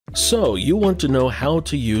So, you want to know how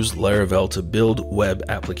to use Laravel to build web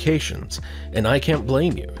applications, and I can't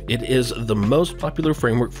blame you. It is the most popular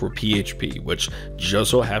framework for PHP, which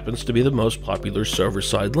just so happens to be the most popular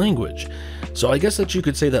server-side language. So I guess that you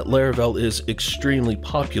could say that Laravel is extremely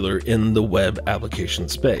popular in the web application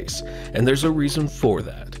space, and there's a reason for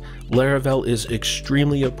that. Laravel is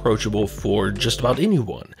extremely approachable for just about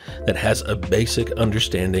anyone that has a basic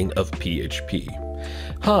understanding of PHP.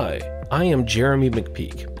 Hi, I am Jeremy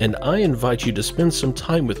McPeak, and I invite you to spend some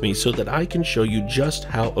time with me so that I can show you just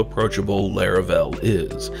how approachable Laravel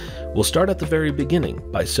is. We'll start at the very beginning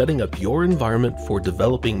by setting up your environment for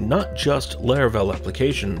developing not just Laravel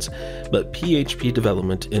applications, but PHP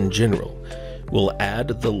development in general. We'll add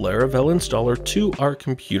the Laravel installer to our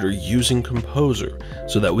computer using Composer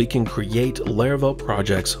so that we can create Laravel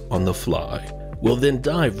projects on the fly. We'll then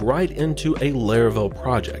dive right into a Laravel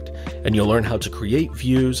project, and you'll learn how to create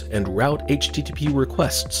views and route HTTP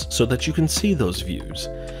requests so that you can see those views.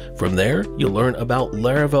 From there, you'll learn about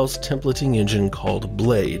Laravel's templating engine called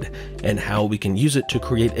Blade, and how we can use it to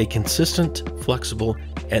create a consistent, flexible,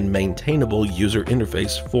 and maintainable user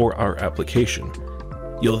interface for our application.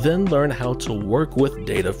 You'll then learn how to work with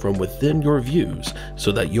data from within your views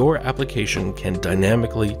so that your application can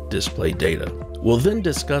dynamically display data. We'll then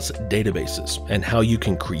discuss databases and how you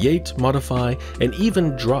can create, modify, and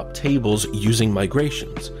even drop tables using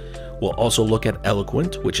migrations. We'll also look at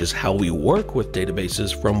Eloquent, which is how we work with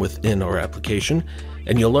databases from within our application,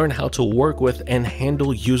 and you'll learn how to work with and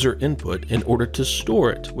handle user input in order to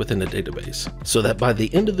store it within a database, so that by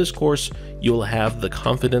the end of this course, you'll have the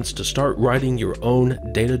confidence to start writing your own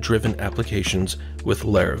data-driven applications with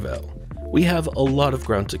Laravel. We have a lot of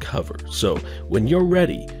ground to cover, so when you're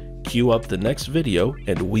ready, cue up the next video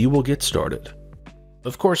and we will get started.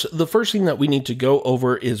 Of course, the first thing that we need to go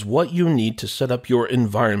over is what you need to set up your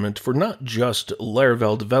environment for not just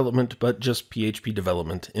Laravel development, but just PHP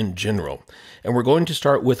development in general. And we're going to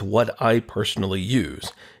start with what I personally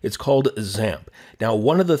use. It's called XAMPP. Now,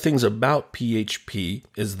 one of the things about PHP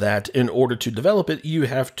is that in order to develop it, you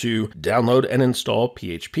have to download and install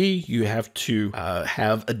PHP. You have to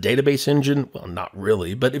have a database engine. Well, not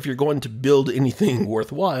really, but if you're going to build anything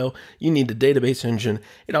worthwhile, you need a database engine.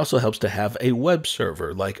 It also helps to have a web server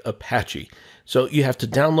like Apache. So you have to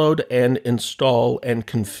download and install and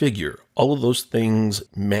configure all of those things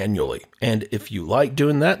manually. And if you like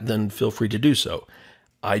doing that, then feel free to do so.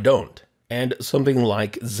 I don't. And something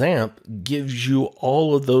like XAMPP gives you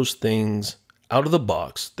all of those things out of the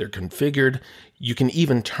box. They're configured. You can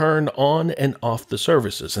even turn on and off the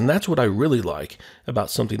services. And that's what I really like about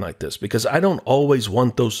something like this, because I don't always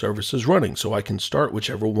want those services running. So I can start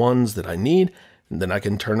whichever ones that I need, and then I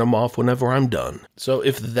can turn them off whenever I'm done. So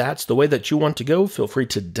if that's the way that you want to go, feel free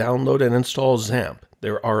to download and install XAMPP.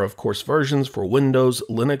 There are, of course, versions for Windows,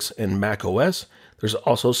 Linux, and Mac OS. There's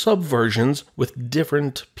also subversions with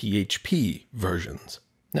different PHP versions.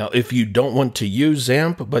 Now, if you don't want to use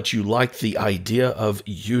XAMPP, but you like the idea of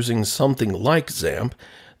using something like XAMPP,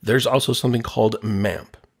 there's also something called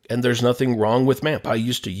MAMP. And there's nothing wrong with MAMP. I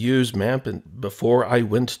used to use MAMP before I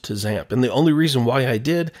went to XAMPP. And the only reason why I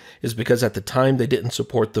did is because at the time they didn't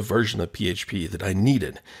support the version of PHP that I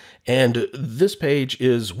needed. And this page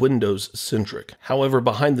is Windows centric. However,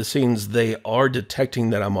 behind the scenes, they are detecting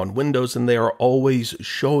that I'm on Windows and they are always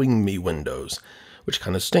showing me Windows, which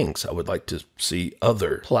kind of stinks. I would like to see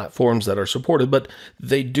other platforms that are supported, but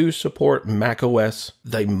they do support Mac OS.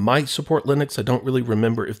 They might support Linux. I don't really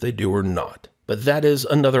remember if they do or not. But that is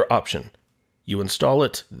another option. You install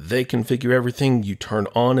it, they configure everything, you turn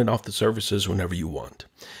on and off the services whenever you want.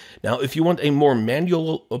 Now, if you want a more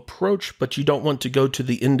manual approach, but you don't want to go to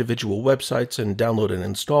the individual websites and download and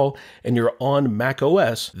install, and you're on Mac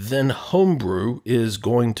OS, then Homebrew is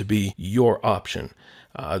going to be your option.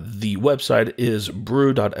 The website is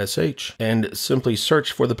brew.sh, and simply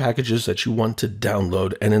search for the packages that you want to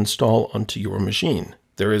download and install onto your machine.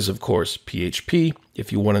 There is, of course, PHP.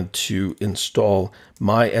 If you wanted to install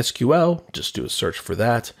MySQL, just do a search for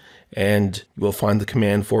that, and you will find the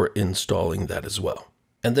command for installing that as well.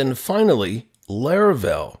 And then finally,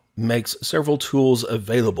 Laravel makes several tools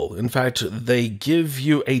available. In fact, they give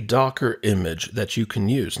you a Docker image that you can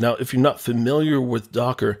use. Now, if you're not familiar with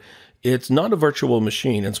Docker, it's not a virtual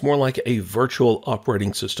machine. It's more like a virtual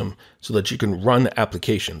operating system so that you can run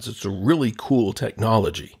applications. It's a really cool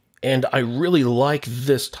technology. And I really like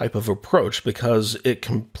this type of approach because it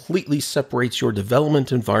completely separates your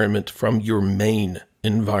development environment from your main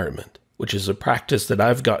environment, which is a practice that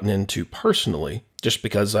I've gotten into personally, just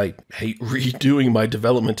because I hate redoing my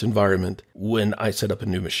development environment when I set up a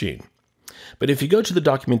new machine. But if you go to the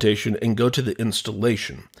documentation and go to the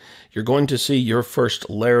installation, you're going to see your first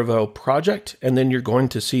Laravel project, and then you're going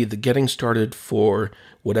to see the getting started for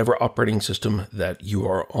whatever operating system that you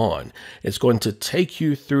are on. It's going to take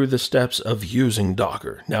you through the steps of using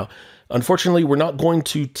Docker. Now, unfortunately, we're not going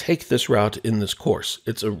to take this route in this course.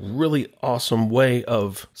 It's a really awesome way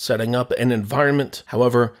of setting up an environment.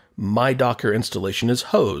 However, my Docker installation is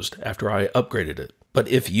hosed after I upgraded it. But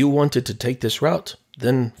if you wanted to take this route,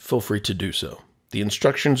 then feel free to do so. The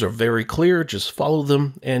instructions are very clear, just follow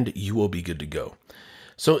them and you will be good to go.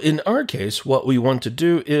 So in our case, what we want to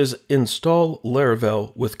do is install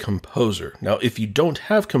Laravel with Composer. Now, if you don't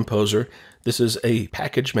have Composer, this is a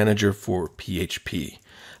package manager for PHP.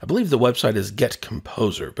 I believe the website is Get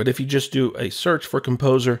Composer, but if you just do a search for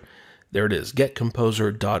Composer, there it is,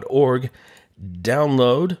 getcomposer.org,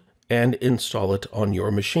 download and install it on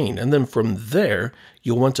your machine. And then from there,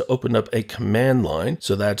 you'll want to open up a command line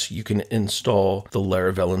so that you can install the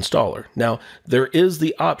Laravel installer. Now, there is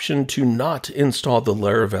the option to not install the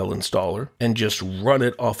Laravel installer and just run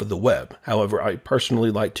it off of the web. However, I personally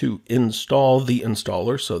like to install the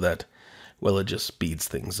installer so that, well, it just speeds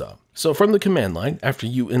things up. So from the command line, after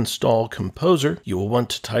you install Composer, you will want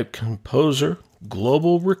to type Composer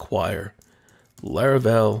global require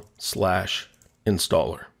Laravel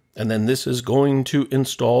 /installer. And then this is going to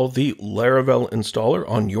install the Laravel installer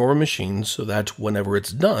on your machine so that whenever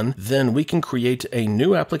it's done, then we can create a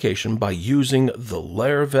new application by using the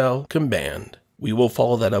Laravel command. We will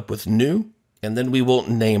follow that up with new, and then we will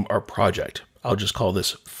name our project. I'll just call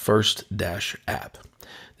this first-app.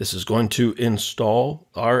 This is going to install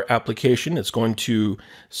our application. It's going to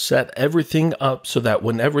set everything up so that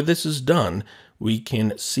whenever this is done, we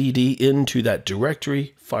can cd into that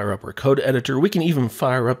directory, fire up our code editor. We can even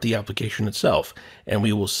fire up the application itself, and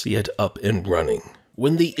we will see it up and running.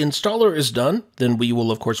 When the installer is done, then we will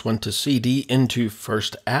of course want to cd into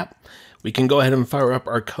first app. We can go ahead and fire up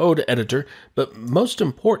our code editor, but most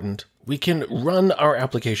important, we can run our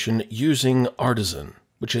application using Artisan,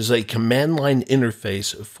 which is a command line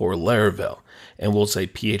interface for Laravel. And we'll say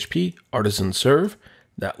PHP artisan serve.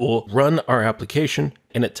 That will run our application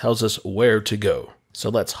and it tells us where to go. So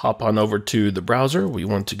let's hop on over to the browser. We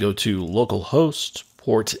want to go to localhost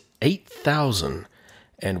port 8000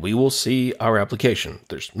 and we will see our application.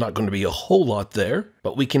 There's not going to be a whole lot there,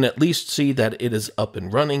 but we can at least see that it is up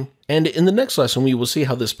and running. And in the next lesson, we will see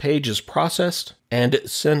how this page is processed and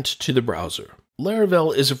sent to the browser.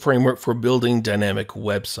 Laravel is a framework for building dynamic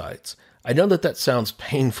websites. I know that sounds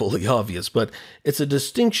painfully obvious, but it's a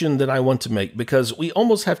distinction that I want to make because we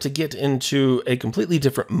almost have to get into a completely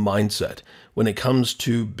different mindset when it comes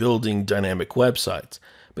to building dynamic websites.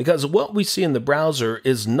 Because what we see in the browser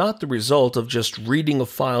is not the result of just reading a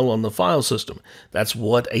file on the file system. That's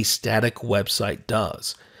what a static website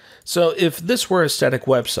does. So if this were a static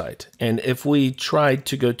website, and if we tried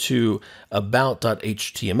to go to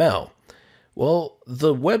about.html, well,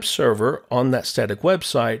 the web server on that static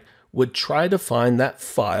website would try to find that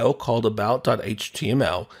file called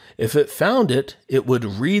about.html. If it found it, it would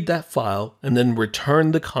read that file and then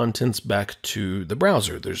return the contents back to the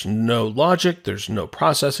browser. There's no logic, there's no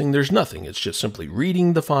processing, there's nothing. It's just simply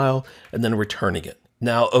reading the file and then returning it.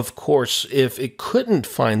 Now, of course, if it couldn't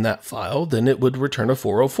find that file, then it would return a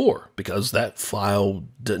 404 because that file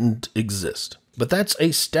didn't exist. But that's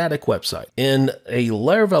a static website. In a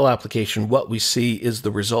Laravel application, what we see is the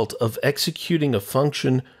result of executing a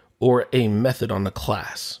function or a method on a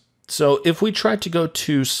class. So if we try to go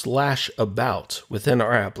to /about within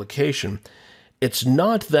our application, it's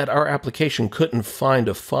not that our application couldn't find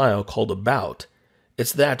a file called about.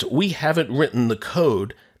 It's that we haven't written the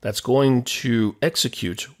code that's going to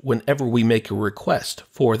execute whenever we make a request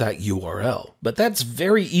for that URL. But that's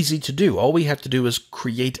very easy to do. All we have to do is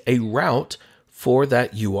create a route for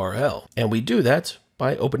that URL. And we do that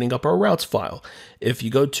by opening up our routes file. If you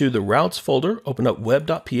go to the routes folder, open up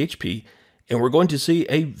web.php, and we're going to see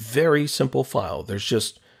a very simple file. There's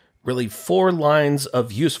just really 4 lines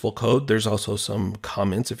of useful code. There's also some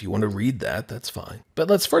comments if you want to read that, that's fine. But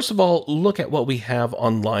let's first of all look at what we have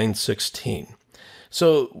on line 16.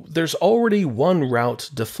 So there's already one route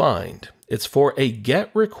defined. It's for a GET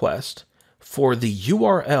request for the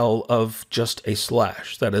URL of just a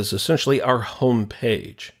 /. That is essentially our home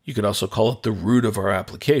page. You could also call it the root of our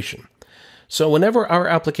application. So whenever our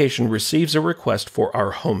application receives a request for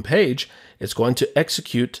our home page, it's going to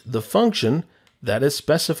execute the function that is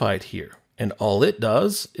specified here. And all it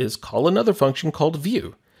does is call another function called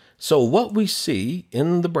view. So what we see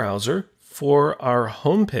in the browser for our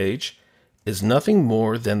home page is nothing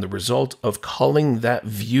more than the result of calling that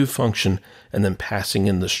view function and then passing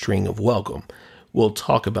in the string of welcome. We'll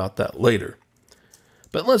talk about that later.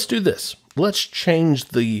 But let's do this. Let's change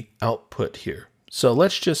the output here. So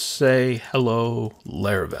let's just say hello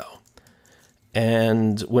Laravel.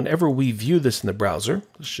 And whenever we view this in the browser,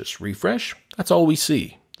 let's just refresh. That's all we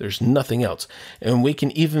see. There's nothing else. And we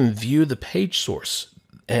can even view the page source.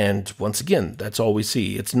 And once again, that's all we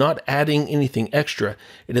see. It's not adding anything extra.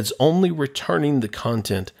 It is only returning the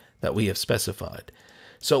content that we have specified.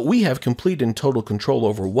 So we have complete and total control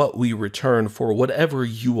over what we return for whatever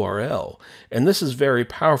URL. And this is very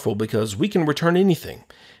powerful because we can return anything.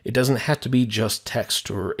 It doesn't have to be just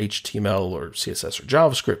text or HTML or CSS or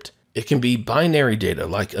JavaScript. It can be binary data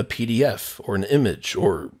like a PDF or an image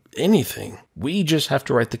or anything. We just have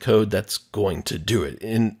to write the code that's going to do it.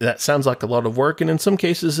 And that sounds like a lot of work, and in some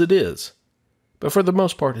cases it is. But for the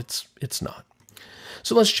most part, it's not.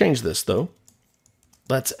 So let's change this though.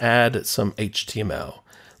 Let's add some HTML.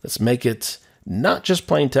 Let's make it not just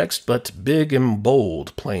plain text, but big and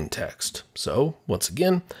bold plain text. So once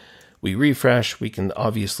again, we refresh, we can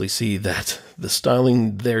obviously see that the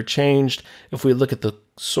styling there changed. If we look at the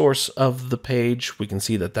source of the page, we can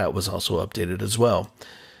see that that was also updated as well.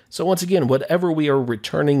 So once again, whatever we are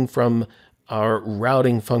returning from our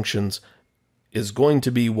routing functions is going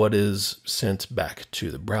to be what is sent back to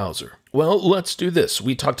the browser. Well, let's do this.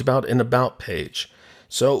 We talked about an about page.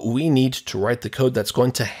 So we need to write the code that's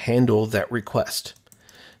going to handle that request.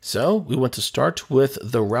 So we want to start with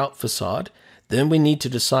the route facade. Then we need to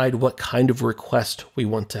decide what kind of request we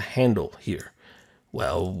want to handle here.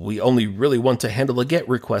 Well, we only really want to handle a GET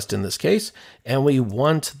request in this case, and we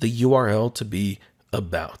want the URL to be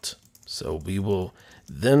about. So we will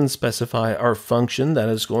then specify our function that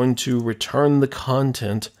is going to return the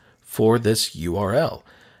content for this URL.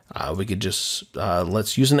 We could just,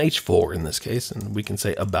 let's use an H4 in this case, and we can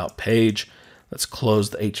say about page. Let's close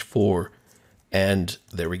the H4, and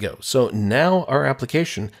there we go. So now our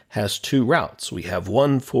application has two routes. We have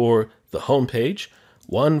one for the home page,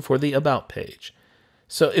 one for the about page.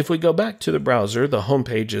 So if we go back to the browser, the home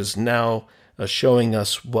page is now showing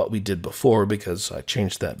us what we did before because I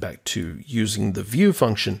changed that back to using the view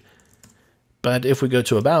function. But if we go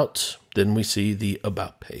to about, then we see the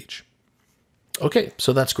about page. Okay,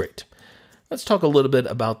 so that's great. Let's talk a little bit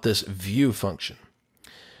about this view function.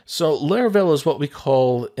 So Laravel is what we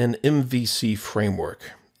call an MVC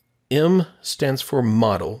framework. M stands for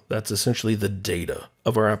model. That's essentially the data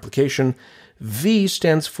of our application. V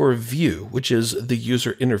stands for view, which is the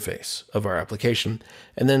user interface of our application.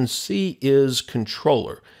 And then C is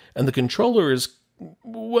controller. And the controller is,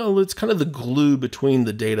 well, it's kind of the glue between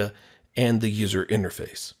the data and the user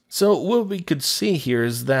interface. So what we could see here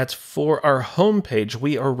is that for our home page,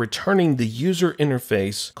 we are returning the user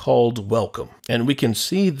interface called welcome. And we can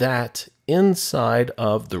see that inside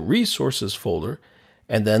of the resources folder,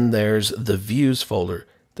 and then there's the views folder.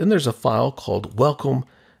 Then there's a file called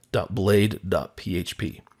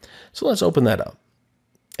welcome.blade.php. So let's open that up.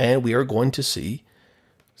 And we are going to see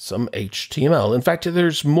some HTML. In fact,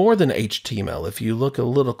 there's more than HTML. If you look a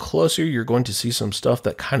little closer, you're going to see some stuff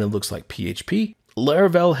that kind of looks like PHP.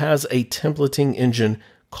 Laravel has a templating engine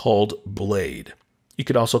called Blade. You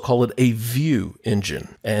could also call it a view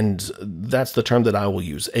engine. And that's the term that I will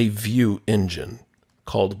use, a view engine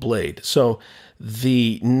called Blade. So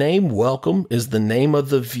the name welcome is the name of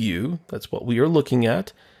the view. That's what we are looking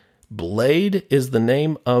at. Blade is the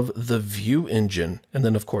name of the view engine. And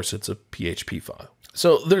then, of course, it's a PHP file.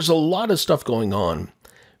 So there's a lot of stuff going on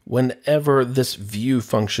whenever this view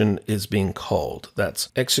function is being called. That's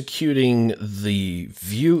executing the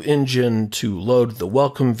view engine to load the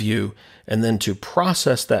welcome view and then to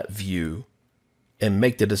process that view and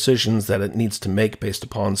make the decisions that it needs to make based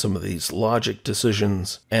upon some of these logic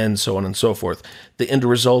decisions and so on and so forth. The end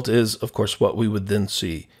result is, of course, what we would then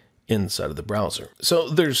see inside of the browser. So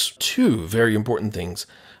there's two very important things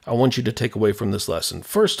I want you to take away from this lesson.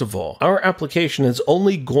 First of all, our application is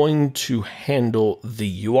only going to handle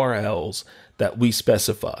the URLs that we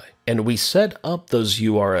specify. And we set up those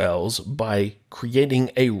URLs by creating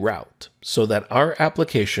a route so that our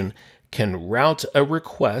application can route a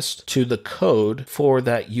request to the code for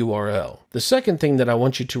that URL. The second thing that I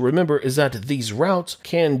want you to remember is that these routes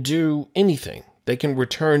can do anything. They can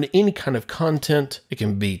return any kind of content. It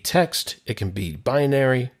can be text, it can be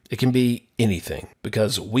binary, it can be anything,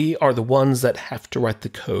 because we are the ones that have to write the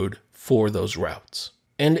code for those routes.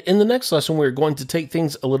 And in the next lesson, we're going to take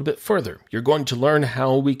things a little bit further. You're going to learn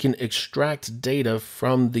how we can extract data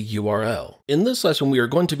from the URL. In this lesson, we are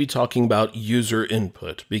going to be talking about user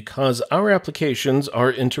input because our applications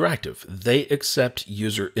are interactive. They accept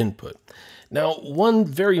user input. Now, one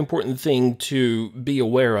very important thing to be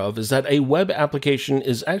aware of is that a web application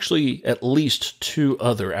is actually at least two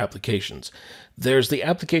other applications. There's the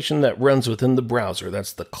application that runs within the browser,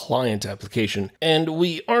 that's the client application, and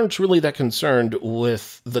we aren't really that concerned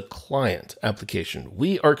with the client application.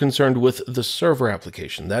 We are concerned with the server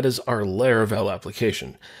application, that is our Laravel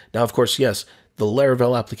application. Now, of course, yes, the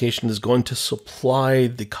Laravel application is going to supply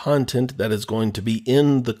the content that is going to be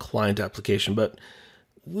in the client application, but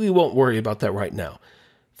we won't worry about that right now.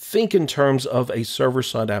 Think in terms of a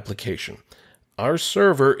server-side application. Our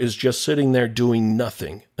server is just sitting there doing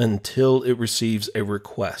nothing until it receives a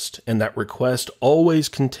request, and that request always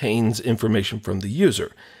contains information from the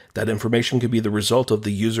user. That information could be the result of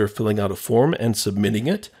the user filling out a form and submitting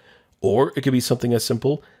it, or it could be something as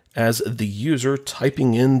simple as the user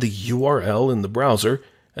typing in the URL in the browser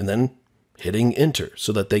and then hitting enter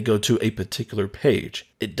so that they go to a particular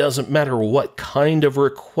page. It doesn't matter what kind of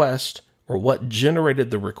request or what generated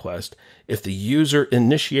the request. If the user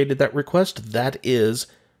initiated that request, that is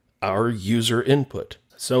our user input.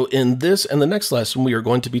 So in this and the next lesson, we are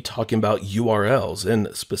going to be talking about URLs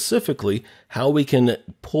and specifically how we can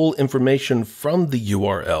pull information from the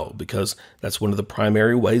URL, because that's one of the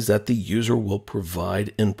primary ways that the user will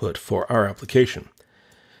provide input for our application.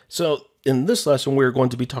 So in this lesson, we're going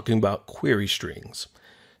to be talking about query strings.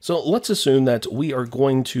 So let's assume that we are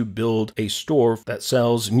going to build a store that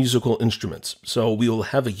sells musical instruments. So we will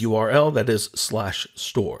have a URL that is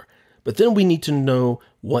 /store, but then we need to know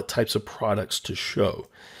what types of products to show.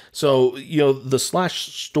 So, the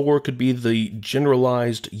 /store could be the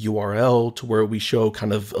generalized URL to where we show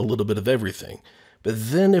kind of a little bit of everything. But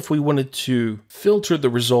then if we wanted to filter the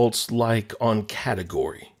results like on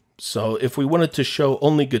category, so if we wanted to show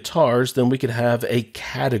only guitars, then we could have a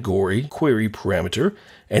category query parameter,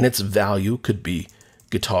 and its value could be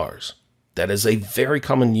guitars. That is a very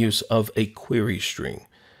common use of a query string.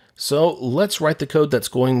 So let's write the code that's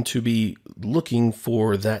going to be looking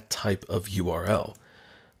for that type of URL.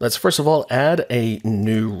 Let's first of all add a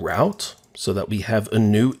new route so that we have a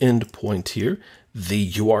new endpoint here.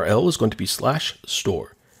 The URL is going to be /store.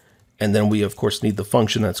 And then we, of course, need the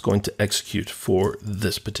function that's going to execute for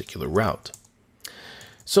this particular route.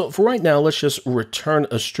 So for right now, let's just return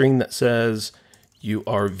a string that says you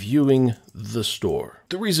are viewing the store.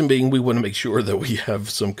 The reason being, we want to make sure that we have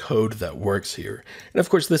some code that works here. And of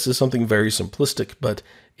course, this is something very simplistic, but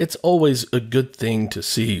it's always a good thing to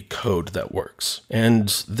see code that works. And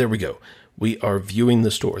there we go. We are viewing the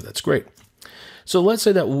store. That's great. So let's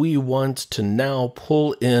say that we want to now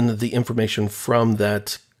pull in the information from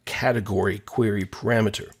that category query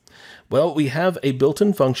parameter. Well, we have a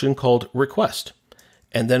built-in function called request,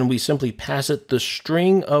 and then we simply pass it the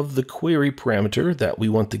string of the query parameter that we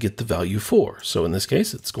want to get the value for. So in this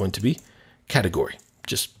case, it's going to be category.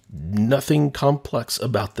 Just nothing complex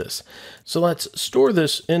about this. So let's store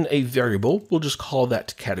this in a variable. We'll just call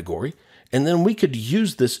that category, and then we could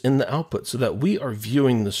use this in the output so that we are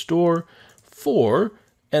viewing the store for,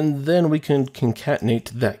 and then we can concatenate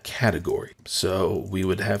that category. So we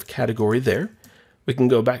would have category there. We can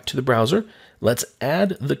go back to the browser. Let's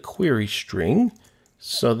add the query string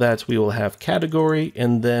so that we will have category,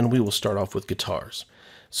 and then we will start off with guitars.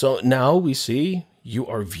 So now we see you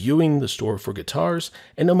are viewing the store for guitars,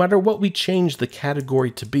 and no matter what we change the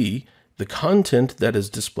category to be, the content that is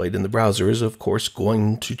displayed in the browser is of course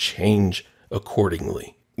going to change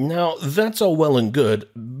accordingly. Now, that's all well and good,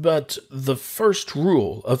 but the first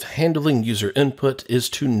rule of handling user input is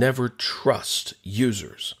to never trust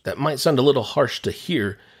users. That might sound a little harsh to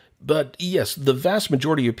hear, but yes, the vast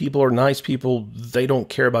majority of people are nice people. They don't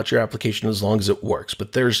care about your application as long as it works,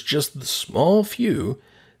 but there's just the small few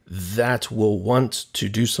that will want to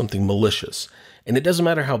do something malicious. And it doesn't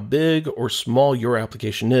matter how big or small your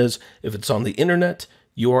application is, if it's on the internet,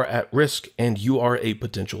 you are at risk and you are a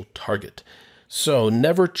potential target. So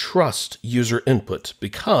never trust user input,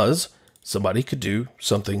 because somebody could do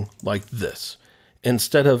something like this.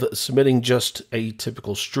 Instead of submitting just a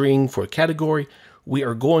typical string for a category, we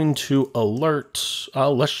are going to alert,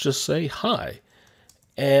 let's just say hi.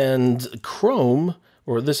 And Chrome,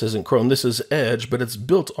 or this isn't Chrome, this is Edge, but it's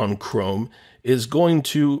built on Chrome, is going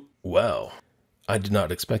to, well, I did not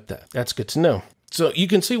expect that. That's good to know. So you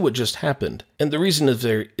can see what just happened. And the reason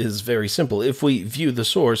is very simple. If we view the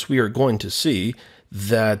source, we are going to see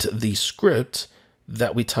that the script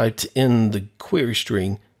that we typed in the query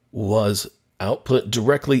string was output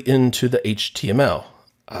directly into the HTML.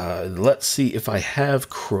 Let's see if I have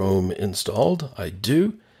Chrome installed. I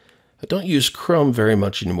do. I don't use Chrome very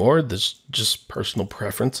much anymore. This is just personal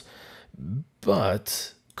preference.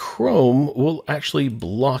 But Chrome will actually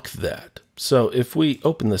block that. So if we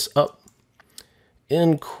open this up,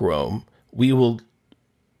 in Chrome, we will...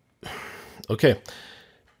 Okay,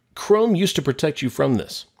 Chrome used to protect you from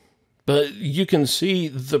this, but you can see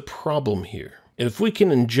the problem here. If we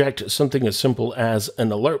can inject something as simple as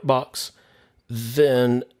an alert box,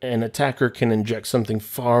 then an attacker can inject something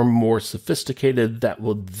far more sophisticated that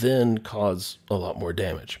will then cause a lot more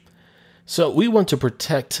damage. So we want to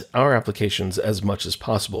protect our applications as much as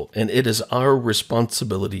possible, and it is our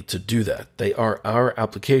responsibility to do that. They are our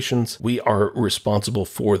applications. We are responsible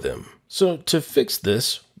for them. So to fix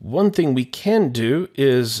this, one thing we can do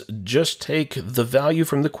is just take the value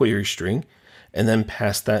from the query string and then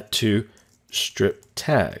pass that to strip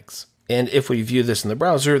tags. And if we view this in the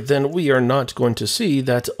browser, then we are not going to see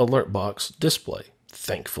that alert box display,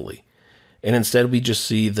 thankfully. And instead we just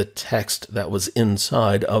see the text that was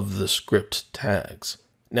inside of the script tags.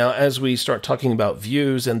 Now, as we start talking about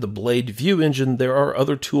views and the Blade view engine, there are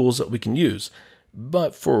other tools that we can use.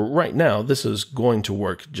 But for right now, this is going to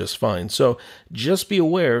work just fine. So just be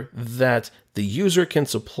aware that the user can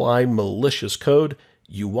supply malicious code.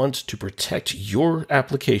 You want to protect your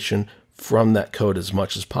application from that code as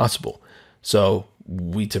much as possible. So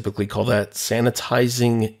we typically call that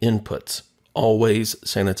sanitizing inputs. Always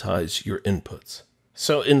sanitize your inputs.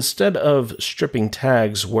 So instead of stripping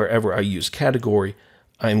tags wherever I use category,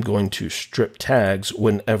 I'm going to strip tags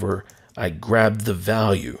whenever I grab the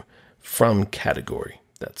value from category.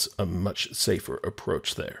 That's a much safer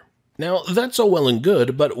approach there. Now, that's all well and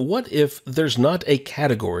good, but what if there's not a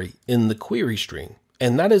category in the query string?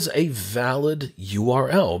 And that is a valid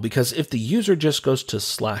URL, because if the user just goes to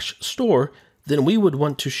 /store, then we would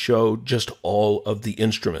want to show just all of the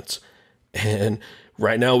instruments. And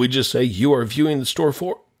right now we just say you are viewing the store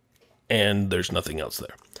for, and there's nothing else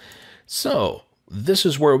there. So this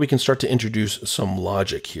is where we can start to introduce some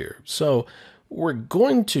logic here. So we're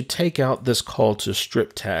going to take out this call to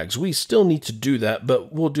strip tags. We still need to do that,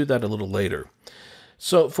 but we'll do that a little later.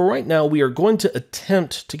 So for right now, we are going to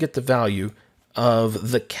attempt to get the value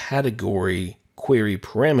of the category query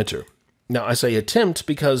parameter. Now I say attempt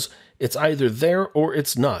because it's either there or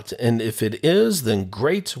it's not. And if it is, then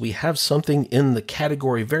great. We have something in the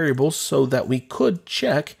category variable so that we could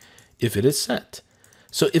check if it is set.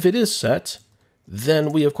 So if it is set,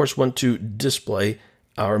 then we of course want to display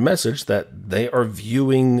our message that they are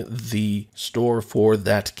viewing the store for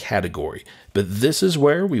that category. But this is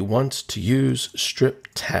where we want to use strip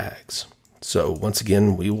tags. So once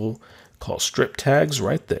again, we will call strip tags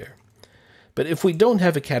right there. But if we don't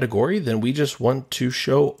have a category, then we just want to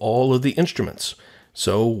show all of the instruments.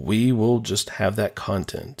 So we will just have that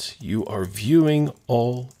content. You are viewing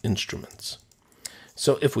all instruments.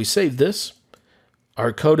 So if we save this,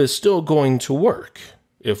 our code is still going to work.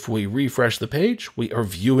 If we refresh the page, we are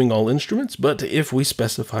viewing all instruments. But if we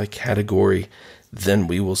specify category, then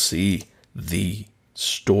we will see the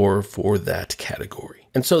store for that category.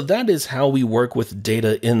 And so that is how we work with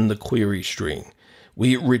data in the query string.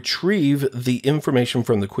 We retrieve the information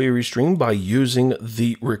from the query string by using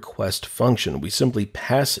the request function. We simply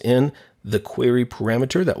pass in the query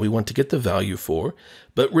parameter that we want to get the value for.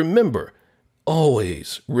 But remember,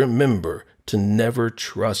 always remember to never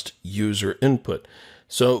trust user input.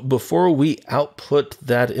 So before we output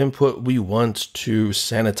that input, we want to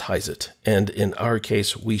sanitize it. And in our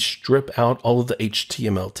case, we strip out all of the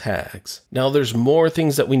HTML tags. Now there's more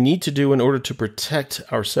things that we need to do in order to protect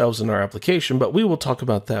ourselves and our application, but we will talk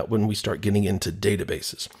about that when we start getting into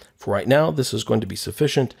databases. For right now, this is going to be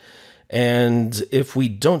sufficient. And if we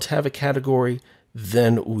don't have a category,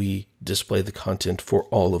 then we display the content for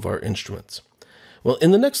all of our instruments. Well,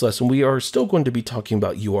 in the next lesson, we are still going to be talking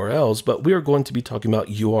about URLs, but we are going to be talking about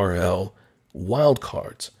URL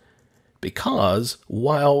wildcards. Because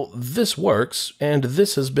while this works, and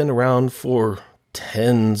this has been around for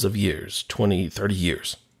tens of years, 20, 30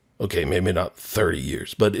 years. Okay, maybe not 30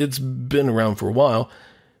 years, but it's been around for a while.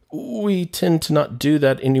 We tend to not do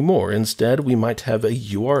that anymore. Instead, we might have a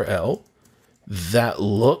URL that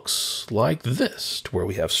looks like this, where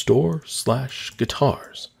we have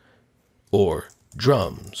store/guitars, or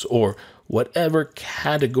drums, or whatever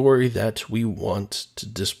category that we want to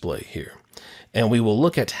display here. And we will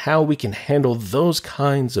look at how we can handle those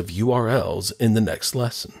kinds of URLs in the next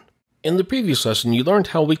lesson. In the previous lesson, you learned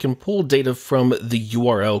how we can pull data from the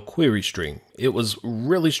URL query string. It was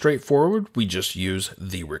really straightforward. We just use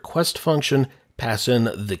the request function, pass in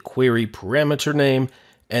the query parameter name,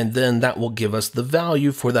 and then that will give us the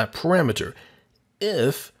value for that parameter,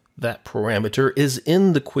 if that parameter is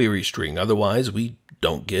in the query string. Otherwise, we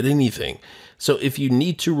don't get anything. So if you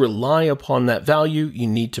need to rely upon that value, you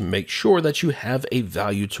need to make sure that you have a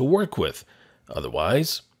value to work with.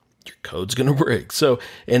 Otherwise, your code's going to break. So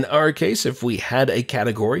in our case, if we had a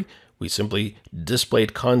category, we simply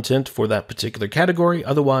displayed content for that particular category.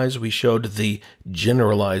 Otherwise, we showed the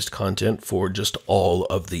generalized content for just all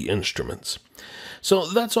of the instruments. So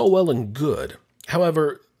that's all well and good.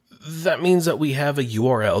 However, that means that we have a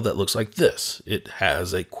URL that looks like this. It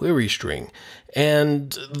has a query string.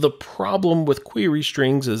 And the problem with query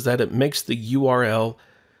strings is that it makes the URL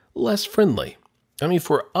less friendly. I mean,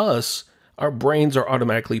 for us, our brains are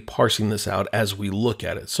automatically parsing this out as we look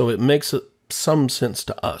at it. So it makes some sense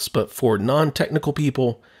to us. But for non-technical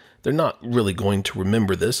people, they're not really going to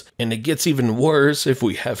remember this. And it gets even worse if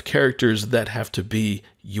we have characters that have to be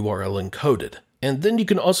URL encoded. And then you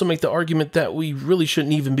can also make the argument that we really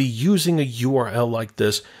shouldn't even be using a URL like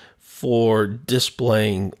this for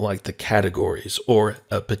displaying like the categories or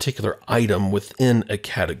a particular item within a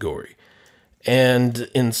category. And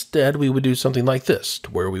instead we would do something like this, to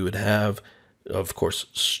where we would have, of course,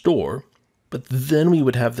 store, but then we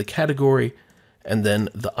would have the category and then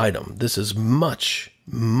the item. This is much,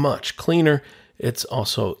 much cleaner. It's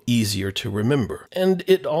also easier to remember. And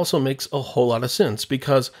it also makes a whole lot of sense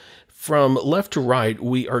because from left to right,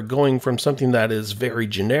 we are going from something that is very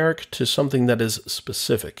generic to something that is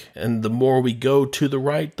specific. And the more we go to the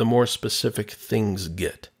right, the more specific things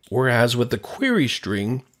get. Whereas with the query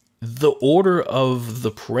string, the order of the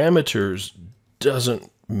parameters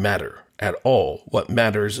doesn't matter at all. What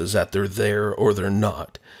matters is that they're there or they're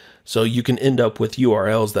not. So you can end up with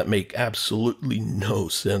URLs that make absolutely no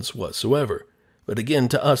sense whatsoever. But again,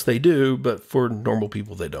 to us they do, but for normal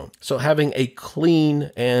people they don't. So having a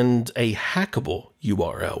clean and a hackable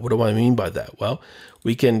URL, what do I mean by that? Well,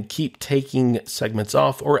 we can keep taking segments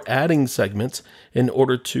off or adding segments in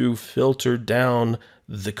order to filter down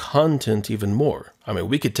the content even more. I mean,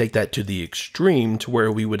 we could take that to the extreme to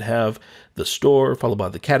where we would have the store followed by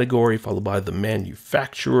the category, followed by the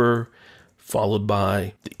manufacturer, followed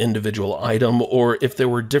by the individual item, or if there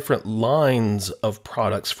were different lines of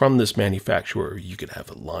products from this manufacturer, you could have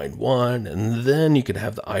a line 1 and then you could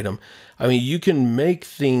have the item. I mean, you can make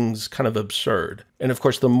things kind of absurd. And of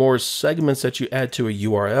course, the more segments that you add to a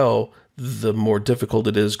URL, the more difficult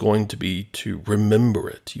it is going to be to remember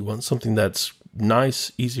it. You want something that's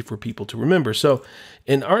nice, easy for people to remember. So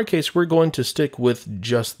in our case, we're going to stick with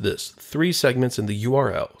just this, 3 segments in the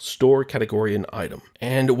URL, store, category, and item.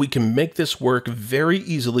 And we can make this work very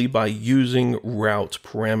easily by using route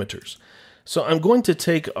parameters. So I'm going to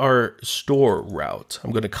take our store route,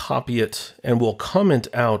 I'm going to copy it, and we'll comment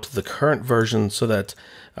out the current version so that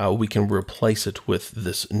we can replace it with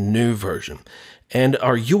this new version. And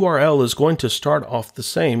our URL is going to start off the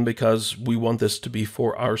same because we want this to be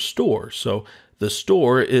for our store. So the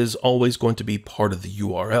store is always going to be part of the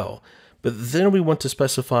URL. But then we want to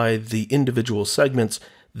specify the individual segments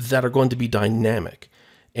that are going to be dynamic.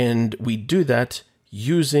 And we do that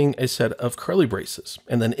using a set of curly braces.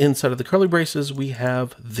 And then inside of the curly braces, we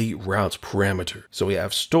have the route parameter. So we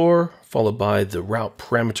have store followed by the route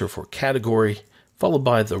parameter for category, followed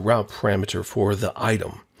by the route parameter for the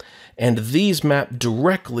item. And these map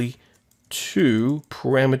directly to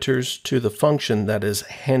parameters to the function that is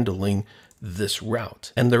handling this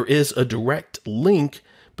route. And there is a direct link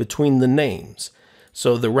between the names.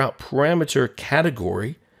 So the route parameter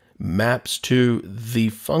category maps to the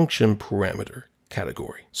function parameter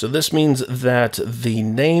category. So this means that the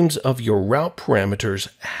names of your route parameters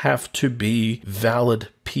have to be valid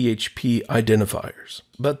PHP identifiers.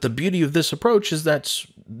 But the beauty of this approach is that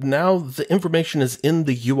now the information is in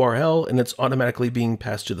the URL and it's automatically being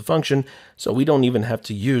passed to the function, so we don't even have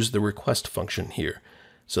to use the request function here.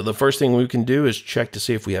 So the first thing we can do is check to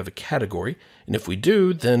see if we have a category, and if we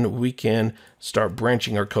do, then we can start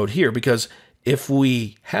branching our code here, because if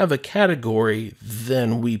we have a category,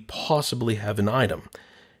 then we possibly have an item.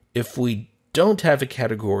 If we don't have a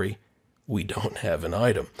category, we don't have an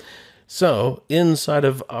item. So inside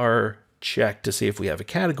of our check to see if we have a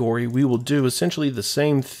category, we will do essentially the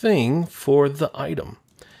same thing for the item.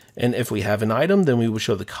 And if we have an item, then we will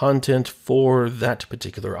show the content for that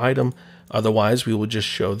particular item. Otherwise, we will just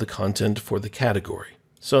show the content for the category.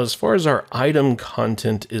 So as far as our item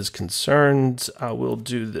content is concerned, I will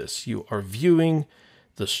do this. You are viewing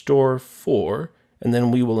the store for, and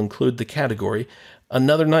then we will include the category.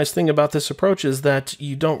 Another nice thing about this approach is that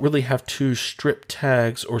you don't really have to strip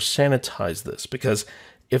tags or sanitize this, because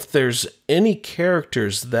if there's any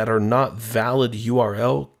characters that are not valid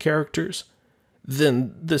URL characters,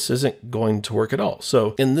 then this isn't going to work at all.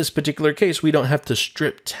 So in this particular case, we don't have to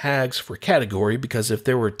strip tags for category, because if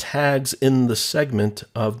there were tags in the segment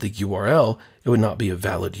of the URL, it would not be a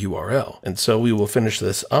valid URL. And so we will finish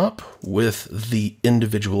this up with the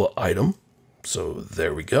individual item. So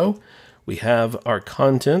there we go. We have our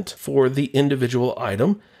content for the individual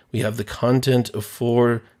item. We have the content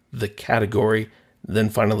for the category. Then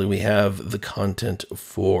finally, we have the content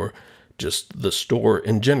for just the store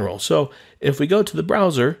in general. So if we go to the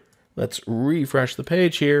browser, let's refresh the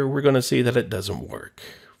page here, we're going to see that it doesn't work.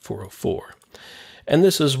 404. And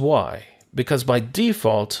this is why. Because by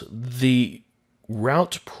default, the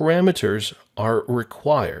route parameters are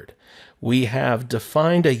required. We have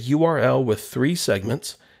defined a URL with 3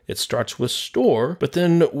 segments. It starts with store, but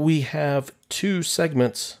then we have 2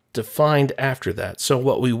 segments defined after that. So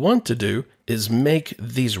what we want to do is make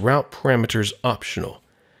these route parameters optional.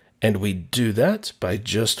 And we do that by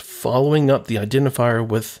just following up the identifier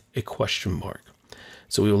with a question mark.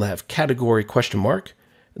 So we will have category question mark,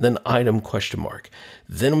 then item question mark.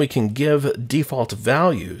 Then we can give default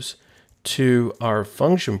values to our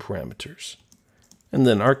function parameters. And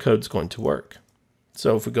then our code's going to work.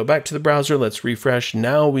 So if we go back to the browser, let's refresh.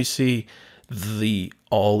 Now we see the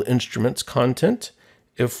all instruments content.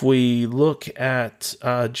 If we look at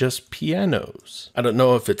just pianos, I don't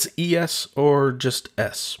know if it's ES or just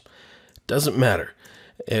S. Doesn't matter.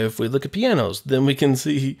 If we look at pianos, then we can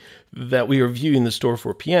see that we are viewing the store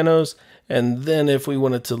for pianos. And then if we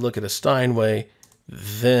wanted to look at a Steinway,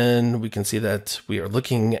 then we can see that we are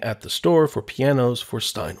looking at the store for pianos for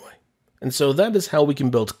Steinway. And so that is how we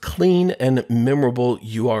can build clean and memorable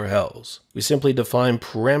URLs. We simply define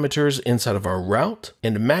parameters inside of our route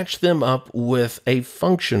and match them up with a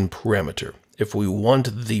function parameter. If we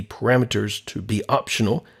want the parameters to be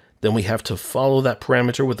optional, then we have to follow that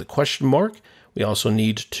parameter with a question mark. We also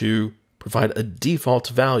need to provide a default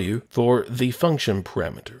value for the function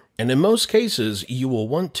parameter. And in most cases, you will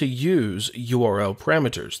want to use URL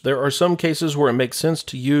parameters. There are some cases where it makes sense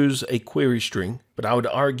to use a query string, but I would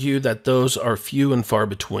argue that those are few and far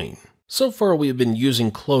between. So far, we have been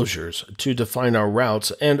using closures to define our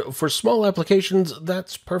routes, and for small applications,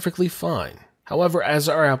 that's perfectly fine. However, as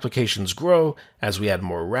our applications grow, as we add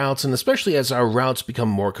more routes, and especially as our routes become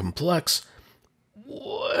more complex,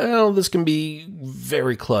 well, this can be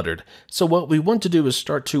very cluttered. So what we want to do is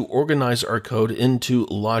start to organize our code into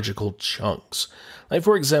logical chunks. Like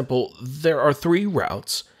for example, there are 3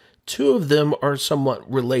 routes. 2 of them are somewhat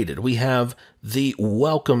related. We have the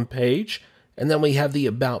welcome page, and then we have the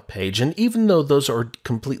about page. And even though those are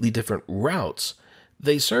completely different routes,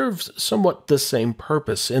 they serve somewhat the same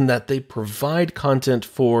purpose in that they provide content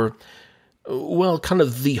for, well, kind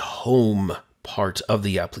of the home part of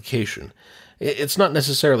the application. It's not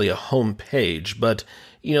necessarily a home page, but,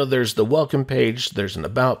 you know, there's the welcome page, there's an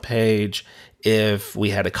about page. If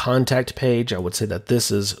we had a contact page, I would say that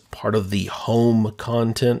this is part of the home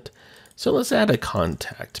content. So let's add a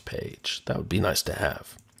contact page. That would be nice to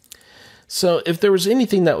have. So if there was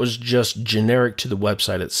anything that was just generic to the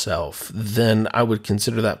website itself, then I would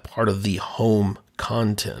consider that part of the home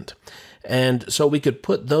content. And so we could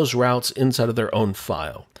put those routes inside of their own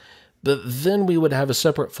file. But then we would have a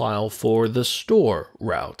separate file for the store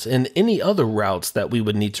route, and any other routes that we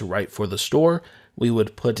would need to write for the store, we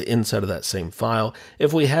would put inside of that same file.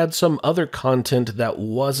 If we had some other content that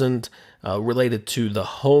wasn't related to the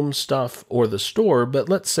home stuff or the store, but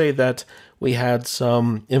let's say that we had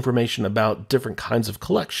some information about different kinds of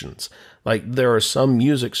collections. Like there are some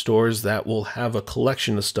music stores that will have a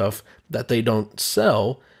collection of stuff that they don't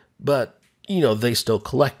sell, but you know, they still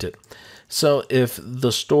collect it. So if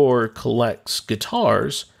the store collects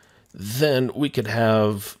guitars, then we could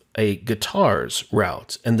have a guitars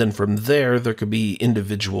route. And then from there could be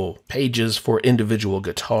individual pages for individual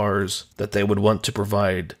guitars that they would want to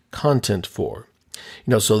provide content for.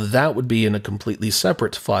 You know, so that would be in a completely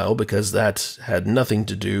separate file because that had nothing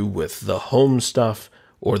to do with the home stuff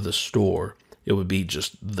or the store. It would be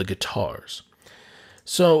just the guitars.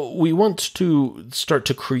 So we want to start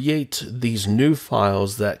to create these new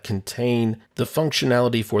files that contain the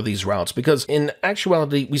functionality for these routes, because in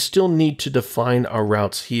actuality, we still need to define our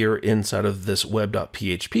routes here inside of this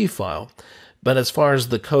web.php file. But as far as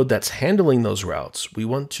the code that's handling those routes, we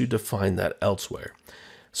want to define that elsewhere.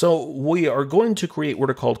 So we are going to create what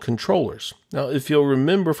are called controllers. Now, if you'll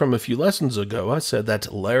remember from a few lessons ago, I said that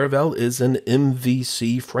Laravel is an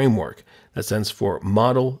MVC framework. That stands for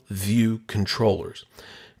Model View Controllers.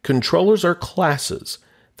 Controllers are classes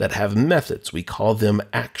that have methods. We call them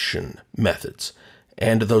action methods.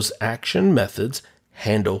 And those action methods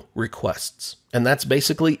handle requests. And that's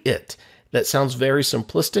basically it. That sounds very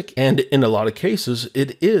simplistic, and in a lot of cases,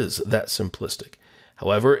 it is that simplistic.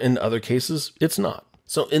 However, in other cases, it's not.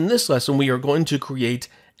 So in this lesson, we are going to create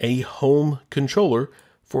a home controller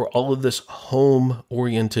for all of this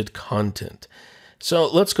home-oriented content. So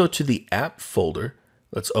let's go to the app folder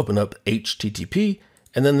Let's open up HTTP,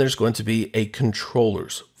 and then there's going to be a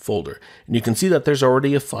controllers folder. And you can see that there's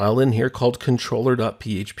already a file in here called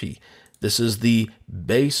controller.php. This is the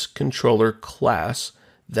base controller class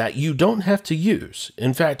that you don't have to use.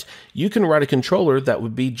 In fact, you can write a controller that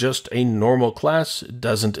would be just a normal class,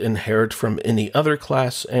 doesn't inherit from any other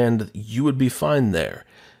class, and you would be fine there.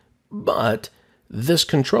 But this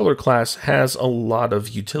controller class has a lot of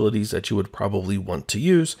utilities that you would probably want to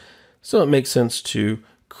use, so it makes sense to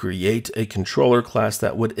create a controller class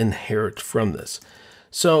that would inherit from this.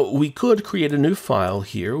 So we could create a new file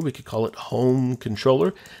here. We could call it home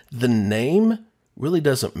controller. The name really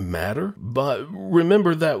doesn't matter, but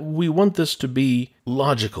remember that we want this to be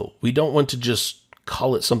logical. We don't want to just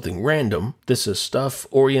call it something random. This is stuff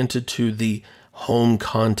oriented to the home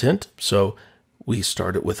content. So we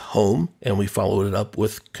start it with home and we follow it up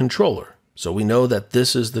with controller. So we know that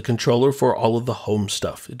this is the controller for all of the home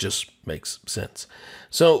stuff. It just makes sense.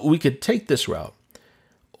 So we could take this route,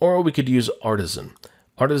 or we could use Artisan.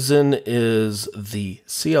 Artisan is the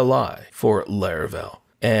CLI for Laravel.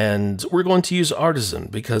 And we're going to use Artisan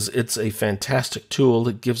because it's a fantastic tool.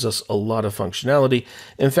 It gives us a lot of functionality.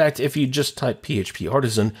 In fact, if you just type PHP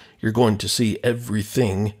Artisan, you're going to see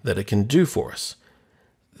everything that it can do for us.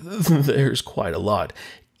 There's quite a lot.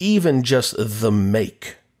 Even just the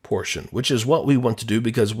make portion, which is what we want to do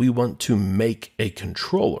because we want to make a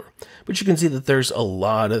controller. But you can see that there's a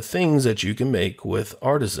lot of things that you can make with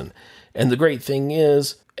Artisan. And the great thing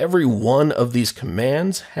is, every one of these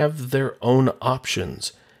commands have their own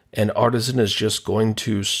options, and Artisan is just going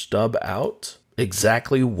to stub out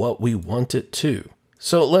exactly what we want it to.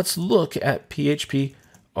 So let's look at PHP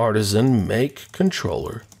Artisan make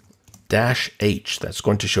controller -h. That's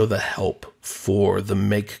going to show the help for the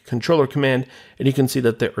make controller command, and you can see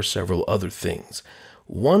that there are several other things.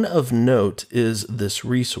 One of note is this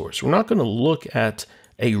resource. We're not going to look at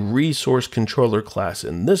a resource controller class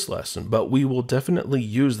in this lesson, but we will definitely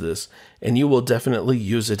use this, and you will definitely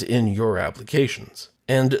use it in your applications.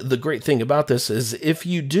 And the great thing about this is if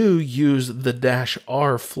you do use the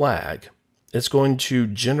 -r flag, it's going to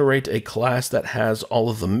generate a class that has all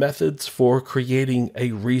of the methods for creating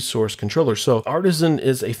a resource controller. So Artisan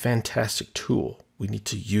is a fantastic tool. We need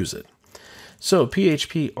to use it. So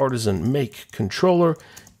PHP Artisan make controller,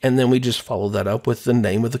 and then we just follow that up with the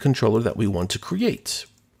name of the controller that we want to create.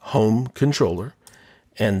 Home controller.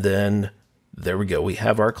 And then there we go. We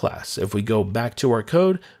have our class. If we go back to our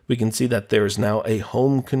code, we can see that there is now a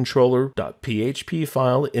home controller.php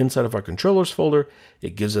file inside of our controllers folder.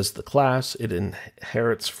 It gives us the class. It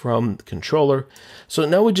inherits from the controller. So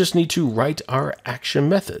now we just need to write our action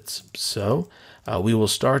methods. So we will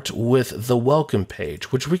start with the welcome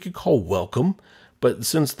page, which we could call welcome. But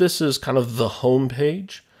since this is kind of the home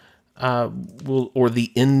page, or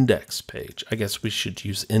the index page. I guess we should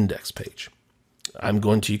use index page. I'm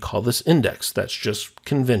going to call this index. That's just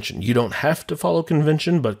convention. You don't have to follow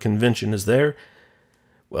convention, but convention is there.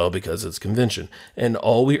 Well, because it's convention. And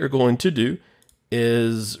all we are going to do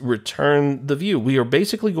is return the view. We are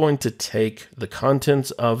basically going to take the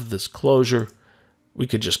contents of this closure. We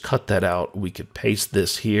could just cut that out. We could paste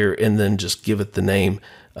this here and then just give it the name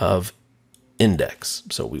of index.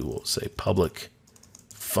 So we will say public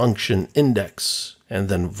function index, and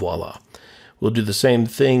then voila. We'll do the same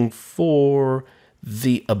thing for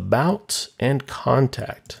the about and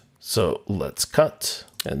contact. So let's cut,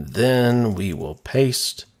 and then we will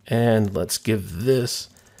paste, and let's give this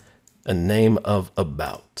a name of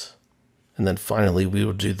about. And then finally, we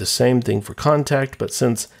will do the same thing for contact, but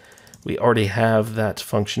since we already have that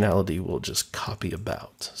functionality, we'll just copy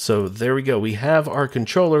about. So there we go. We have our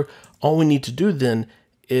controller. All we need to do then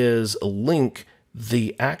is link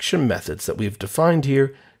the action methods that we've defined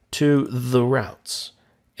here to the routes.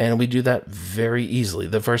 And we do that very easily.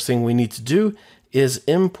 The first thing we need to do is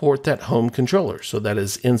import that home controller. So that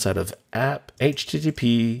is inside of app,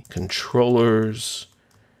 HTTP, controllers,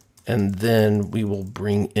 and then we will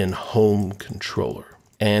bring in home controller.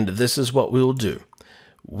 And this is what we will do.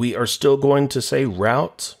 We are still going to say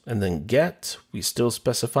route and then get. We still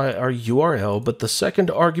specify our URL, but the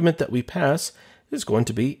second argument that we pass is going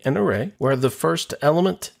to be an array where the first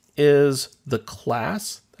element is the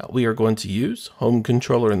class that we are going to use, home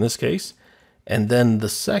controller in this case, and then the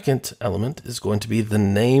second element is going to be the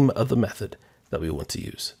name of the method that we want to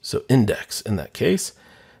use. So index in that case.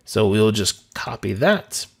 So we'll just copy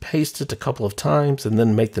that, paste it a couple of times, and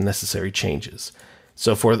then make the necessary changes.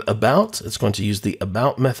 So for the about, it's going to use the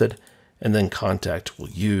about method, and then contact will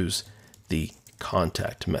use the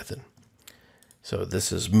contact method. So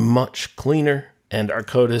this is much cleaner, and our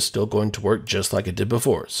code is still going to work just like it did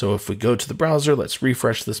before. So if we go to the browser, let's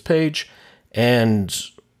refresh this page, And,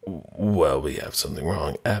 well, we have something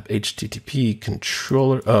wrong. App HTTP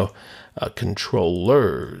controller.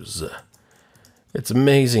 Controllers. It's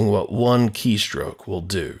amazing what one keystroke will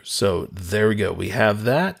do. So there we go. We have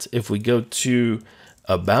that. If we go to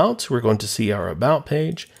About, we're going to see our About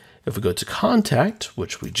page. If we go to Contact,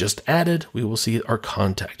 which we just added, we will see our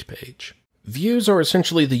Contact page. Views are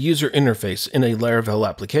essentially the user interface in a Laravel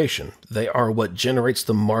application. They are what generates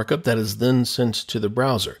the markup that is then sent to the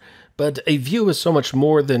browser. But a view is so much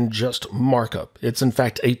more than just markup. It's in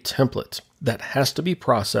fact a template that has to be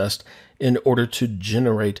processed in order to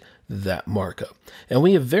generate that markup. And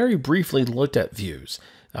we have very briefly looked at views.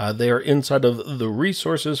 They are inside of the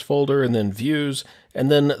resources folder and then views. And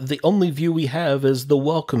then the only view we have is the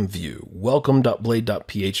welcome view,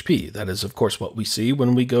 welcome.blade.php. That is, of course, what we see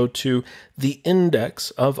when we go to the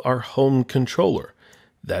index of our home controller.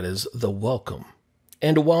 That is the welcome.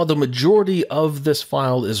 And while the majority of this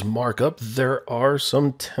file is markup, there are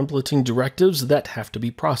some templating directives that have to be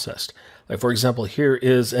processed. Like, for example, here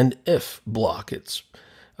is an if block. It's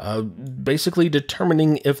basically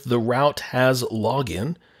determining if the route has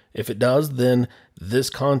login. If it does, then this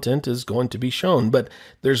content is going to be shown. But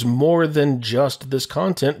there's more than just this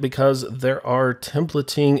content because there are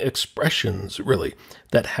templating expressions, really,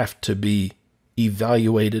 that have to be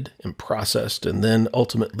evaluated and processed and then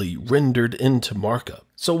ultimately rendered into markup.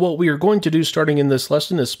 So what we are going to do starting in this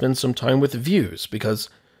lesson is spend some time with views because,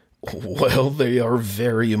 well, they are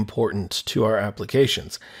very important to our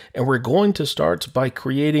applications. And we're going to start by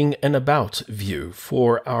creating an About view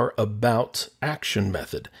for our About action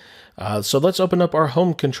method. So let's open up our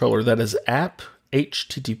home controller. That is app,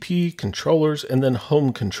 HTTP, controllers, and then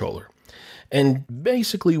home controller. And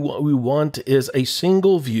basically what we want is a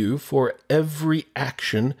single view for every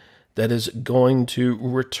action that is going to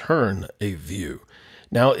return a view.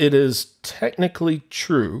 Now, it is technically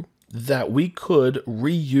true that we could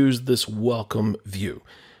reuse this welcome view.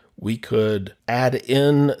 We could add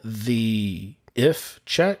in the if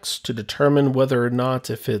checks to determine whether or not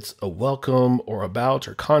if it's a welcome or about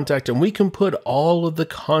or contact, and we can put all of the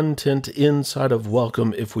content inside of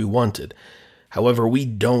welcome if we wanted. However, we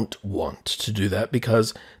don't want to do that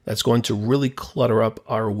because that's going to really clutter up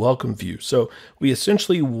our welcome view. So we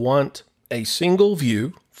essentially want a single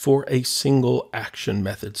view for a single action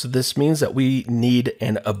method. So this means that we need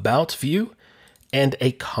an about view and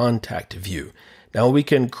a contact view. Now we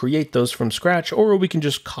can create those from scratch, or we can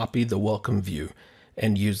just copy the welcome view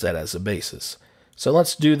and use that as a basis. So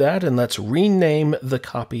let's do that, and let's rename the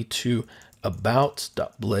copy to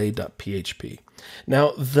about.blade.php.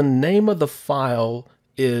 Now, the name of the file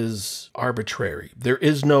is arbitrary. There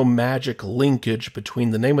is no magic linkage between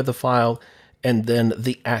the name of the file and then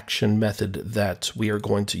the action method that we are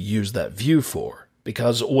going to use that view for.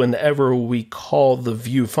 Because whenever we call the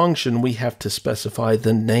view function, we have to specify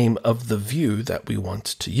the name of the view that we want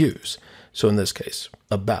to use. So in this case,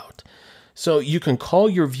 about. So you can call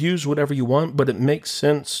your views whatever you want, but it makes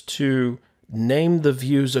sense to name the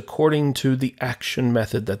views according to the action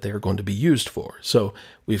method that they are going to be used for. So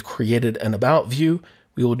we've created an about view.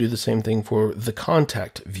 We will do the same thing for the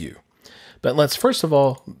contact view. But let's first of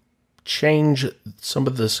all change some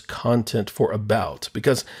of this content for about,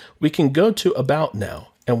 because we can go to about now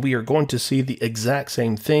and we are going to see the exact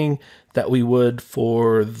same thing that we would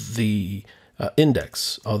for the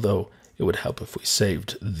index, although it would help if we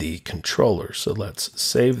saved the controller. So let's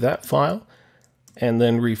save that file and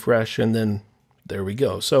then refresh, and then there we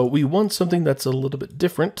go. So we want something that's a little bit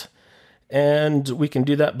different, and we can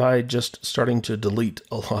do that by just starting to delete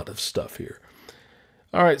a lot of stuff here.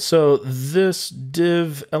 All right, so this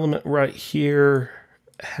div element right here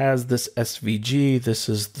has this SVG. This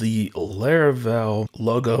is the Laravel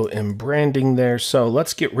logo and branding there. So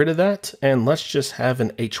let's get rid of that, and let's just have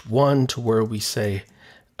an H1 to where we say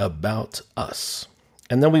about us.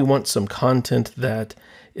 And then we want some content that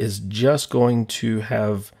is just going to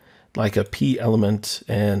have like a P element,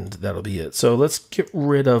 and that'll be it. So let's get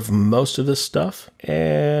rid of most of this stuff.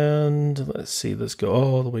 And let's see, let's go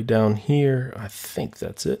all the way down here. I think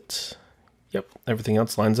that's it. Yep, everything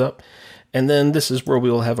else lines up. And then this is where we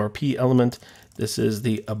will have our P element. This is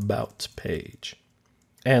the about page.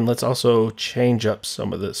 And let's also change up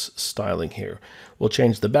some of this styling here. We'll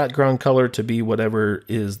change the background color to be whatever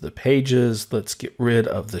is the pages. Let's get rid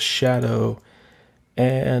of the shadow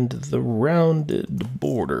and the rounded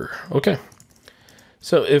border. Okay.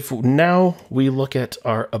 So if now we look at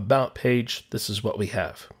our about page, this is what we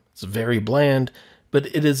have. It's very bland, but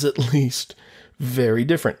it is at least very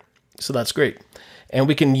different. So that's great. And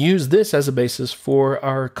we can use this as a basis for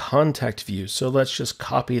our contact view. So let's just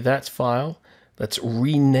copy that file. Let's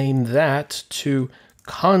rename that to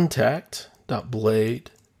contact.blade.php.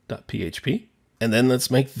 nav.blade.php. And then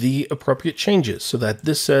let's make the appropriate changes so that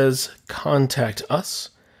this says contact us,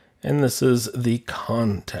 and this is the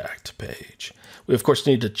contact page. We of course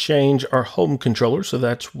need to change our home controller so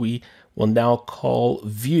that we will now call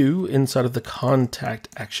view inside of the contact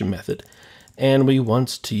action method, and we want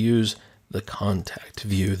to use the contact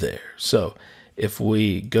view there. So if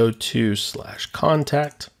we go to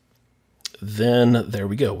 /contact, then there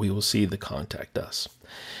we go. We will see the contact us.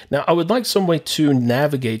 Now I would like some way to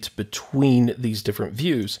navigate between these different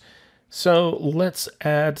views. So let's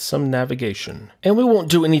add some navigation, and we won't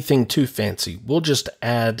do anything too fancy. We'll just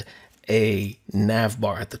add a nav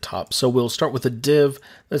bar at the top. So we'll start with a div.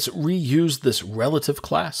 Let's reuse this relative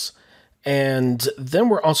class. And then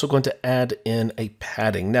we're also going to add in a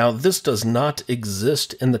padding. Now this does not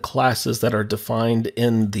exist in the classes that are defined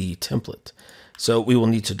in the template. So we will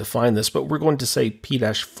need to define this, but we're going to say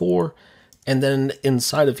p-4, and then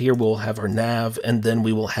inside of here we'll have our nav, and then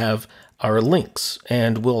we will have our links,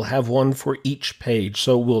 and we'll have one for each page.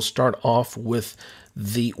 So we'll start off with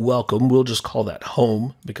the welcome. We'll just call that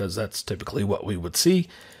home because that's typically what we would see.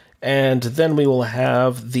 And then we will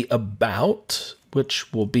have the about,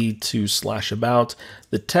 which will be to /about.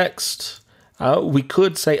 The text, we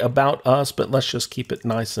could say about us, but let's just keep it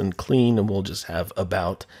nice and clean, and we'll just have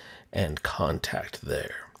about and contact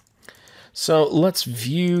there. So let's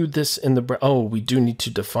view this in the, oh, we do need to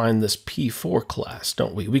define this p4 class,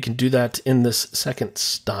 don't we? We can do that in this second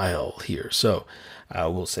style here. So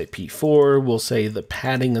we'll say p4, we'll say the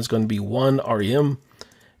padding is going to be 1 rem.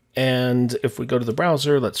 And if we go to the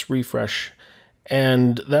browser, let's refresh,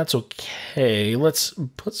 and that's okay. Let's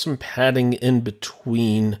put some padding in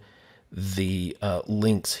between the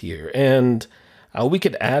links here. And we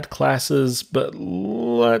could add classes, but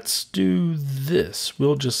let's do this.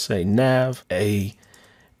 We'll just say nav a,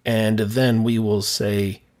 and then we will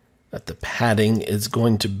say that the padding is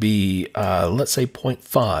going to be, let's say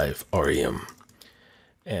 0.5 rem.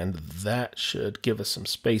 And that should give us some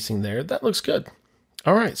spacing there. That looks good.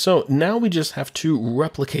 All right, so now we just have to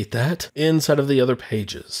replicate that inside of the other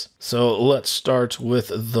pages. So let's start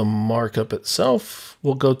with the markup itself.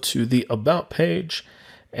 We'll go to the about page,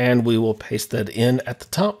 and we will paste that in at the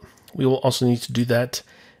top. We will also need to do that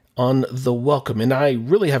on the welcome. And I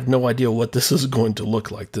really have no idea what this is going to look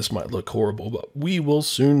like. This might look horrible, but we will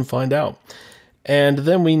soon find out. And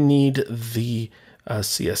then we need the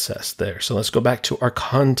CSS there. So let's go back to our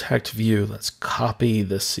contact view. Let's copy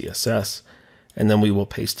this CSS, and then we will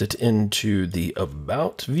paste it into the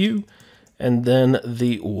about view and then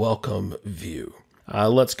the welcome view.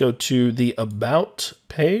 Let's go to the about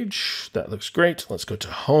page. That looks great. Let's go to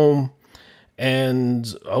home,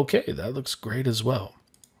 and okay, that looks great as well.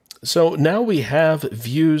 So now we have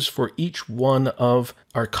views for each one of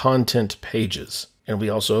our content pages, and we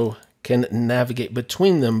also can navigate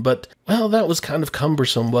between them, but well, that was kind of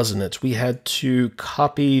cumbersome, wasn't it? We had to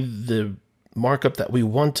copy the markup that we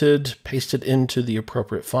wanted, paste it into the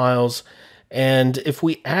appropriate files, and if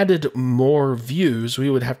we added more views, we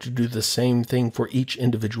would have to do the same thing for each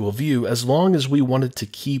individual view, as long as we wanted to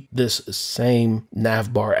keep this same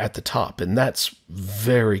nav bar at the top, and that's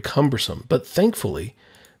very cumbersome. But thankfully,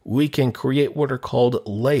 we can create what are called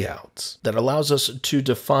layouts that allows us to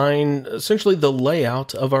define essentially the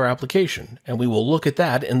layout of our application, and we will look at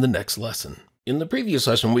that in the next lesson. In the previous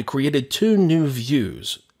lesson, we created 2 new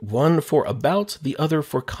views, one for about, the other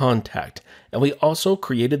for contact. And we also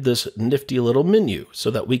created this nifty little menu so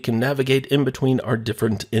that we can navigate in between our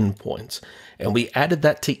different endpoints. And we added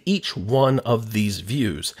that to each one of these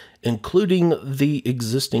views, including the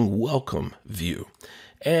existing welcome view.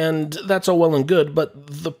 And that's all well and good, but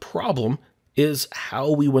the problem is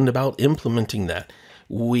how we went about implementing that.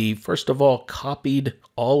 We first of all copied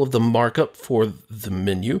all of the markup for the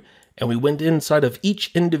menu, and we went inside of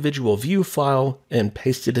each individual view file and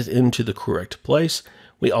pasted it into the correct place.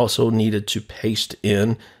 We also needed to paste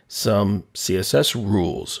in some CSS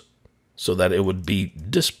rules so that it would be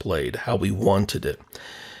displayed how we wanted it.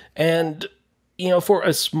 And, you know, for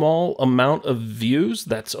a small amount of views,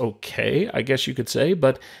 that's okay, I guess you could say,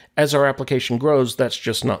 but as our application grows, that's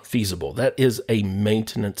just not feasible. That is a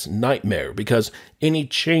maintenance nightmare, because any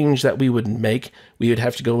change that we would make, we would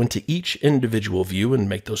have to go into each individual view and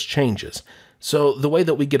make those changes. So the way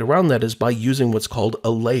that we get around that is by using what's called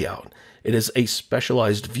a layout. It is a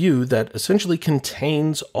specialized view that essentially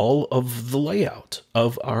contains all of the layout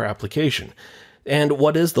of our application. And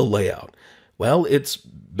what is the layout? Well, it's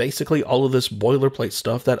basically all of this boilerplate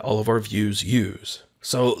stuff that all of our views use.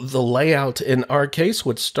 So the layout in our case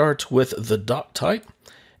would start with the dot type,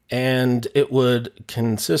 And it would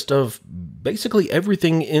consist of basically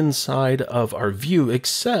everything inside of our view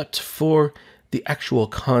except for the actual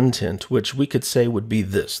content, which we could say would be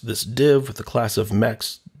this div with the class of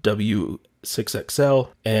max w6xl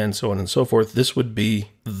and so on and so forth. This would be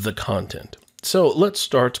the content. So let's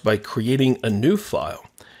start by creating a new file.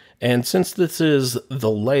 And since this is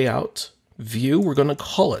the layout view, we're going to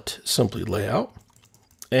call it simply layout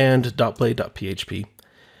and .play.php.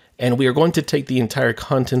 And we are going to take the entire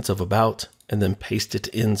contents of about and then paste it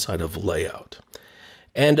inside of layout.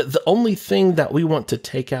 And the only thing that we want to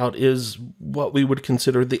take out is what we would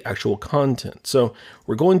consider the actual content. So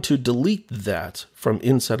we're going to delete that from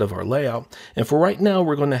inside of our layout. And for right now,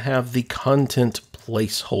 we're going to have the content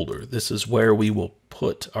placeholder. This is where we will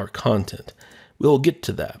put our content. We'll get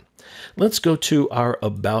to that. Let's go to our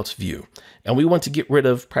about view. And we want to get rid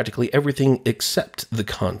of practically everything except the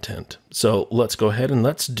content. So let's go ahead and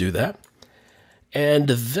let's do that. And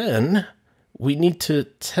then we need to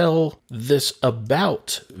tell this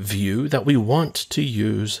about view that we want to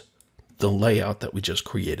use the layout that we just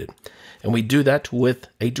created. And we do that with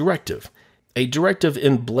a directive. A directive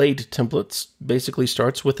in Blade templates basically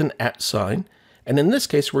starts with an @ sign. And in this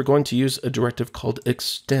case, we're going to use a directive called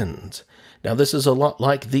extends. Now, this is a lot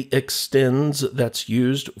like the extends that's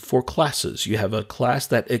used for classes. You have a class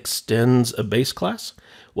that extends a base class.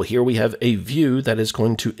 Well, here we have a view that is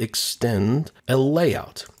going to extend a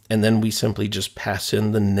layout. And then we simply just pass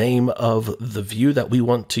in the name of the view that we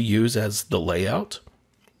want to use as the layout.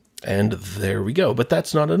 And there we go. But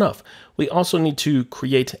that's not enough. We also need to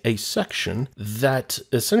create a section that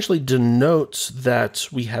essentially denotes that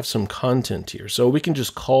we have some content here. So we can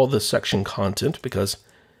just call the section content because,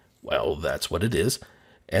 well, that's what it is.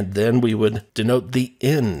 And then we would denote the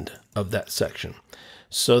end of that section.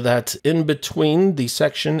 So that in between the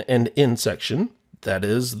section and end section, that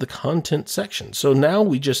is the content section. So now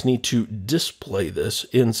we just need to display this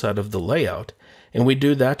inside of the layout. And we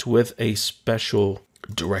do that with a special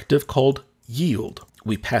directive called yield.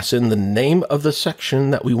 We pass in the name of the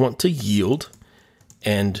section that we want to yield.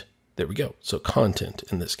 And there we go. So content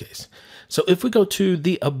in this case. So if we go to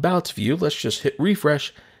the about view, let's just hit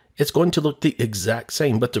refresh. It's going to look the exact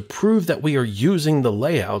same, but to prove that we are using the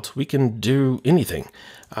layout, we can do anything.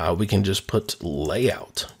 We can just put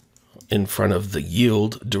layout in front of the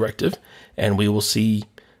yield directive, and we will see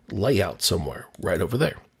layout somewhere right over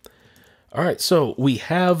there. All right, so we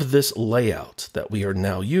have this layout that we are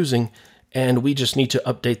now using, and we just need to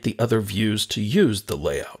update the other views to use the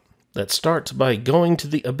layout. Let's start by going to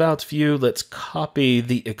the about view. Let's copy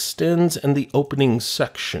the extends and the opening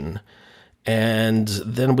section. And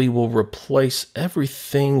then we will replace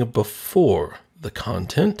everything before the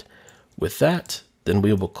content with that. Then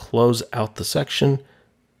we will close out the section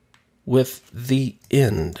with the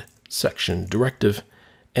end section directive.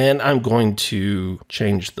 And I'm going to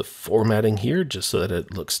change the formatting here just so that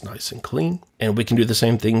it looks nice and clean. And we can do the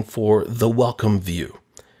same thing for the welcome view.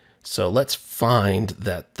 So let's find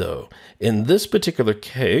that though. In this particular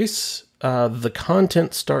case, the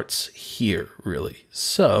content starts here, really.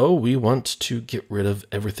 So we want to get rid of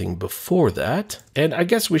everything before that. And I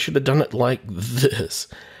guess we should have done it like this,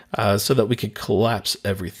 so that we could collapse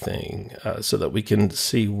everything, so that we can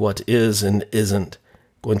see what is and isn't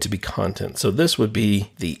going to be content. So this would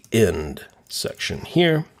be the end section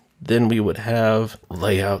here. Then we would have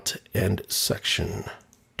layout and section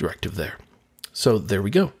directive there. So there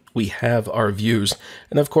we go. We have our views.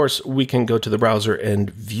 And of course, we can go to the browser and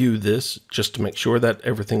view this just to make sure that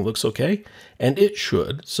everything looks okay. And it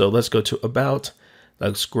should. So let's go to About. That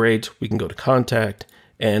looks great. We can go to Contact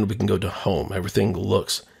and we can go to Home. Everything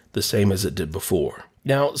looks the same as it did before.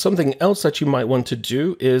 Now, something else that you might want to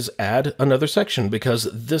do is add another section because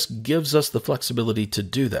this gives us the flexibility to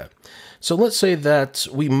do that. So let's say that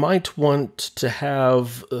we might want to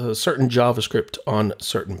have certain JavaScript on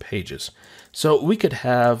certain pages. So we could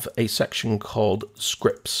have a section called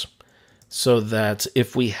scripts so that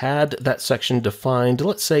if we had that section defined,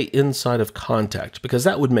 let's say inside of contact, because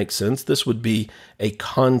that would make sense. This would be a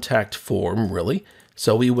contact form, really.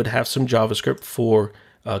 So we would have some JavaScript for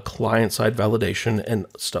client-side validation and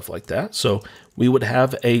stuff like that. So we would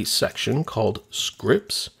have a section called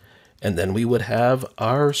scripts, and then we would have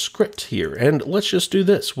our script here. And let's just do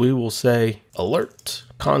this. We will say alert,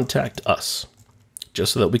 contact us,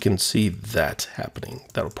 just so that we can see that happening.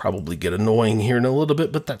 That'll probably get annoying here in a little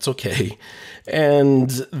bit, but that's okay. And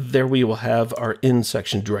there we will have our in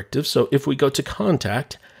section directive. So if we go to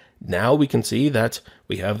contact, now we can see that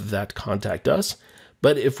we have that contact us.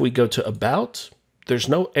 But if we go to about, There's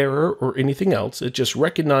no error or anything else. It just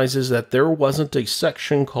recognizes that there wasn't a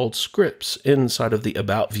section called scripts inside of the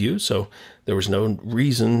about view, so there was no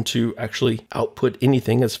reason to actually output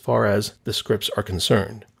anything as far as the scripts are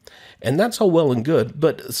concerned. And that's all well and good,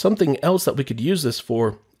 but something else that we could use this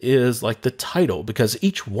for is like the title, because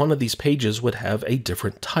each one of these pages would have a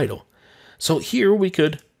different title. So here we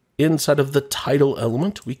could, inside of the title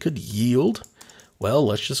element, we could yield, well,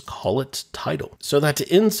 let's just call it title. So that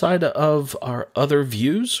inside of our other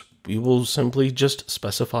views, we will simply just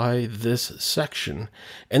specify this section.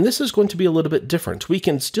 And this is going to be a little bit different. We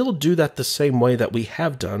can still do that the same way that we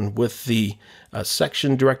have done with the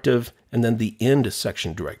section directive and then the end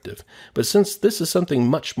section directive. But since this is something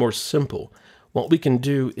much more simple, what we can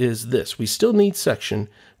do is this. We still need section.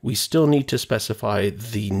 We still need to specify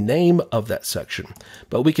the name of that section,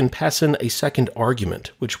 but we can pass in a second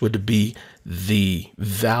argument, which would be the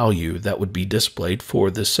value that would be displayed for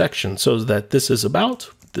this section, so that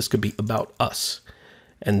this could be about us.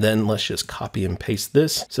 And then let's just copy and paste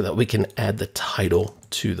this so that we can add the title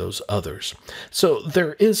to those others. So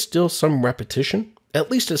there is still some repetition, at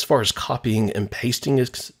least as far as copying and pasting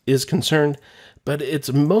is concerned, but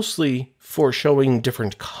it's mostly for showing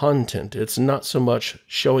different content. It's not so much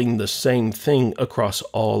showing the same thing across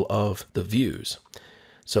all of the views.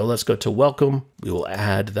 So let's go to welcome. We will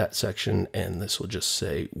add that section and this will just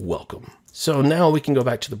say welcome. So now we can go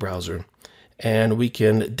back to the browser and we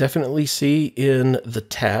can definitely see in the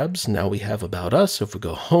tabs, now we have about us. If we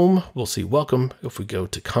go home, we'll see welcome. If we go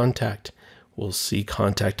to contact, we'll see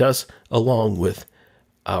contact us along with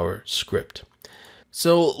our script.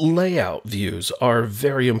 So layout views are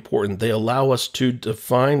very important. They allow us to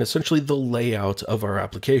define essentially the layout of our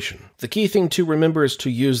application. The key thing to remember is to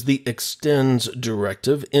use the extends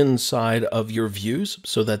directive inside of your views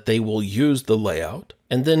so that they will use the layout,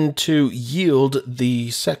 and then to yield the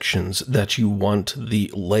sections that you want the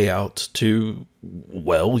layout to,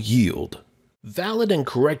 well, yield. Valid and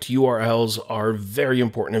correct URLs are very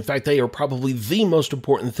important. In fact, they are probably the most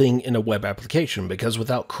important thing in a web application, because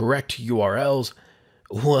without correct URLs,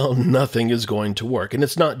 well, nothing is going to work. And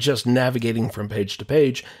it's not just navigating from page to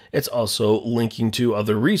page, it's also linking to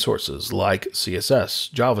other resources like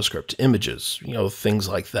CSS, JavaScript, images, things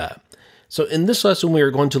like that. So in this lesson, we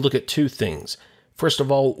are going to look at two things. First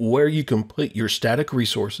of all, where you can put your static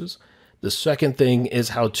resources. The second thing is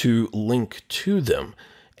how to link to them.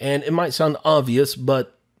 And it might sound obvious,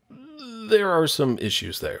 but there are some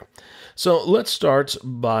issues there. So let's start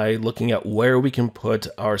by looking at where we can put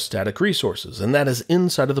our static resources, and that is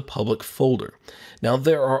inside of the public folder. Now,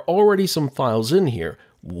 there are already some files in here.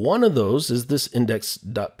 One of those is this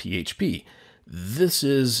index.php. This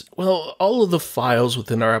is, well, all of the files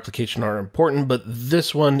within our application are important, but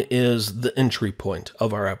this one is the entry point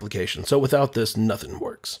of our application. So without this, nothing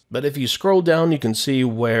works. But if you scroll down, you can see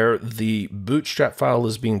where the bootstrap file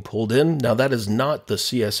is being pulled in. Now that is not the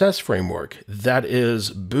CSS framework. That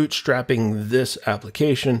is bootstrapping this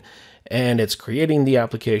application, and it's creating the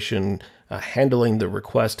application, handling the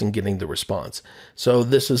request and getting the response. So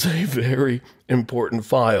this is a very important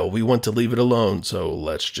file. We want to leave it alone, so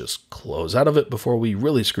let's just close out of it before we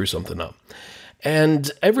really screw something up. And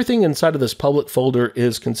everything inside of this public folder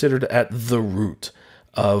is considered at the root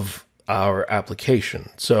of our application.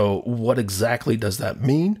 So what exactly does that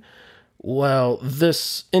mean? Well,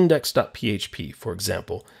 this index.php, for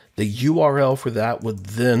example, the URL for that would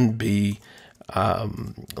then be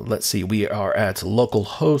let's see, we are at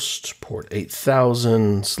localhost port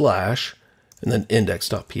 8000 / and then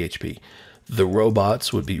index.php. The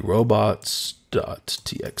robots would be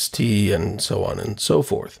robots.txt and so on and so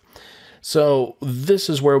forth. So this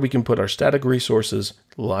is where we can put our static resources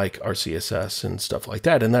like our CSS and stuff like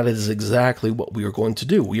that. And that is exactly what we are going to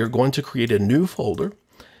do. We are going to create a new folder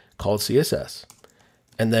called CSS.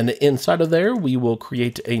 And then inside of there, we will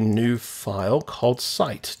create a new file called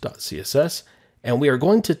site.css. And we are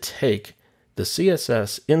going to take the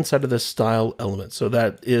CSS inside of this style element. So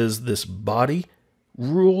that is this body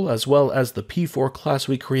rule as well as the P4 class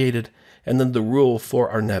we created, and then the rule for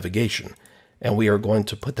our navigation. And we are going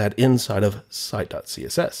to put that inside of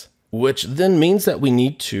site.css, which then means that we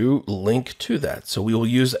need to link to that. So we will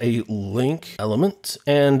use a link element,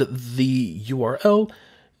 and the URL,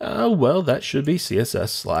 well, that should be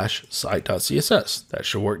css/site.css. That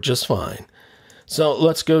should work just fine. So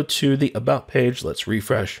let's go to the About page, let's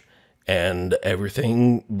refresh, and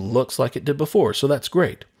everything looks like it did before, so that's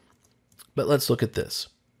great. But let's look at this.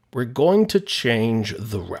 We're going to change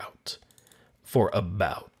the route for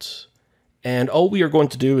About. And all we are going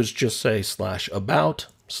to do is just say /about/about.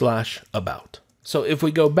 So if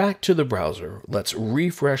we go back to the browser, let's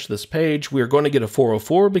refresh this page. We're going to get a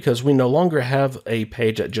 404 because we no longer have a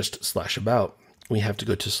page at just /about. We have to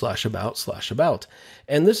go to /about/about.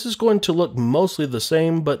 And this is going to look mostly the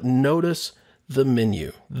same, but notice the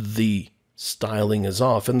menu. The styling is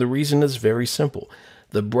off, and the reason is very simple.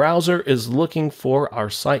 The browser is looking for our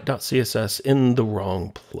site.css in the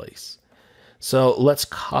wrong place. So let's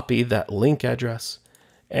copy that link address,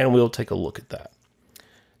 and we'll take a look at that.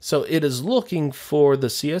 So it is looking for the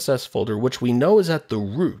CSS folder, which we know is at the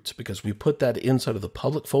root because we put that inside of the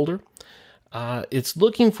public folder. It's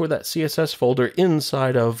looking for that CSS folder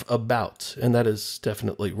inside of about, and that is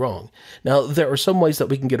definitely wrong. Now, there are some ways that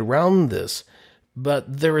we can get around this,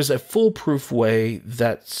 but there is a foolproof way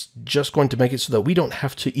that's just going to make it so that we don't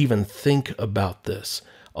have to even think about this.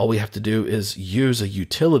 All we have to do is use a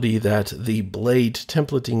utility that the Blade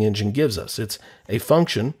templating engine gives us. It's a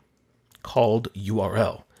function called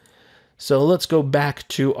URL. So let's go back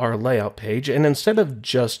to our layout page, and instead of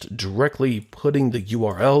just directly putting the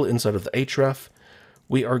URL inside of the href,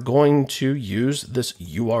 we are going to use this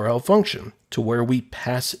URL function to where we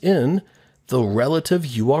pass in the relative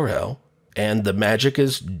URL, and the magic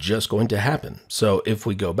is just going to happen. So if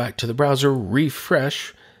we go back to the browser,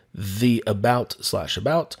 refresh the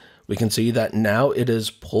about/about, we can see that now it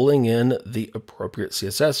is pulling in the appropriate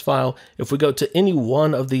CSS file. If we go to any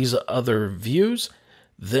one of these other views,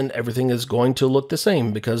 then everything is going to look the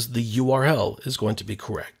same because the URL is going to be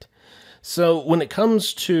correct. So when it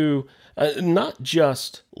comes to not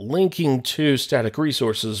just linking to static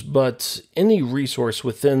resources, but any resource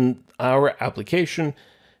within our application,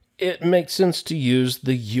 it makes sense to use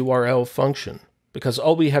the URL function, because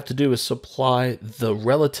all we have to do is supply the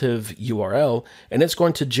relative URL, and it's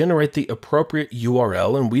going to generate the appropriate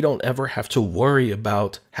URL, and we don't ever have to worry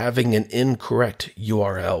about having an incorrect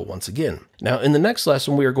URL once again. Now, in the next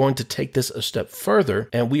lesson, we are going to take this a step further,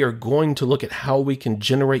 and we are going to look at how we can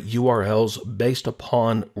generate URLs based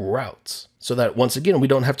upon routes, so that once again, we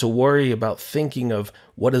don't have to worry about thinking of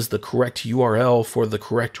what is the correct URL for the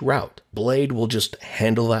correct route. Blade will just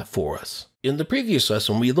handle that for us. In the previous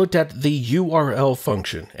lesson, we looked at the URL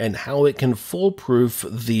function and how it can foolproof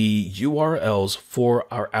the URLs for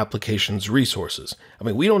our application's resources. I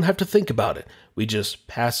mean, we don't have to think about it. We just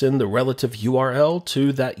pass in the relative URL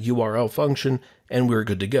to that URL function and we're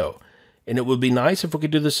good to go. And it would be nice if we could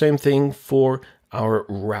do the same thing for our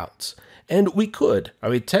routes. And we could. I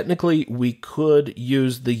mean, technically, we could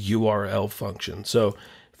use the URL function. So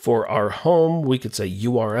for our home, we could say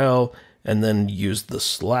URL, and then use the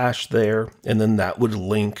slash there, and then that would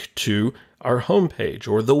link to our home page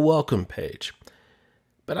or the welcome page.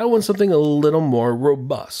 But I want something a little more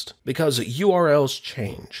robust, because URLs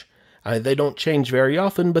change. They don't change very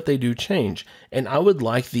often, but they do change. And I would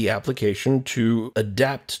like the application to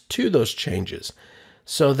adapt to those changes,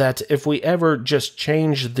 so that if we ever just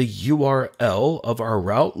change the URL of our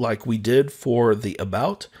route like we did for the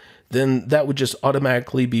about, then that would just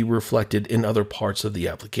automatically be reflected in other parts of the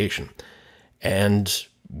application. And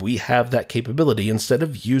we have that capability. Instead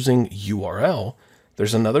of using URL,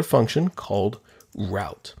 there's another function called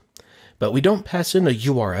route. But we don't pass in a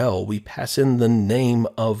URL, we pass in the name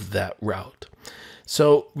of that route.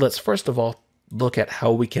 So let's first of all look at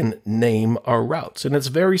how we can name our routes. And it's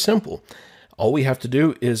very simple. All we have to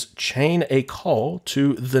do is chain a call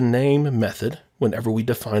to the name method whenever we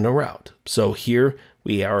define a route. So here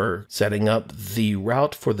we are setting up the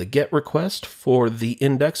route for the GET request for the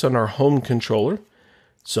index on our home controller.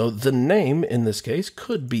 So the name in this case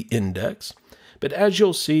could be index. But as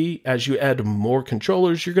you'll see, as you add more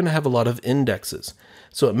controllers, you're going to have a lot of indexes.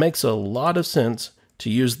 So it makes a lot of sense to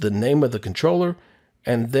use the name of the controller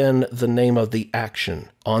and then the name of the action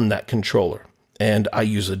on that controller. And I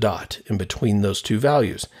use a dot in between those two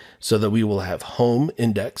values so that we will have home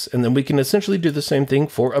index, and then we can essentially do the same thing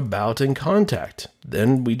for about and contact.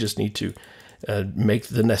 Then we just need to make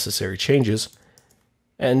the necessary changes.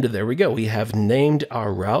 And there we go. We have named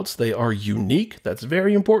our routes. They are unique. That's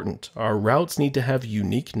very important. Our routes need to have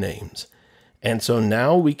unique names. And so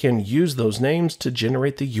now we can use those names to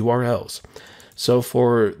generate the URLs. So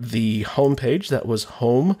for the home page, that was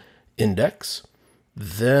home index.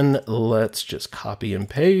 Then let's just copy and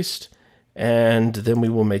paste, and then we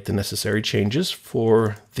will make the necessary changes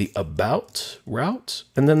for the about route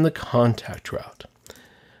and then the contact route.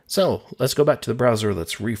 So let's go back to the browser.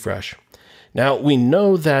 Let's refresh. Now we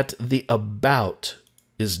know that the about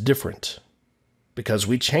is different because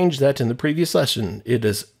we changed that in the previous lesson. It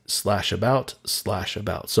is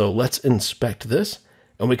 /about/about. So let's inspect this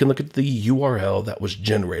and we can look at the URL that was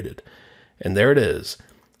generated. And there it is,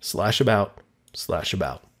 /about/about.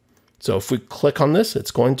 So if we click on this, it's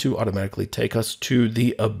going to automatically take us to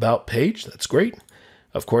the About page. That's great.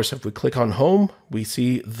 Of course, if we click on Home, we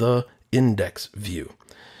see the index view.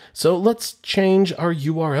 So let's change our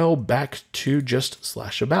URL back to just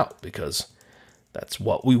 /about because that's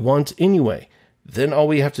what we want anyway. Then all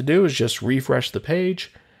we have to do is just refresh the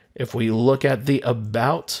page. If we look at the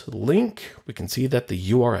About link, we can see that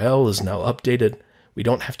the URL is now updated. We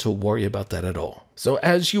don't have to worry about that at all. So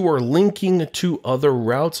as you are linking to other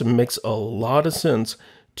routes, it makes a lot of sense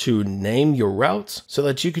to name your routes so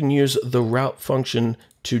that you can use the route function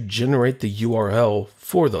to generate the URL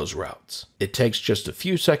for those routes. It takes just a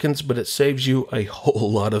few seconds, but it saves you a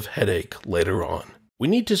whole lot of headache later on. We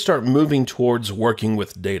need to start moving towards working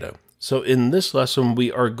with data. So in this lesson,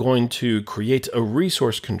 we are going to create a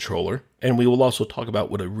resource controller, and we will also talk about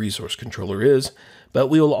what a resource controller is, but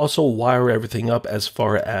we will also wire everything up as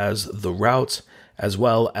far as the routes, as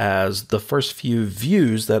well as the first few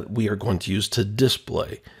views that we are going to use to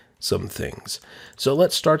display some things. So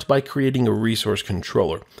let's start by creating a resource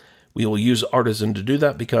controller. We will use Artisan to do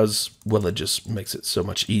that because, well, it just makes it so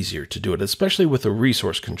much easier to do it, especially with a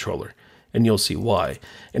resource controller. And you'll see why.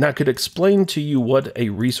 And I could explain to you what a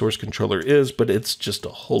resource controller is, but it's just a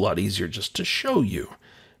whole lot easier just to show you.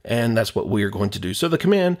 And that's what we are going to do. So the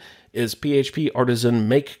command is PHP artisan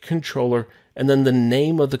make controller, and then the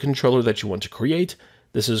name of the controller that you want to create.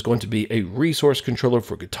 This is going to be a resource controller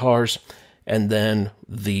for guitars, and then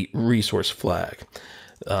the resource flag.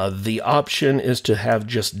 The option is to have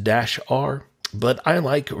just -r, but I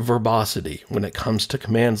like verbosity when it comes to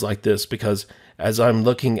commands like this because as I'm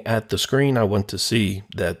looking at the screen, I want to see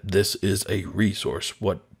that this is a resource.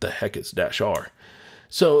 What the heck is -r?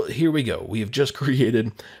 So here we go. We have just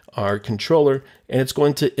created our controller, and it's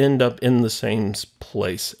going to end up in the same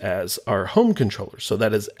place as our home controller. So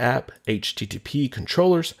that is app HTTP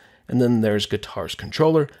controllers, and then there's guitars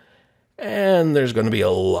controller, and there's going to be a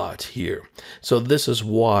lot here. So this is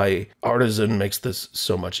why Artisan makes this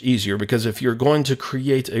so much easier, because if you're going to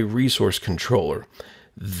create a resource controller,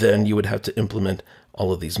 then you would have to implement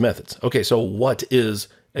all of these methods. Okay, so what is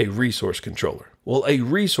a resource controller? Well, a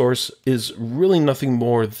resource is really nothing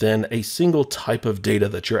more than a single type of data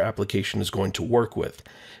that your application is going to work with.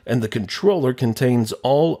 And the controller contains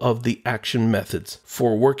all of the action methods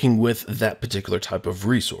for working with that particular type of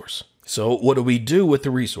resource. So what do we do with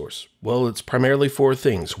the resource? Well, it's primarily four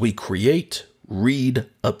things. We create, read,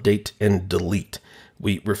 update, and delete.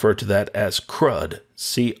 We refer to that as CRUD,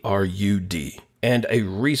 C-R-U-D. And a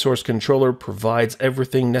resource controller provides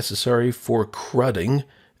everything necessary for CRUDing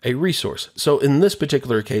a resource. So in this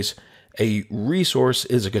particular case, a resource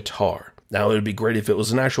is a guitar. Now, it would be great if it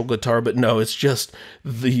was an actual guitar, but no, it's just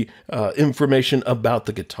the information about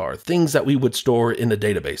the guitar, things that we would store in a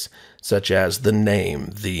database, such as the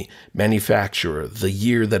name, the manufacturer, the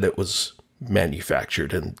year that it was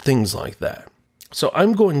manufactured, and things like that. So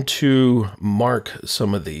I'm going to mark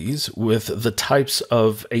some of these with the types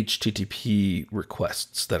of HTTP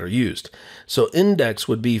requests that are used. So index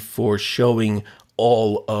would be for showing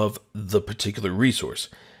all of the particular resource.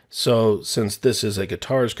 So since this is a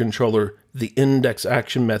guitars controller, the index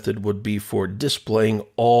action method would be for displaying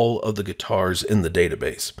all of the guitars in the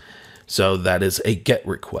database. So that is a GET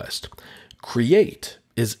request. Create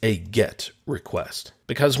is a GET request.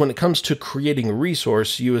 Because when it comes to creating a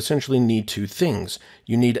resource, you essentially need two things.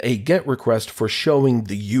 You need a GET request for showing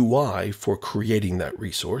the UI for creating that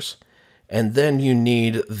resource, and then you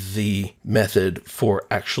need the method for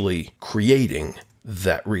actually creating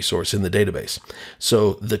that resource in the database.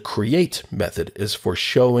 So the create method is for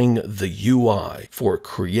showing the UI for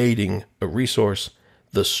creating a resource.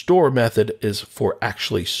 The store method is for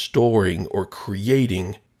actually storing or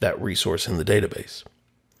creating that resource in the database.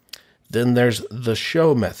 Then there's the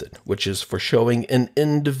show method, which is for showing an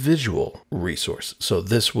individual resource. So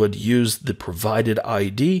this would use the provided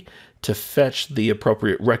ID to fetch the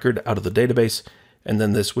appropriate record out of the database, and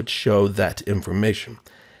then this would show that information.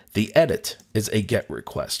 The edit is a GET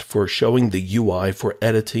request for showing the UI for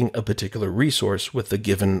editing a particular resource with the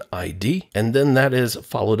given ID, and then that is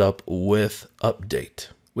followed up with update,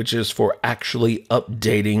 which is for actually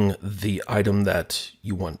updating the item that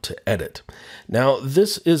you want to edit. Now,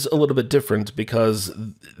 this is a little bit different because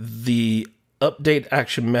the update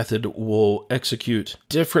action method will execute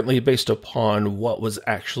differently based upon what was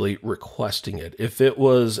actually requesting it. If it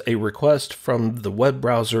was a request from the web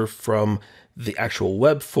browser from the actual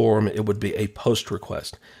web form, it would be a post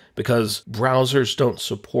request, because browsers don't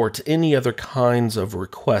support any other kinds of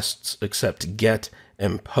requests except GET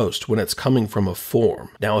and POST when it's coming from a form.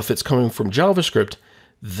 Now, if it's coming from JavaScript,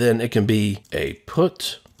 then it can be a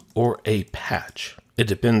put or a patch. It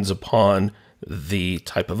depends upon the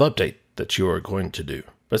type of update. that you are going to do.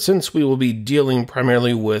 But since we will be dealing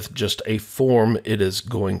primarily with just a form, it is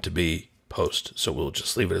going to be post. So we'll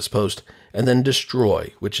just leave it as post, and then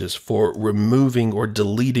destroy, which is for removing or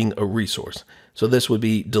deleting a resource. So this would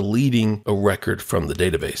be deleting a record from the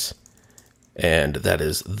database. And that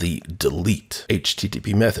is the delete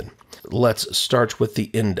HTTP method. Let's start with the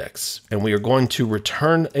index, and we are going to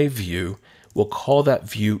return a view. We'll call that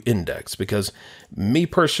view index because me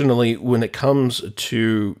personally, when it comes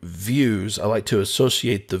to views, I like to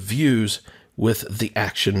associate the views with the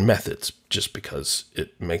action methods just because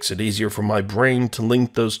it makes it easier for my brain to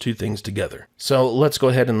link those two things together. So let's go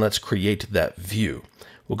ahead and let's create that view.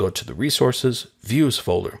 We'll go to the resources, views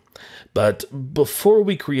folder. But before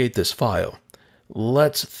we create this file,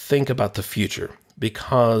 let's think about the future,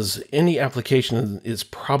 because any application is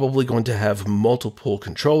probably going to have multiple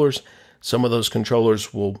controllers. Some of those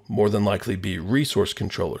controllers will more than likely be resource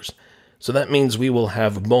controllers. So that means we will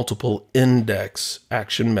have multiple index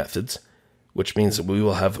action methods, which means that we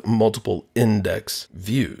will have multiple index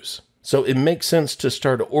views. So it makes sense to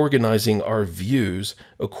start organizing our views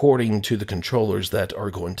according to the controllers that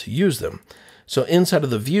are going to use them. So inside of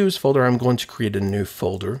the views folder, I'm going to create a new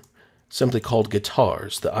folder simply called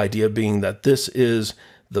guitars. The idea being that this is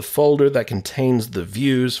the folder that contains the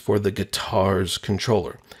views for the guitars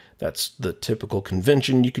controller. That's the typical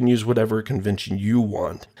convention. You can use whatever convention you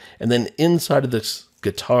want. And then inside of this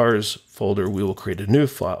guitars folder, we will create a new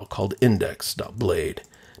file called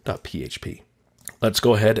index.blade.php. Let's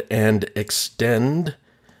go ahead and extend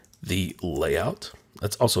the layout.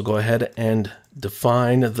 Let's also go ahead and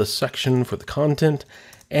define the section for the content.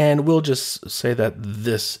 And we'll just say that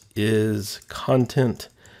this is content.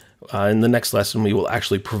 In the next lesson, we will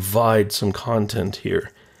actually provide some content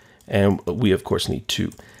here. And we, of course, need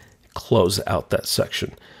to close out that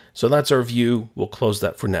section. So that's our view. We'll close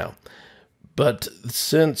that for now. But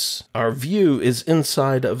since our view is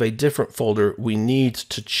inside of a different folder, we need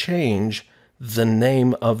to change the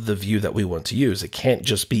name of the view that we want to use. It can't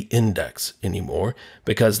just be index anymore,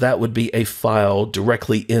 because that would be a file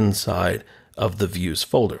directly inside of the views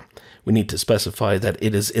folder. We need to specify that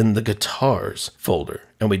it is in the guitars folder.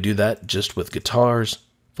 And we do that just with guitars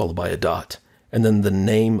followed by a dot, and then the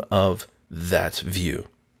name of that view.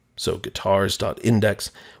 So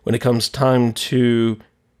guitars.index. When it comes time to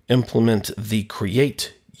implement the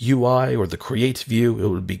create UI or the create view, it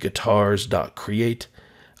would be guitars.create.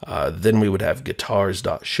 Then we would have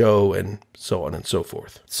guitars.show and so on and so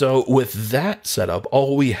forth. So with that setup,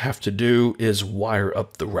 all we have to do is wire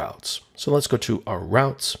up the routes. So let's go to our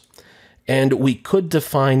routes, and we could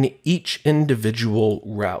define each individual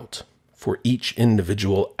route for each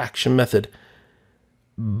individual action method,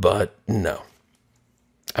 but no.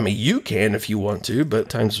 I mean, you can if you want to, but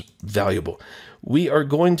time's valuable. We are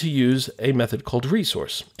going to use a method called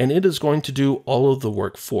resource, and it is going to do all of the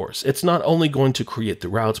work for us. It's not only going to create the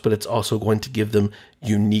routes, but it's also going to give them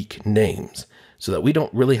unique names so that we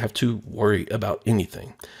don't really have to worry about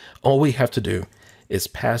anything. All we have to do is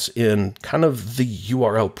pass in kind of the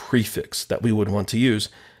URL prefix that we would want to use.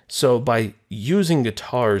 So by using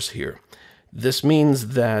guitars here, this means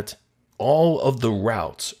that all of the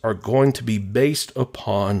routes are going to be based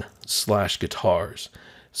upon /guitars.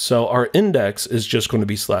 So our index is just going to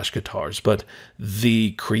be /guitars, but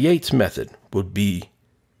the create method would be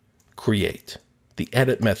create. The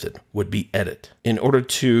edit method would be edit. In order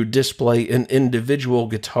to display an individual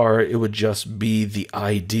guitar, it would just be the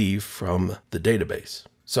ID from the database.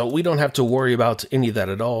 So we don't have to worry about any of that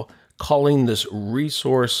at all. Calling this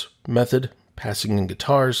resource method, passing in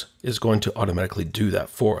guitars, is going to automatically do that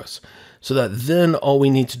for us. So that then all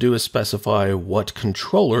we need to do is specify what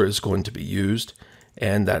controller is going to be used.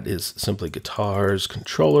 And that is simply guitars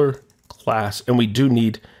controller class. And we do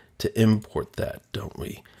need to import that, don't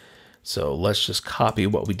we? So let's just copy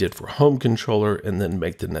what we did for home controller and then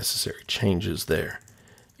make the necessary changes there.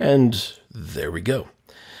 And there we go.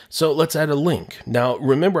 So let's add a link. Now,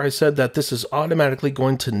 remember I said that this is automatically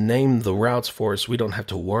going to name the routes for us. We don't have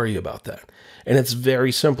to worry about that. And it's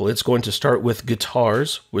very simple. It's going to start with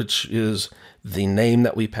guitars, which is the name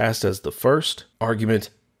that we passed as the first argument,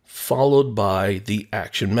 followed by the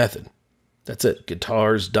action method. That's it.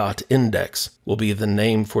 Guitars.index will be the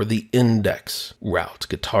name for the index route.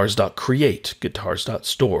 Guitars.create,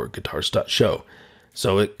 guitars.store, guitars.show.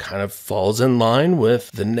 So it kind of falls in line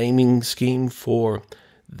with the naming scheme for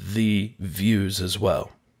the views as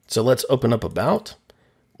well. So let's open up About.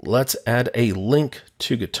 Let's add a link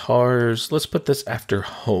to guitars. Let's put this after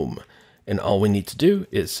home. And all we need to do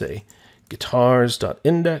is say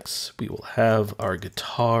guitars.index. We will have our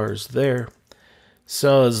guitars there.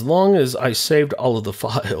 So as long as I saved all of the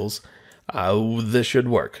files, this should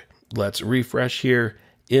work. Let's refresh here.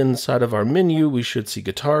 Inside of our menu, we should see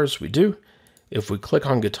guitars. We do. If we click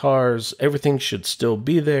on guitars, everything should still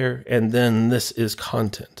be there. And then this is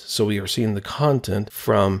content. So we are seeing the content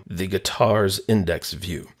from the guitars index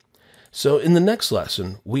view. So in the next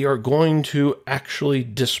lesson, we are going to actually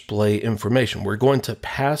display information. We're going to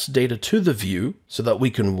pass data to the view so that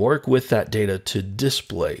we can work with that data to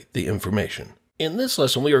display the information. In this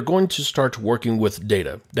lesson, we are going to start working with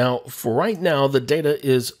data. Now, for right now, the data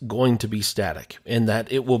is going to be static in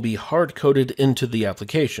that it will be hard-coded into the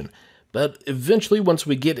application. But eventually, once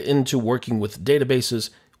we get into working with databases,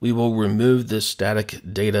 we will remove this static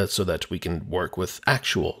data so that we can work with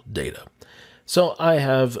actual data. So I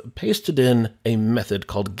have pasted in a method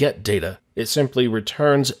called getData. It simply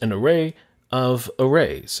returns an array of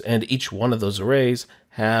arrays, and each one of those arrays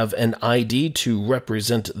have an ID to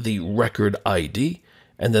represent the record ID,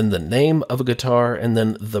 and then the name of a guitar, and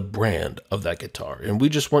then the brand of that guitar. And we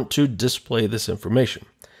just want to display this information.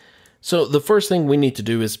 So the first thing we need to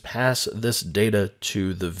do is pass this data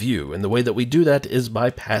to the view. And the way that we do that is by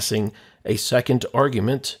passing a second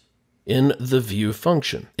argument in the view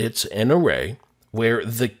function. It's an array where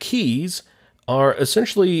the keys are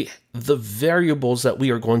essentially the variables that we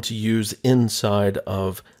are going to use inside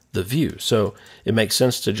of the view. So it makes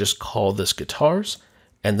sense to just call this guitars,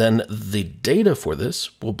 and then the data for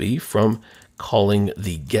this will be from calling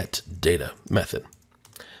the getData method.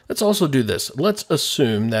 Let's also do this. Let's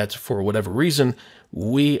assume that for whatever reason,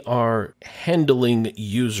 we are handling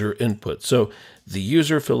user input. So the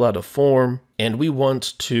user filled out a form and we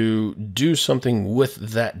want to do something with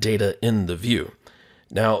that data in the view.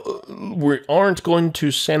 Now, we aren't going to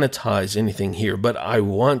sanitize anything here, but I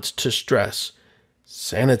want to stress,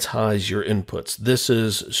 sanitize your inputs. This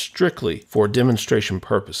is strictly for demonstration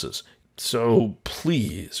purposes. So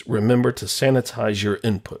please remember to sanitize your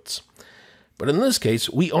inputs. But in this case,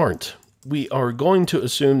 we aren't. We are going to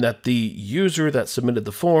assume that the user that submitted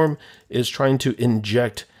the form is trying to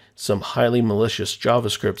inject some highly malicious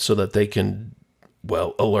JavaScript so that they can,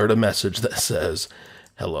 well, alert a message that says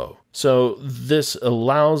hello. So this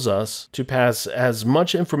allows us to pass as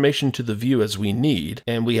much information to the view as we need,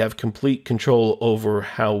 and we have complete control over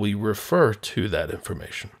how we refer to that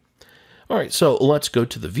information. All right, so let's go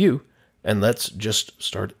to the view and let's just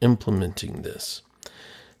start implementing this.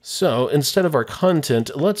 So instead of our content,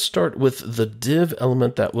 let's start with the div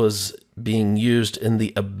element that was being used in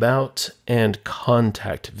the about and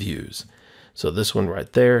contact views. So this one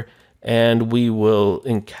right there, and we will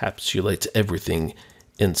encapsulate everything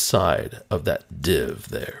inside of that div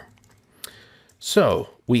there. So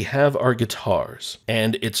we have our guitars,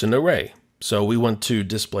 and it's an array. So we want to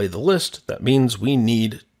display the list. That means we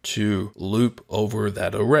need to loop over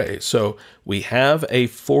that array. So we have a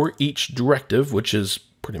for each directive, which is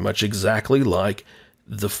pretty much exactly like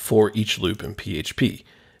the for each loop in PHP,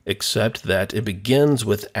 except that it begins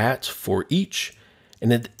with @for each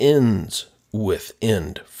and it ends with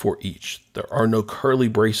end for each. There are no curly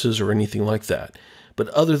braces or anything like that. But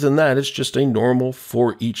other than that, it's just a normal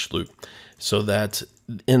for each loop. So that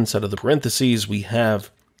inside of the parentheses, we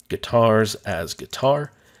have guitars as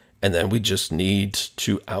guitar, and then we just need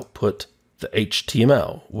to output the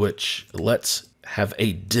HTML, which let's have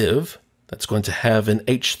a div that's going to have an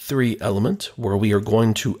h3 element where we are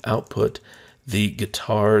going to output the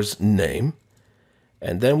guitar's name.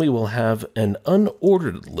 And then we will have an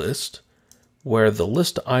unordered list where the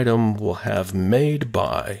list item will have made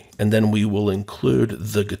by, and then we will include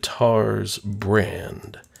the guitar's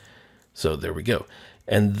brand. So there we go.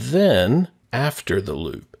 And then after the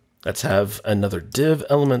loop, let's have another div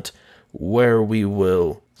element where we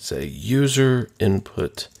will say user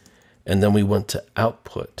input, and then we want to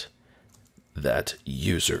output that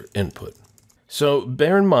user input. So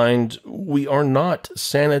bear in mind, we are not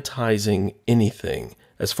sanitizing anything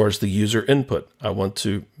as far as the user input. I want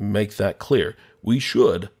to make that clear. We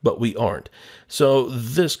should, but we aren't. So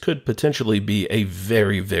this could potentially be a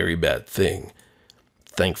very, very bad thing.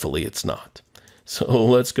 Thankfully, it's not. So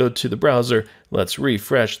let's go to the browser. Let's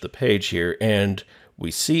refresh the page here, and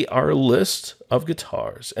we see our list of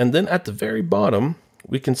guitars. And then at the very bottom,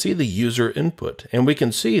 we can see the user input, and we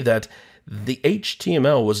can see that the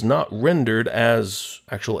HTML was not rendered as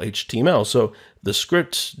actual HTML. So the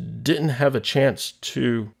script didn't have a chance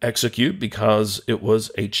to execute because it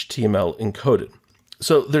was HTML encoded.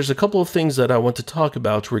 So there's a couple of things that I want to talk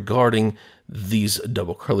about regarding these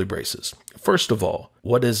double curly braces. First of all,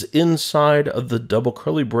 what is inside of the double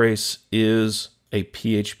curly brace is a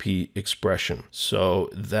PHP expression. So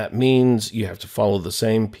that means you have to follow the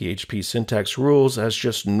same PHP syntax rules as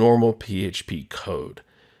just normal PHP code.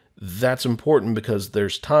 That's important because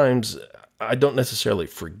there's times I don't necessarily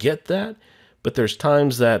forget that, but there's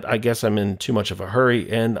times that I guess I'm in too much of a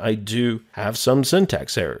hurry and I do have some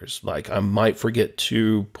syntax errors. Like I might forget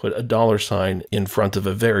to put a $sign in front of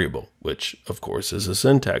a variable, which of course is a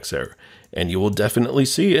syntax error. And you will definitely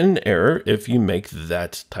see an error if you make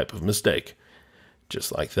that type of mistake,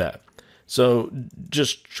 just like that. So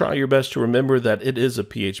just try your best to remember that it is a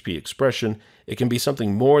PHP expression. It can be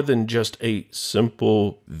something more than just a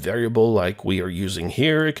simple variable like we are using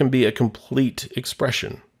here. It can be a complete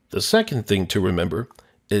expression. The second thing to remember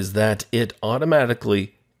is that it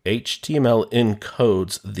automatically HTML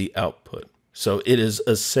encodes the output. So it is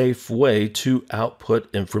a safe way to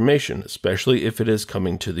output information, especially if it is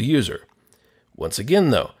coming to the user. Once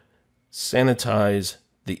again, though, sanitize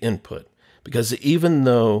the input, because even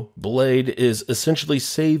though Blade is essentially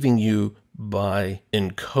saving you by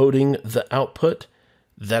encoding the output,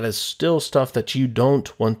 that is still stuff that you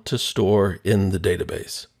don't want to store in the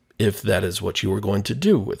database, if that is what you are going to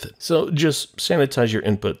do with it. So just sanitize your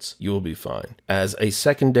inputs, you will be fine. As a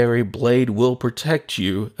secondary, Blade will protect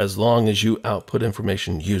you as long as you output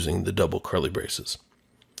information using the double curly braces.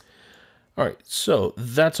 All right, so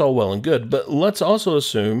that's all well and good, but let's also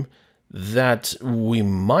assume that we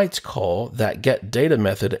might call that getData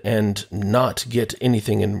method and not get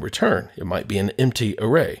anything in return. It might be an empty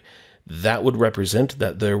array. That would represent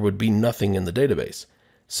that there would be nothing in the database.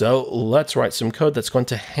 So let's write some code that's going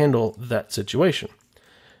to handle that situation.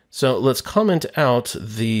 So let's comment out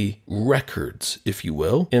the records, if you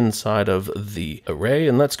will, inside of the array,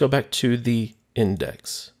 and let's go back to the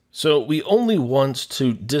index. So we only want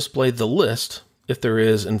to display the list if there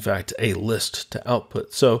is, in fact, a list to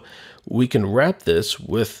output. So we can wrap this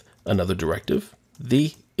with another directive,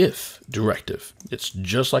 the if directive. It's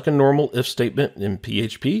just like a normal if statement in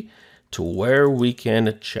PHP, to where we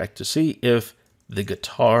can check to see if the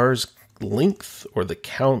guitar's length or the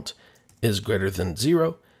count is greater than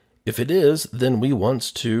 0. If it is, then we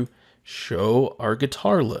want to show our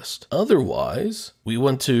guitar list. Otherwise, we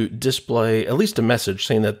want to display at least a message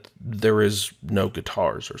saying that there is no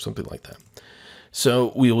guitars or something like that.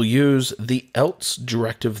 So we will use the else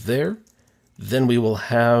directive there. Then we will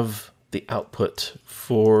have the output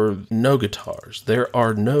for no guitars. There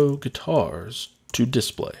are no guitars to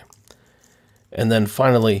display. And then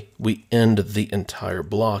finally, we end the entire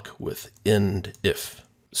block with end if.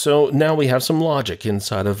 So now we have some logic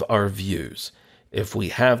inside of our views. If we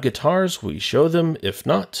have guitars, we show them. If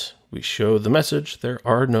not, we show the message, there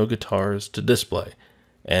are no guitars to display.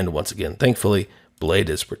 And once again, thankfully, Blade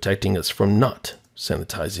is protecting us from not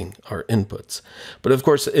sanitizing our inputs. But of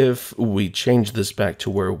course, if we change this back to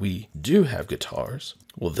where we do have guitars,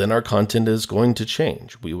 well, then our content is going to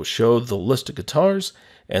change. We will show the list of guitars,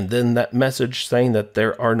 and then that message saying that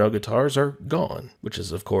there are no guitars are gone, which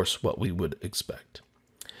is, of course, what we would expect.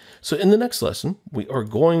 So in the next lesson, we are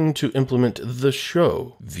going to implement the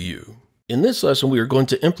show view. In this lesson, we are going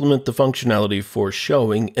to implement the functionality for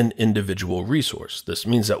showing an individual resource. This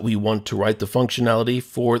means that we want to write the functionality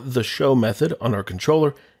for the show method on our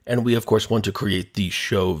controller, and we of course want to create the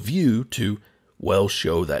show view to, well,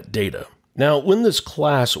 show that data. Now, when this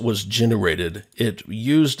class was generated, it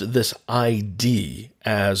used this ID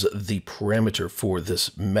as the parameter for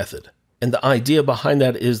this method. And the idea behind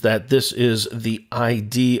that is that this is the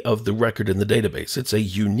ID of the record in the database. It's a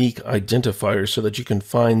unique identifier so that you can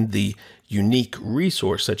find the unique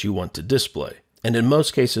resource that you want to display. And in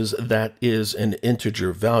most cases, that is an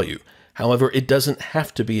integer value. However, it doesn't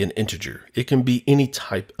have to be an integer. It can be any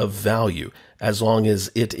type of value as long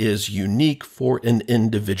as it is unique for an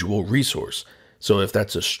individual resource. So if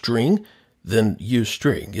that's a string, then use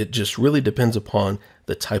string. It just really depends upon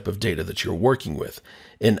the type of data that you're working with.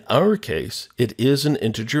 In our case, it is an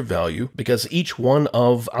integer value because each one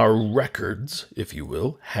of our records, if you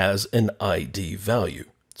will, has an ID value.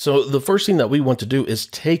 So the first thing that we want to do is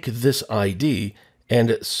take this ID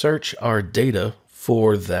and search our data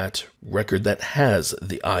for that record that has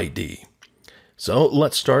the ID. So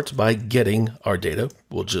let's start by getting our data.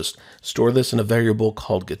 We'll just store this in a variable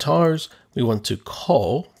called guitars. We want to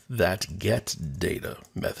call that getData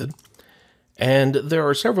method. And there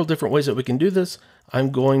are several different ways that we can do this.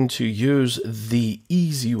 I'm going to use the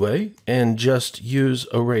easy way and just use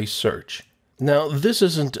array search. Now, this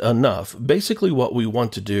isn't enough. Basically, what we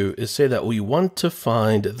want to do is say that we want to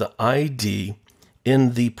find the ID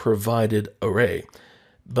in the provided array.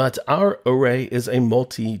 But our array is a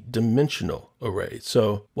multi-dimensional array.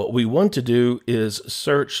 So what we want to do is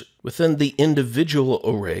search within the individual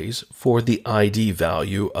arrays for the ID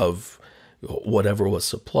value of whatever was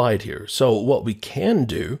supplied here. So what we can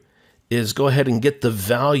do is go ahead and get the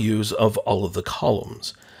values of all of the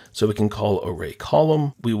columns. So we can call array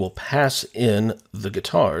column. We will pass in the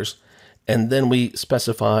guitars, and then we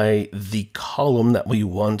specify the column that we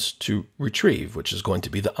want to retrieve, which is going to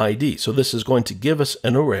be the ID. So this is going to give us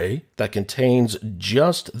an array that contains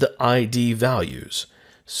just the ID values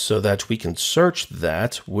so that we can search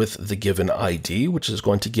that with the given ID, which is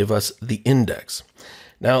going to give us the index.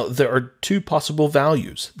 Now, there are two possible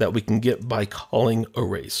values that we can get by calling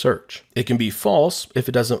array search. It can be false if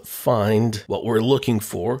it doesn't find what we're looking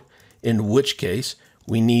for, in which case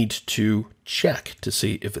we need to check to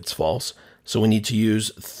see if it's false. So we need to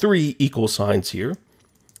use 3 equal signs here,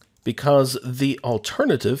 because the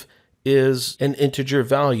alternative is an integer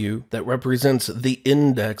value that represents the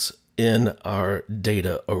index in our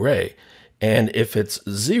data array. And if it's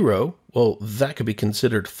 0, well, that could be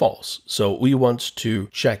considered false. So we want to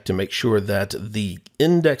check to make sure that the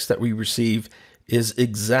index that we receive is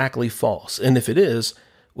exactly false. And if it is,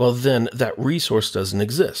 well, then that resource doesn't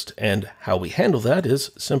exist. And how we handle that is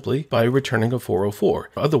simply by returning a 404.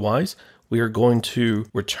 Otherwise, we are going to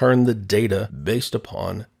return the data based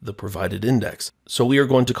upon the provided index. So we are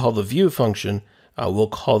going to call the view function. We'll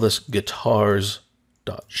call this guitars.show.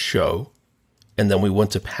 And then we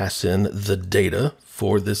want to pass in the data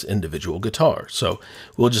for this individual guitar. So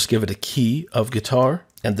we'll just give it a key of guitar,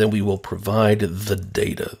 and then we will provide the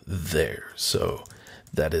data there. So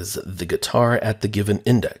that is the guitar at the given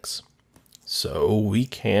index. So we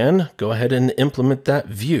can go ahead and implement that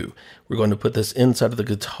view. We're going to put this inside of the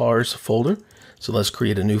guitars folder. So let's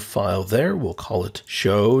create a new file there. We'll call it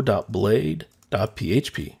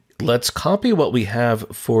show.blade.php. Let's copy what we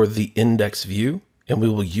have for the index view, and we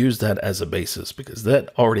will use that as a basis because that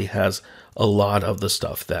already has a lot of the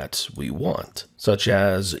stuff that we want, such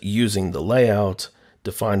as using the layout,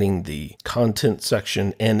 defining the content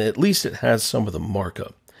section, and at least it has some of the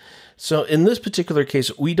markup. So in this particular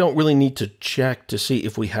case, we don't really need to check to see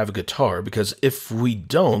if we have a guitar, because if we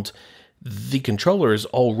don't, the controller is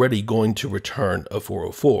already going to return a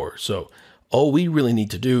 404. So all we really need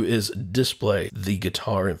to do is display the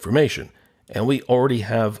guitar information, and we already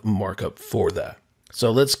have markup for that. So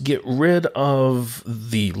let's get rid of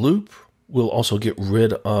the loop. We'll also get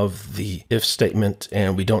rid of the if statement,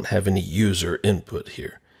 and we don't have any user input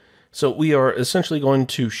here. So we are essentially going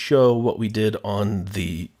to show what we did on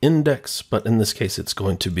the index, but in this case, it's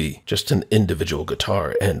going to be just an individual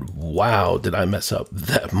guitar. And wow, did I mess up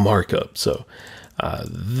that markup. So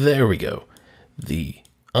there we go. The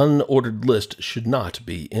unordered list should not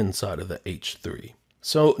be inside of the H3.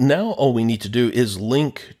 So now all we need to do is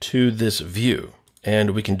link to this view.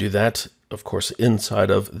 And we can do that, of course,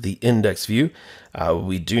 inside of the index view.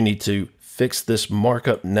 We do need to fix this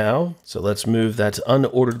markup now. So let's move that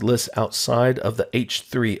unordered list outside of the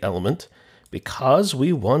H3 element because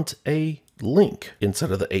we want a link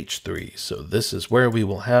inside of the H3. So this is where we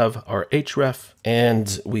will have our href,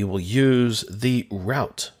 and we will use the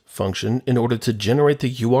route function in order to generate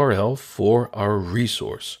the URL for our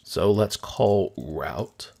resource. So let's call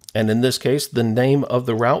route. And in this case, the name of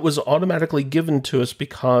the route was automatically given to us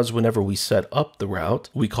because whenever we set up the route,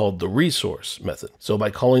 we called the resource method. So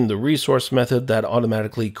by calling the resource method, that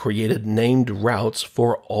automatically created named routes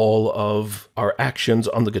for all of our actions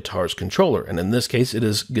on the guitar's controller. And in this case, it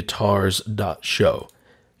is guitars.show.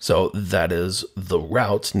 So that is the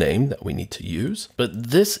route name that we need to use. But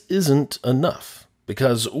this isn't enough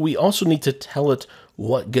because we also need to tell it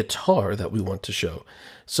what guitar that we want to show.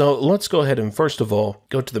 So let's go ahead and first of all,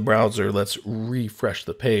 go to the browser. Let's refresh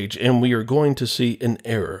the page, and we are going to see an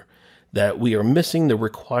error that we are missing the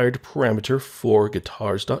required parameter for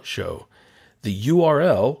guitars.show. The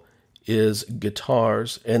URL is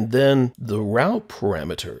guitars, and then the route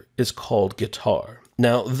parameter is called guitar.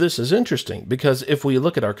 Now, this is interesting because if we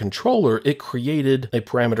look at our controller, it created a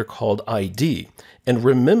parameter called ID. And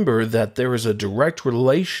remember that there is a direct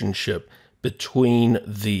relationship between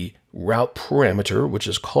the route parameter, which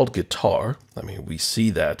is called guitar. I mean, we see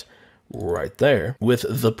that right there with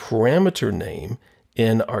the parameter name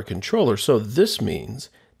in our controller. So this means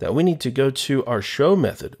that we need to go to our show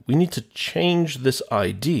method. We need to change this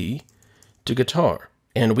ID to guitar.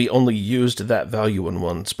 And we only used that value in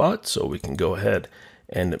one spot, so we can go ahead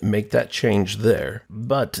and make that change there.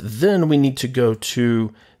 But then we need to go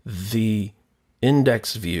to the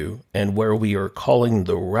index view, and where we are calling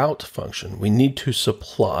the route function, we need to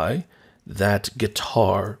supply that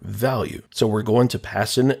guitar value. So we're going to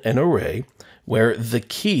pass in an array where the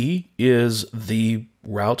key is the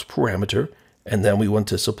route parameter, and then we want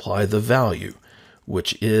to supply the value,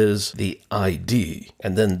 which is the ID.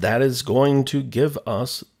 And then that is going to give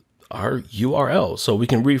us our URL. So we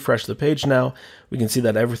can refresh the page now. We can see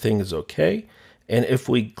that everything is okay. And if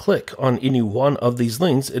we click on any one of these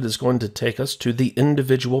links, it is going to take us to the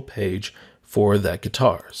individual page for that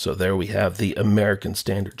guitar. So there we have the American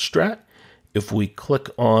Standard Strat. If we click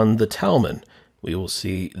on the Talman, we will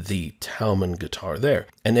see the Talman guitar there.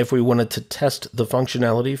 And if we wanted to test the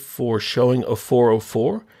functionality for showing a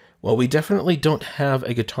 404, well, we definitely don't have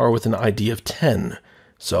a guitar with an ID of 10.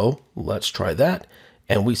 So let's try that.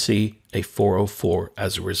 And we see a 404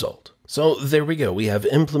 as a result. So there we go. We have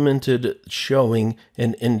implemented showing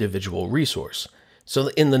an individual resource. So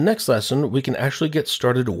in the next lesson, we can actually get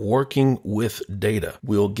started working with data.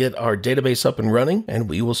 We'll get our database up and running, and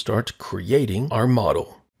we will start creating our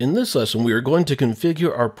model. In this lesson, we are going to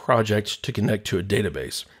configure our project to connect to a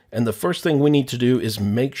database. And the first thing we need to do is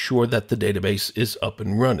make sure that the database is up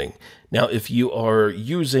and running. Now, if you are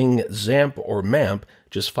using XAMPP or MAMP,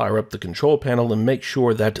 just fire up the control panel and make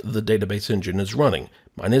sure that the database engine is running.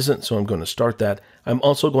 Mine isn't, so I'm going to start that. I'm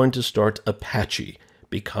also going to start Apache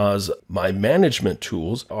because my management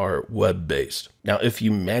tools are web-based. Now, if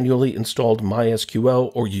you manually installed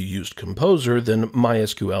MySQL or you used Composer, then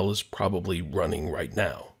MySQL is probably running right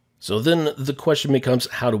now. So then the question becomes,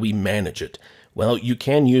 how do we manage it? Well, you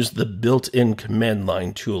can use the built-in command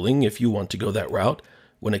line tooling if you want to go that route.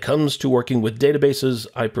 When it comes to working with databases,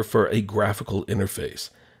 I prefer a graphical interface.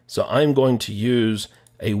 So I'm going to use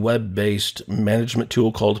a web-based management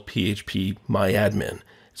tool called PHP MyAdmin.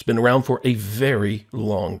 It's been around for a very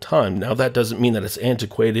long time. Now, that doesn't mean that it's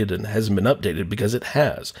antiquated and hasn't been updated, because it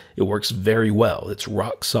has. It works very well. It's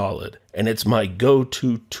rock solid. And it's my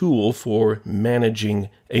go-to tool for managing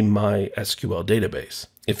a MySQL database.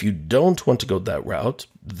 If you don't want to go that route,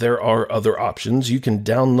 there are other options. You can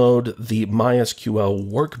download the MySQL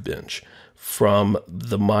Workbench from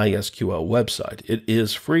the MySQL website. It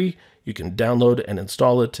is free. You can download and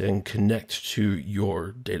install it and connect to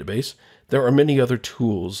your database. There are many other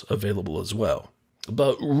tools available as well.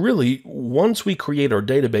 But really, once we create our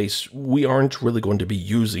database, we aren't really going to be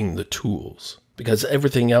using the tools because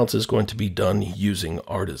everything else is going to be done using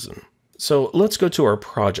Artisan. So let's go to our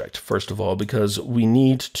project first of all, because we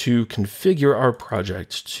need to configure our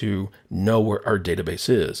project to know where our database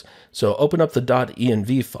is. So open up the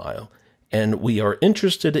 .env file, and we are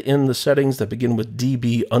interested in the settings that begin with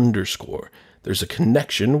db_. There's a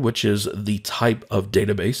connection, which is the type of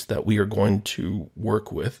database that we are going to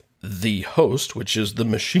work with. The host, which is the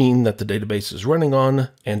machine that the database is running on,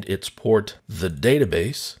 and its port, the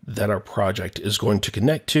database that our project is going to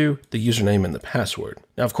connect to, the username and the password.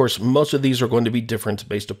 Now, of course, most of these are going to be different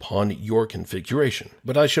based upon your configuration.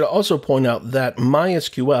 But I should also point out that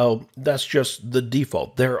MySQL, that's just the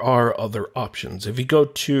default. There are other options. If you go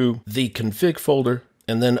to the config folder,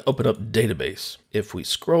 and then open up database. If we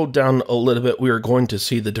scroll down a little bit, we are going to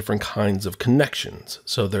see the different kinds of connections.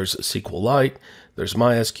 So there's SQLite, there's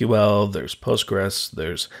MySQL, there's Postgres,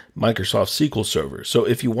 there's Microsoft SQL Server. So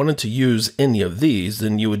if you wanted to use any of these,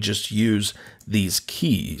 then you would just use these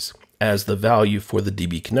keys as the value for the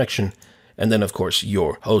DB connection. And then, of course,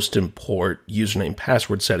 your host and port, username,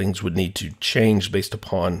 password settings would need to change based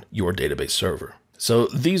upon your database server. So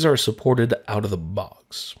these are supported out of the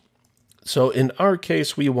box. So in our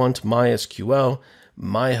case, we want MySQL.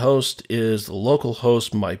 My host is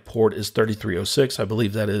localhost. My port is 3306. I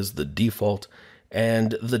believe that is the default.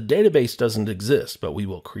 And the database doesn't exist, but we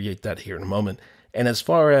will create that here in a moment. And as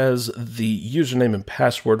far as the username and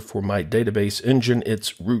password for my database engine,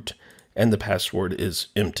 it's root, and the password is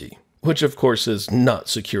empty, which of course is not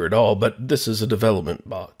secure at all, but this is a development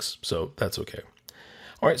box, so that's okay.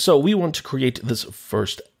 All right, so we want to create this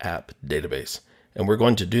first app database. And we're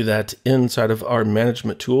going to do that inside of our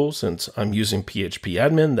management tool. Since I'm using PHP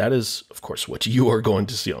admin, that is, of course, what you are going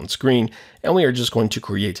to see on screen. And we are just going to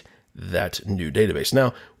create that new database.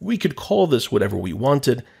 Now, we could call this whatever we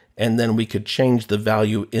wanted, and then we could change the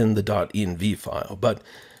value in the .env file. But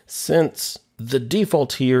since the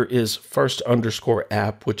default here is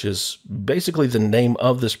first_app, which is basically the name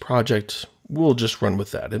of this project, we'll just run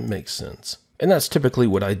with that. It makes sense. And that's typically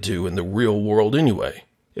what I do in the real world anyway.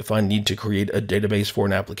 If I need to create a database for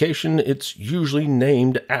an application, it's usually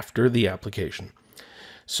named after the application.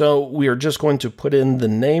 So we are just going to put in the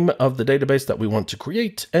name of the database that we want to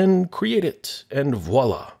create and create it. And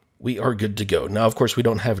voila, we are good to go. Now, of course, we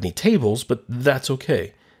don't have any tables, but that's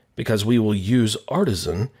okay because we will use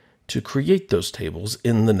Artisan to create those tables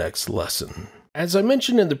in the next lesson. As I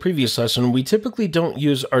mentioned in the previous lesson, we typically don't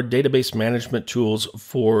use our database management tools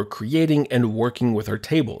for creating and working with our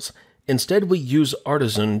tables. Instead, we use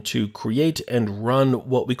Artisan to create and run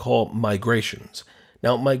what we call migrations.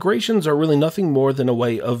 Now, migrations are really nothing more than a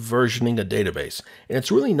way of versioning a database, and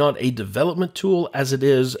it's really not a development tool as it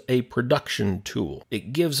is a production tool.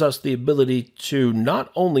 It gives us the ability to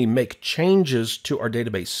not only make changes to our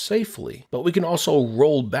database safely, but we can also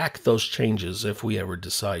roll back those changes if we ever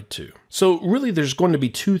decide to. So really, there's going to be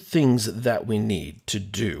two things that we need to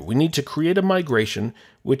do. We need to create a migration,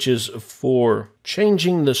 which is for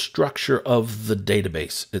changing the structure of the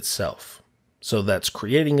database itself. So that's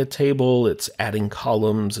creating a table, it's adding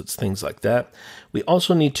columns, it's things like that. We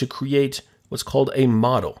also need to create what's called a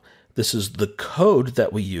model. This is the code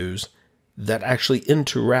that we use that actually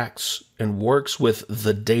interacts and works with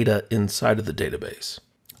the data inside of the database.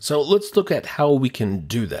 So let's look at how we can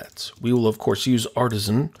do that. We will, of course, use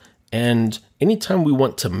Artisan, and anytime we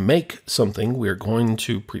want to make something, we're going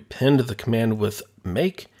to prepend the command with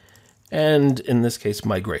make, and in this case,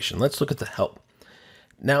 migration. Let's look at the help.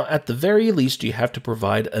 Now, at the very least, you have to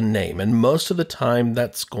provide a name, and most of the time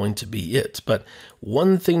that's going to be it. But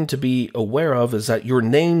one thing to be aware of is that your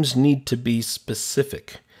names need to be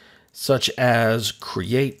specific, such as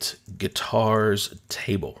create guitars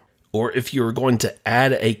table. Or if you're going to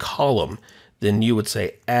add a column, then you would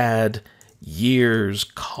say add years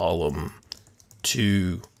column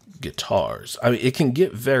to guitars. I mean, it can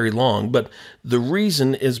get very long, but the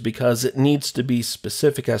reason is because it needs to be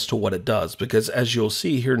specific as to what it does, because as you'll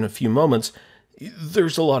see here in a few moments,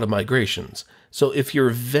 there's a lot of migrations. So if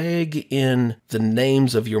you're vague in the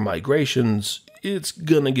names of your migrations, it's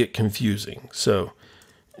gonna get confusing. So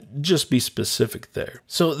just be specific there.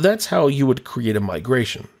 So that's how you would create a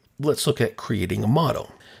migration. Let's look at creating a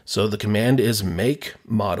model. So the command is make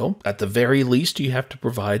model. At the very least, you have to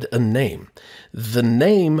provide a name. The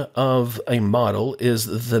name of a model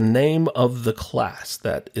is the name of the class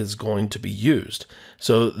that is going to be used.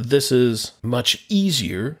 So this is much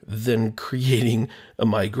easier than creating a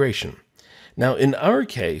migration. Now, in our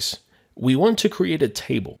case, we want to create a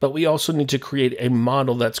table, but we also need to create a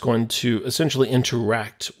model that's going to essentially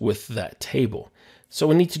interact with that table. So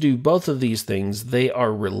we need to do both of these things. They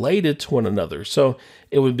are related to one another. So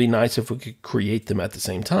it would be nice if we could create them at the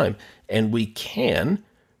same time. And we can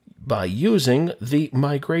by using the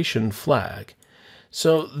migration flag.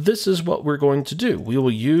 So this is what we're going to do. We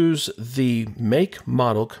will use the make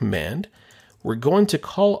model command. We're going to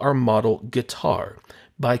call our model guitar.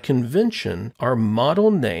 By convention, our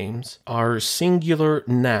model names are singular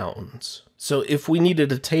nouns. So if we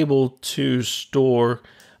needed a table to store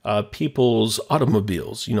people's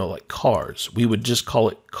automobiles, like cars, we would just call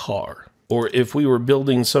it car. Or if we were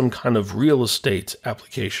building some kind of real estate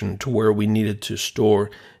application to where we needed to store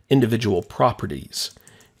individual properties,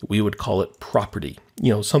 we would call it property,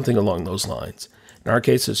 something along those lines. In our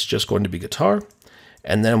case, it's just going to be guitar.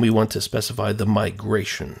 And then we want to specify the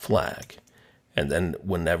migration flag. And then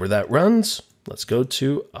whenever that runs, let's go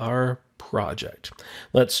to our project.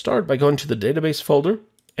 Let's start by going to the database folder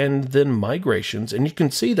and then migrations, and you can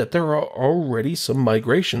see that there are already some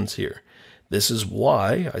migrations here. This is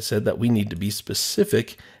why I said that we need to be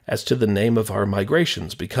specific as to the name of our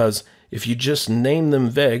migrations, because if you just name them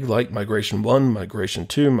vague, like migration 1, migration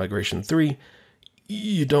 2, migration 3,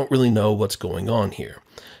 you don't really know what's going on here.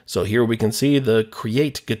 So here we can see the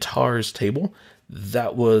create guitars table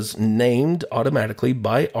that was named automatically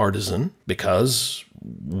by Artisan because,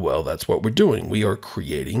 well, that's what we're doing. We are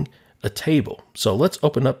creating a table. So let's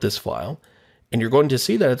open up this file, and you're going to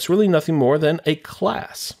see that it's really nothing more than a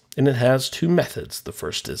class, and it has two methods. The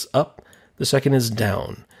first is up, the second is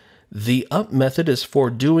down. The up method is for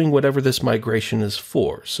doing whatever this migration is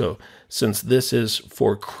for. So since this is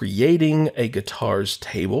for creating a guitars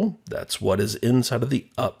table, that's what is inside of the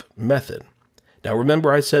up method. Now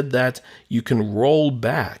remember I said that you can roll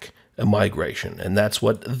back a migration, and that's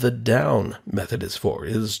what the down method is for,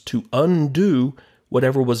 is to undo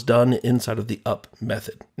whatever was done inside of the up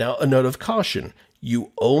method. Now, a note of caution,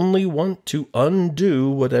 you only want to undo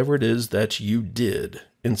whatever it is that you did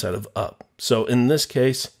inside of up. So in this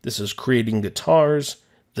case, this is creating guitars.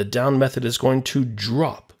 The down method is going to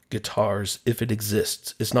drop guitars if it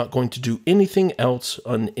exists. It's not going to do anything else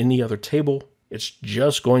on any other table. It's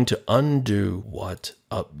just going to undo what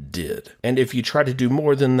up did. And if you try to do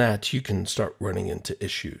more than that, you can start running into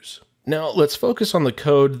issues. Now let's focus on the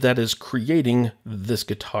code that is creating this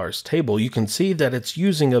guitars table. You can see that it's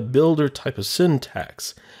using a builder type of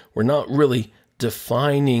syntax. We're not really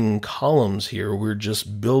defining columns here. We're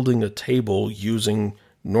just building a table using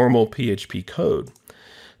normal PHP code.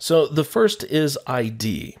 So the first is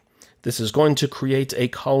ID. This is going to create a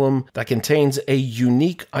column that contains a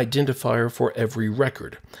unique identifier for every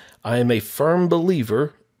record. I am a firm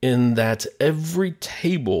believer in that every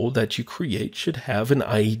table that you create should have an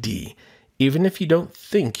ID. Even if you don't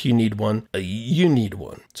think you need one, you need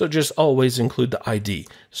one. So just always include the ID.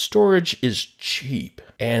 Storage is cheap,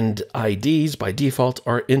 and IDs by default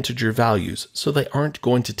are integer values, so they aren't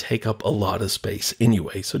going to take up a lot of space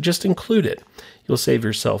anyway. So just include it. You'll save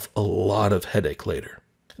yourself a lot of headache later.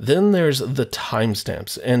 Then there's the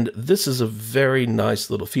timestamps, and this is a very nice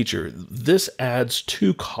little feature. This adds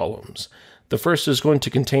 2 columns. The first is going to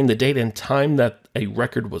contain the date and time that a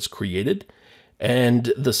record was created,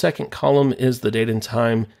 and the second column is the date and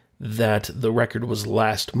time that the record was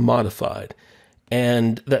last modified.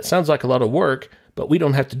 And that sounds like a lot of work, but we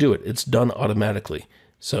don't have to do it. It's done automatically.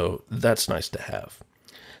 So that's nice to have.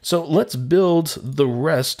 So let's build the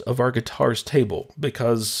rest of our guitars table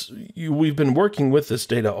because we've been working with this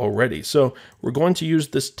data already. So we're going to use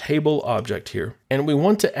this table object here, and we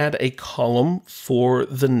want to add a column for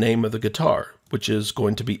the name of the guitar, which is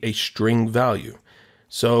going to be a string value.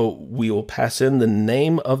 So we will pass in the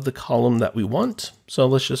name of the column that we want. So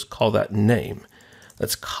let's just call that name.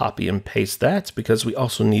 Let's copy and paste that because we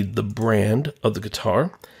also need the brand of the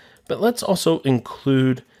guitar. But let's also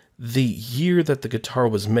include the year that the guitar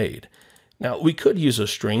was made. Now, we could use a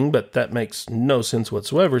string, but that makes no sense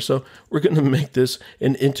whatsoever. So we're going to make this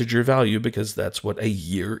an integer value because that's what a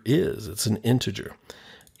year is. It's an integer.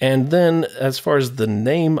 And then as far as the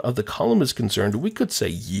name of the column is concerned, we could say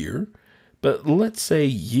year, but let's say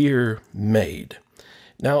year made.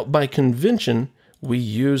 Now, by convention, we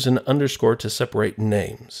use an underscore to separate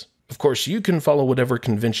names. Of course, you can follow whatever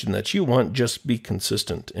convention that you want, just be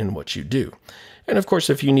consistent in what you do. And of course,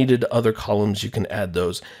 if you needed other columns, you can add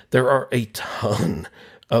those. There are a ton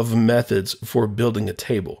of methods for building a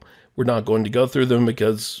table. We're not going to go through them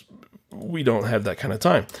because we don't have that kind of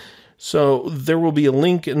time. So there will be a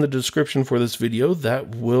link in the description for this video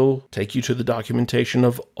that will take you to the documentation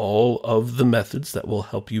of all of the methods that will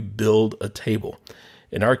help you build a table.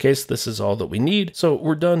 In our case, this is all that we need, so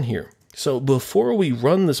we're done here. So before we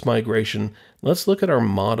run this migration, let's look at our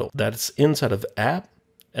model that's inside of app,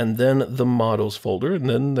 and then the models folder, and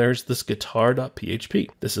then there's this guitar.php.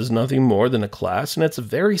 This is nothing more than a class, and it's a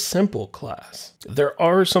very simple class. There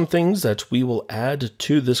are some things that we will add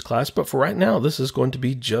to this class, but for right now, this is going to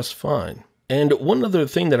be just fine. And one other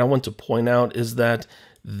thing that I want to point out is that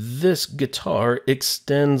this guitar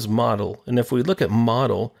extends model. And if we look at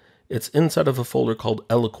model, it's inside of a folder called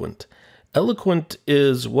Eloquent. Eloquent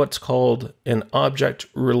is what's called an object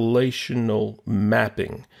relational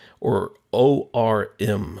mapping, or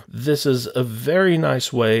ORM. This is a very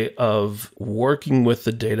nice way of working with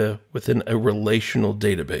the data within a relational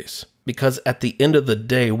database. Because at the end of the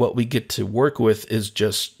day, what we get to work with is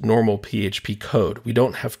just normal PHP code. We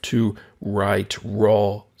don't have to write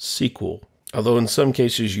raw SQL. Although in some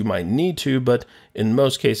cases you might need to, but in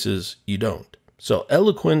most cases you don't. So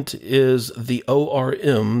Eloquent is the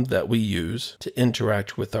ORM that we use to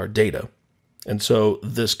interact with our data. And so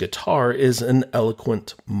this guitar is an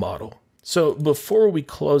Eloquent model. So before we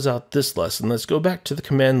close out this lesson, let's go back to the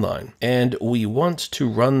command line, and we want to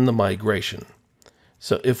run the migration.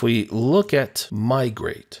 So if we look at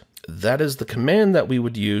migrate, that is the command that we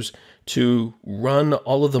would use to run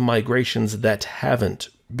all of the migrations that haven't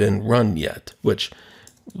been run yet, which,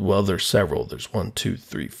 well, there's several. There's 1, 2,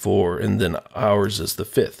 3, 4, and then ours is the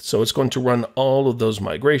 5th. So it's going to run all of those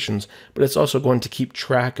migrations, but it's also going to keep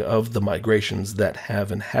track of the migrations that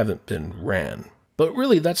have and haven't been ran. But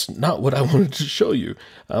really, that's not what I wanted to show you.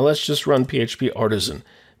 Let's just run PHP Artisan,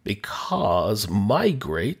 because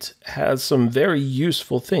migrate has some very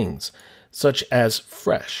useful things, such as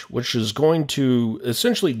fresh, which is going to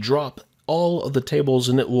essentially drop all of the tables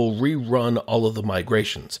and it will rerun all of the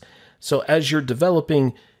migrations. So as you're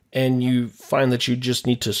developing and you find that you just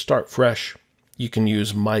need to start fresh, you can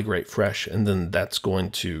use migrate fresh, and then that's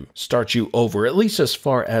going to start you over, at least as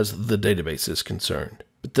far as the database is concerned.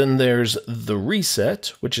 But then there's the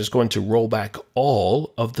reset, which is going to roll back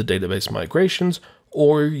all of the database migrations,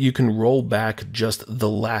 or you can roll back just the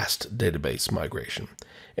last database migration.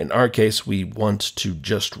 In our case, we want to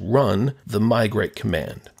just run the migrate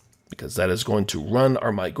command, because that is going to run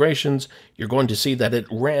our migrations. You're going to see that it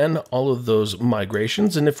ran all of those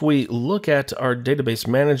migrations. And if we look at our database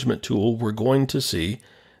management tool, we're going to see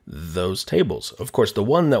those tables. Of course, the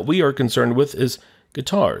one that we are concerned with is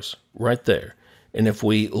guitars right there. And if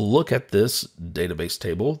we look at this database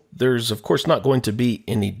table, there's of course not going to be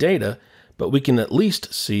any data, but we can at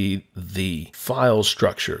least see the file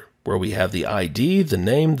structure where we have the ID, the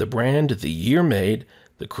name, the brand, the year made,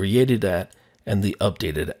 the created at, and the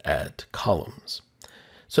updated at columns.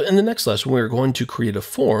 So in the next lesson, we're going to create a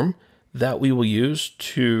form that we will use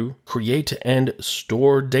to create and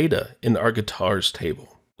store data in our guitars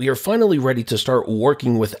table. We are finally ready to start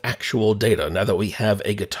working with actual data now that we have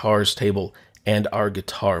a guitars table and our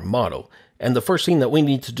guitar model. And the first thing that we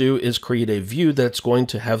need to do is create a view that's going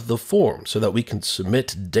to have the form so that we can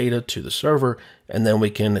submit data to the server, and then we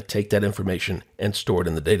can take that information and store it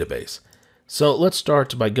in the database. So let's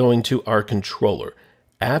start by going to our controller,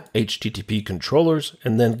 app HTTP controllers,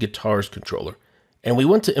 and then guitars controller. And we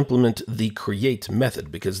want to implement the create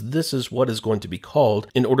method because this is what is going to be called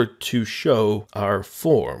in order to show our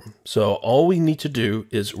form. So all we need to do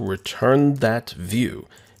is return that view,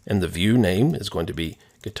 and the view name is going to be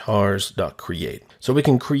guitars.create. So we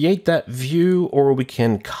can create that view or we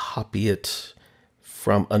can copy it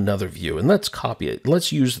from another view. And let's copy it.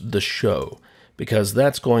 Let's use the show because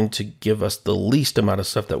that's going to give us the least amount of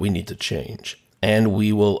stuff that we need to change. And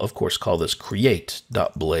we will, of course, call this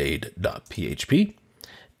create.blade.php.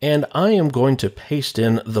 And I am going to paste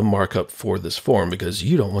in the markup for this form because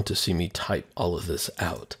you don't want to see me type all of this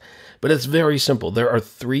out. But it's very simple. There are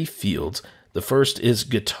 3 fields. The first is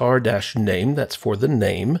guitar-name. That's for the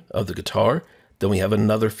name of the guitar. Then we have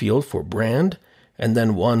another field for brand, and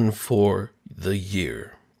then one for the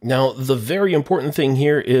year. Now, the very important thing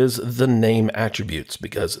here is the name attributes,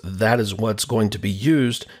 because that is what's going to be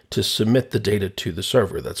used to submit the data to the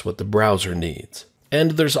server. That's what the browser needs. And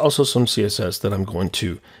there's also some CSS that I'm going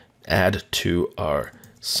to add to our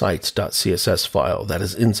sites.css file that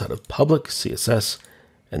is inside of public CSS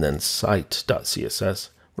and then site.css.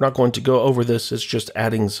 We're not going to go over this. It's just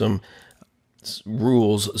adding some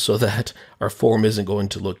rules so that our form isn't going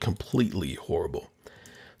to look completely horrible.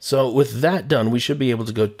 So with that done, we should be able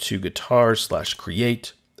to go to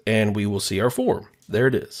guitar/create and we will see our form. There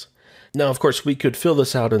it is. Now, of course, we could fill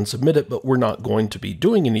this out and submit it, but we're not going to be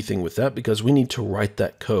doing anything with that because we need to write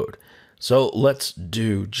that code. So let's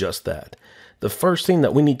do just that. The first thing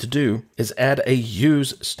that we need to do is add a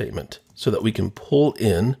use statement so that we can pull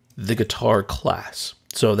in the guitar class.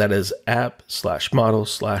 So that is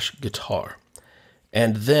app/model/guitar.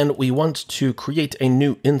 And then we want to create a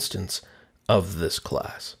new instance of this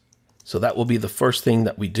class. So that will be the first thing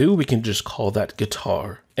that we do. We can just call that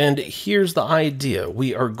guitar. And here's the idea.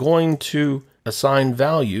 We are going to assign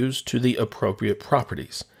values to the appropriate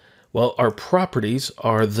properties. Well, our properties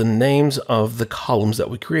are the names of the columns that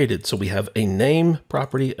we created. So we have a name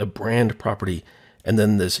property, a brand property, and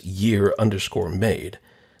then this year_made.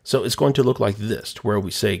 So it's going to look like this, where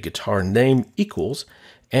we say guitar name equals,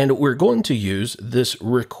 and we're going to use this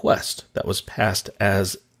request that was passed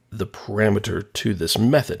as the parameter to this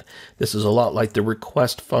method. This is a lot like the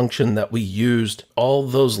request function that we used all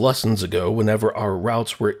those lessons ago whenever our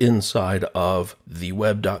routes were inside of the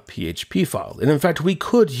web.php file. And in fact, we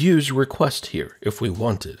could use request here if we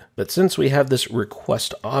wanted. But since we have this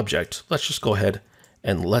request object, let's just go ahead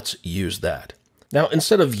and let's use that. Now,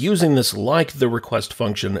 instead of using this like the request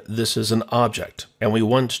function, this is an object, and we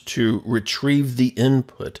want to retrieve the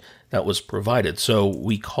input that was provided. So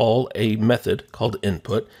we call a method called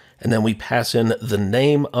input, and then we pass in the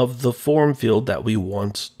name of the form field that we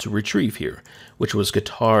want to retrieve here, which was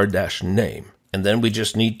guitar-name. And then we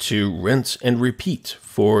just need to rinse and repeat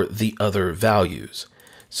for the other values.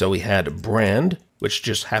 So we had brand, which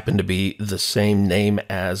just happened to be the same name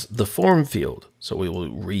as the form field. So we will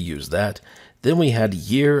reuse that. Then we had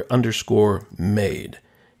year_made.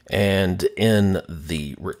 And in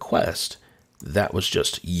the request, that was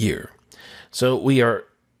just year. So we are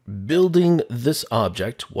building this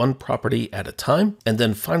object one property at a time. And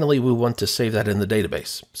then finally, we want to save that in the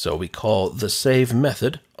database. So we call the save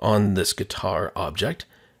method on this guitar object,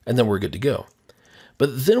 and then we're good to go.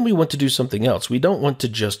 But then we want to do something else. We don't want to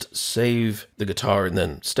just save the guitar and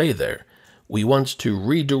then stay there. We want to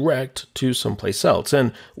redirect to someplace else.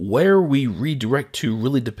 And where we redirect to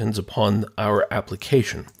really depends upon our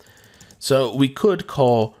application. So we could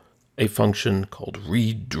call a function called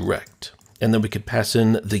redirect, and then we could pass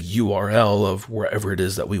in the URL of wherever it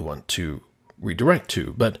is that we want to redirect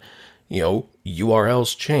to. But,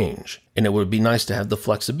 URLs change, and it would be nice to have the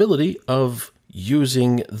flexibility of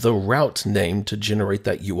using the route name to generate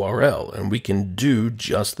that URL. And we can do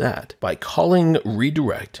just that by calling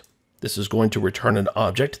redirect. This is going to return an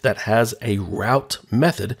object that has a route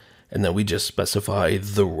method, and then we just specify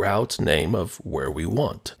the route name of where we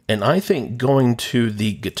want. And I think going to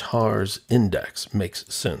the guitar's index makes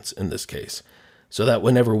sense in this case, so that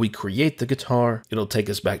whenever we create the guitar, it'll take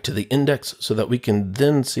us back to the index so that we can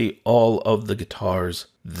then see all of the guitars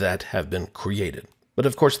that have been created. But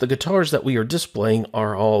of course, the guitars that we are displaying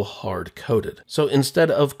are all hard-coded. So instead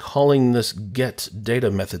of calling this getData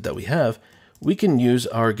method that we have, we can use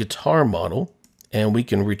our guitar model and we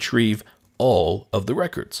can retrieve all of the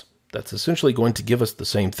records. That's essentially going to give us the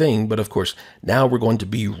same thing, but of course, now we're going to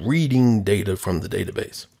be reading data from the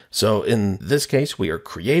database. So in this case, we are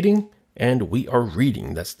creating and we are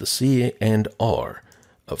reading. That's the C and R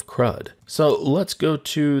of CRUD. So let's go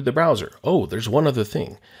to the browser. Oh, there's one other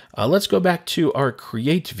thing. Let's go back to our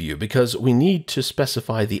create view because we need to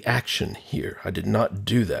specify the action here. I did not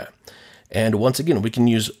do that. And once again, we can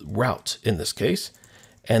use route in this case.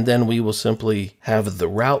 And then we will simply have the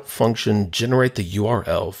route function generate the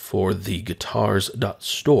URL for the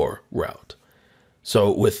guitars.store route.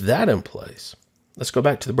 So with that in place, let's go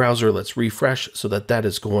back to the browser. Let's refresh so that that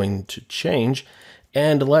is going to change.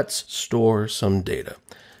 And let's store some data.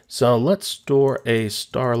 So let's store a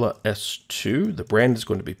Starla S2. The brand is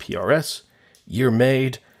going to be PRS. Year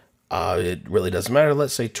made. It really doesn't matter.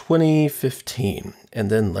 Let's say 2015. And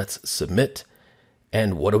then let's submit.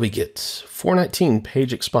 And what do we get? 419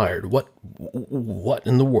 page expired. What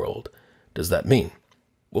in the world does that mean?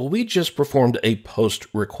 Well, we just performed a post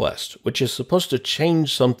request, which is supposed to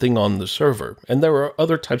change something on the server. And there are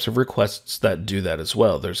other types of requests that do that as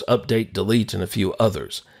well. There's update, delete, and a few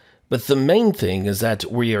others. But the main thing is that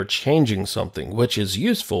we are changing something, which is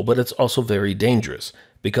useful, but it's also very dangerous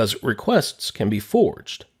because requests can be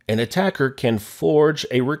forged. An attacker can forge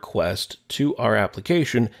a request to our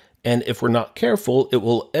application, and if we're not careful, it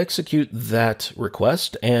will execute that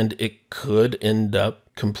request and it could end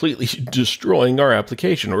up completely destroying our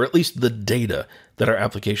application, or at least the data that our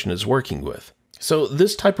application is working with. So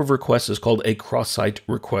this type of request is called a cross-site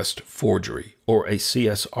request forgery, or a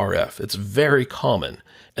CSRF. It's very common.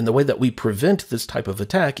 And the way that we prevent this type of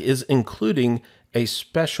attack is including a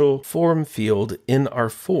special form field in our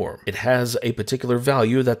form. It has a particular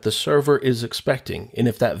value that the server is expecting. And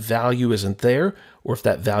if that value isn't there, or if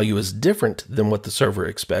that value is different than what the server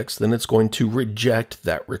expects, then it's going to reject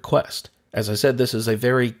that request. As I said, this is a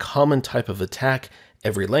very common type of attack.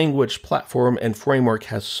 Every language, platform, and framework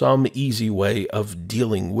has some easy way of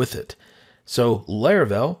dealing with it. So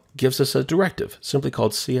Laravel gives us a directive simply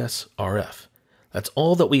called CSRF. That's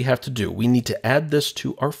all that we have to do. We need to add this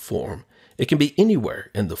to our form. It can be anywhere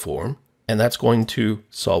in the form, and that's going to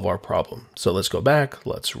solve our problem. So let's go back,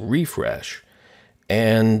 let's refresh,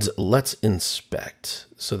 and let's inspect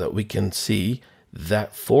so that we can see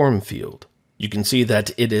that form field. You can see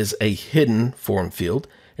that it is a hidden form field,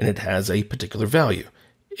 and it has a particular value.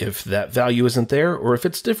 If that value isn't there, or if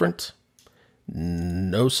it's different,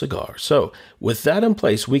 no cigar. So with that in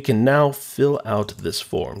place, we can now fill out this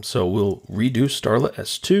form. So we'll redo Starla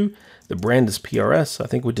S2. The brand is PRS. I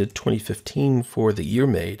think we did 2015 for the year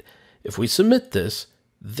made. If we submit this,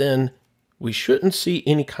 then we shouldn't see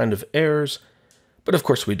any kind of errors, but of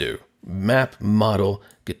course we do. Map model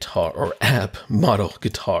guitar, or app model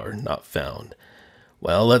guitar not found.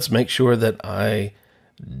 Well, let's make sure that I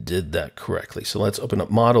did that correctly. So let's open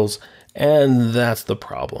up models, and that's the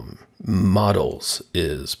problem. Models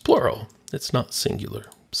is plural. It's not singular.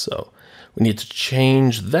 So we need to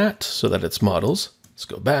change that so that it's models. Let's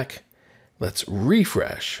go back. Let's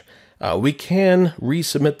refresh. We can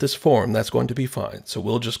resubmit this form. That's going to be fine. So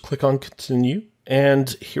we'll just click on continue. And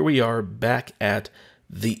here we are back at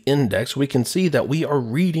the index. We can see that we are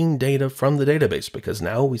reading data from the database because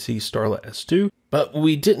now we see Starla S2, but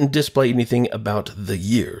we didn't display anything about the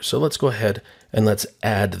year. So let's go ahead and let's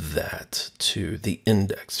add that to the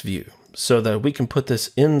index view so that we can put this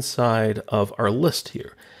inside of our list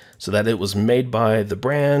here so that it was made by the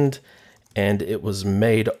brand and it was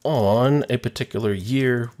made on a particular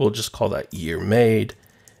year. We'll just call that year made,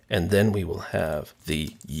 and then we will have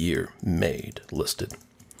the year made listed.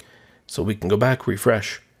 So we can go back,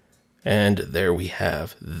 refresh, and there we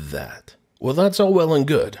have that. Well, that's all well and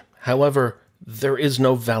good. However, there is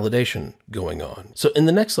no validation going on. So in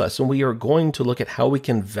the next lesson, we are going to look at how we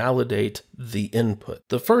can validate the input.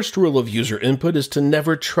 The first rule of user input is to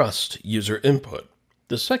never trust user input.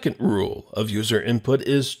 The second rule of user input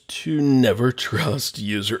is to never trust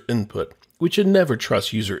user input. We should never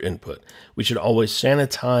trust user input. We should always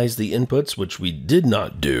sanitize the inputs, which we did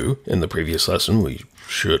not do in the previous lesson. We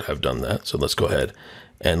should have done that. So let's go ahead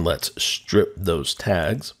and let's strip those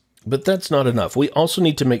tags. But that's not enough. We also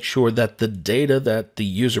need to make sure that the data that the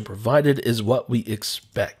user provided is what we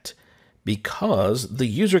expect, because the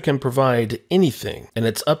user can provide anything, and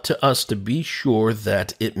it's up to us to be sure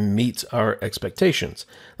that it meets our expectations.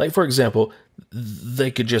 Like, for example,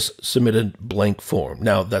 they could just submit a blank form.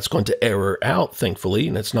 Now, that's going to error out, thankfully,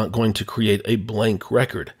 and it's not going to create a blank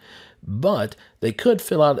record. But they could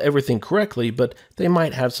fill out everything correctly, but they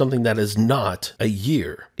might have something that is not a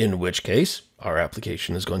year, in which case our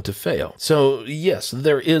application is going to fail. So yes,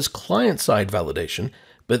 there is client-side validation,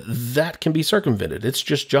 But that can be circumvented. It's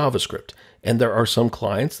just JavaScript. And there are some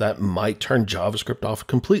clients that might turn JavaScript off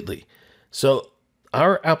completely. So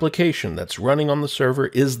our application that's running on the server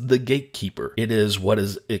is the gatekeeper. It is what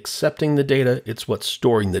is accepting the data. It's what's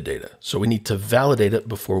storing the data. So we need to validate it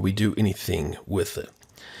before we do anything with it.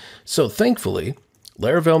 So thankfully,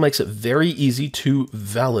 Laravel makes it very easy to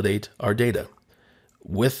validate our data.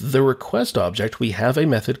 With the request object, we have a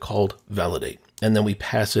method called validate, and then we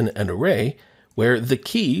pass in an array where the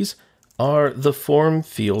keys are the form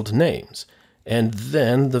field names. And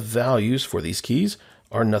then the values for these keys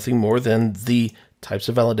are nothing more than the types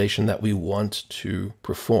of validation that we want to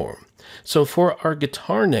perform. So for our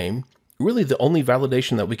guitar name, really the only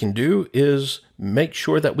validation that we can do is make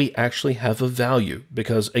sure that we actually have a value,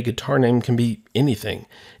 because a guitar name can be anything.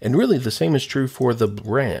 And really the same is true for the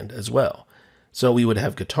brand as well. So we would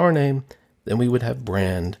have guitar name, then we would have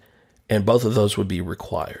brand, and both of those would be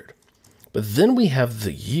required. But then we have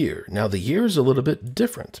the year. Now the year is a little bit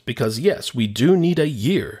different because yes, we do need a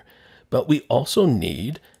year, but we also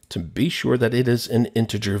need to be sure that it is an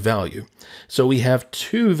integer value. So we have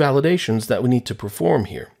two validations that we need to perform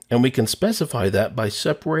here. And we can specify that by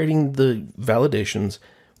separating the validations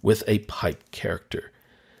with a pipe character.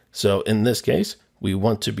 So in this case, we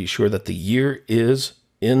want to be sure that the year is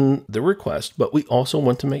in the request, but we also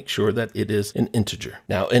want to make sure that it is an integer.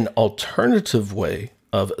 Now, an alternative way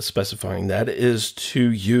of specifying that is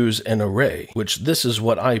to use an array, which this is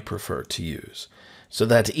what I prefer to use, so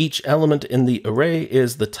that each element in the array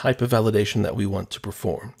is the type of validation that we want to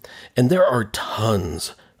perform. And there are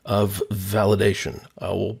tons of validation. I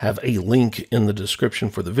will have a link in the description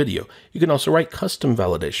for the video. You can also write custom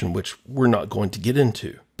validation, which we're not going to get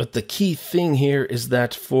into. But the key thing here is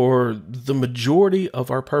that for the majority of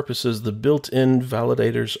our purposes, the built-in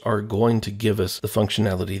validators are going to give us the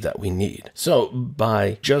functionality that we need. So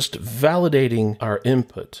by just validating our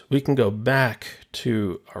input, we can go back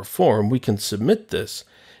to our form, we can submit this,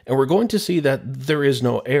 and we're going to see that there is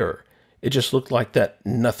no error. It just looked like that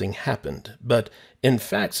nothing happened. But in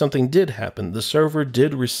fact, something did happen. The server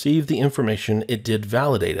did receive the information, it did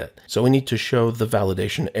validate it. So we need to show the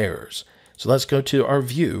validation errors. So let's go to our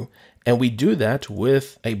view, and we do that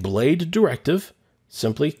with a blade directive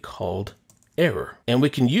simply called error. And we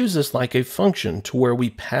can use this like a function to where we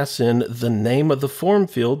pass in the name of the form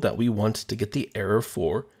field that we want to get the error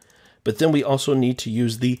for, but then we also need to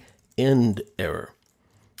use the end error.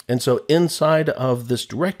 And so inside of this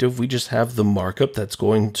directive, we just have the markup that's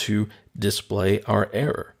going to display our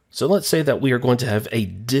error. So let's say that we are going to have a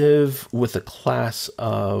div with a class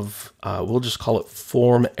of, we'll just call it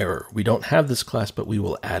form error. We don't have this class, but we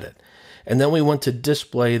will add it. And then we want to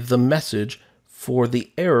display the message for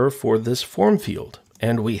the error for this form field.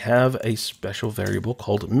 And we have a special variable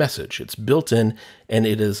called message. It's built in and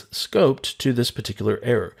it is scoped to this particular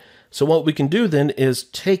error. So what we can do then is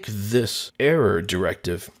take this error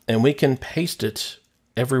directive and we can paste it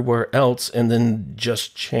everywhere else and then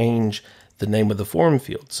just change the name of the form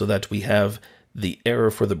field so that we have the error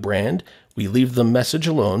for the brand. We leave the message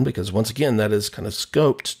alone because once again, that is kind of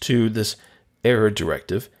scoped to this error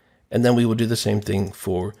directive. And then we will do the same thing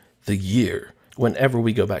for the year. Whenever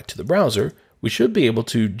we go back to the browser, we should be able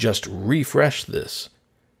to just refresh this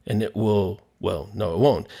and it will, well, no, it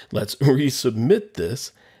won't. Let's resubmit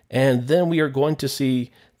this. And then we are going to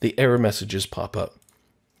see the error messages pop up.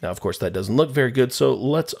 Now, of course, that doesn't look very good. So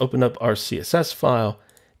let's open up our CSS file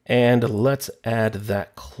and let's add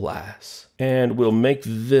that class. And we'll make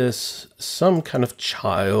this some kind of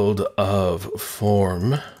child of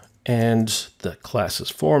form. And the class is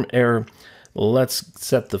form error. Let's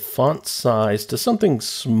set the font size to something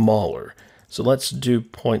smaller. So let's do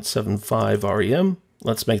 0.75 rem.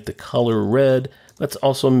 Let's make the color red. Let's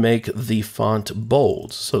also make the font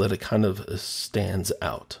bold so that it kind of stands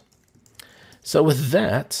out. So with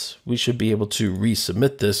that, we should be able to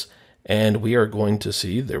resubmit this and we are going to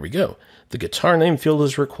see, there we go. The guitar name field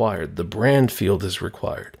is required. The brand field is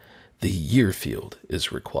required. The year field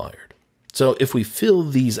is required. So if we fill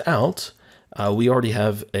these out, we already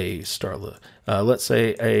have a Starla. Let's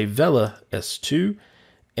say a Vela S2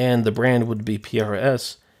 and the brand would be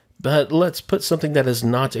PRS. But let's put something that is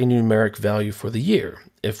not a numeric value for the year.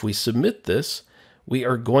 If we submit this, we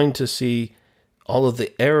are going to see all of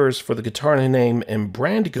the errors for the guitar name and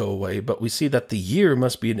brand go away, but we see that the year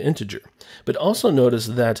must be an integer. But also notice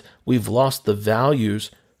that we've lost the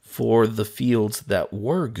values for the fields that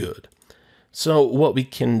were good. So what we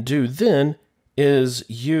can do then is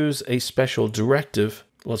use a special directive.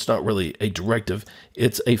 Well, it's not really a directive.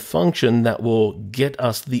 It's a function that will get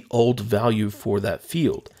us the old value for that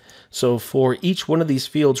field. So for each one of these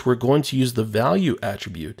fields, we're going to use the value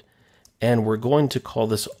attribute, and we're going to call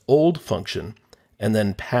this old function and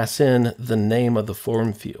then pass in the name of the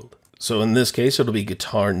form field. So in this case, it'll be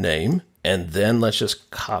guitar name, and then let's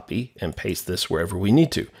just copy and paste this wherever we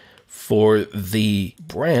need to. For the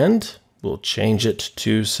brand, we'll change it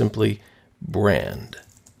to simply brand.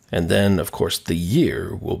 And then, of course, the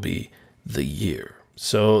year will be the year.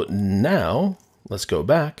 So now, let's go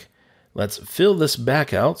back. Let's fill this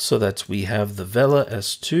back out so that we have the Vela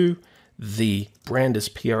S2, the brand is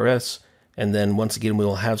PRS, and then once again,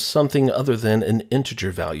 we'll have something other than an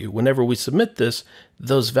integer value. Whenever we submit this,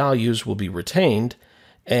 those values will be retained.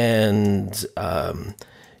 And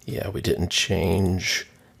yeah, we didn't change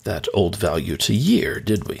that old value to year,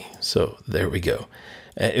 did we? So there we go.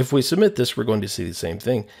 If we submit this, we're going to see the same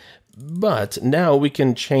thing. But now we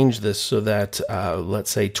can change this so that, let's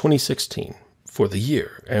say 2016 for the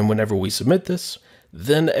year. And whenever we submit this,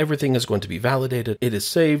 then everything is going to be validated. It is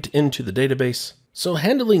saved into the database. So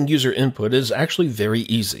handling user input is actually very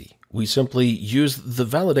easy. We simply use the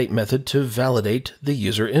validate method to validate the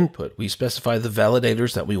user input. We specify the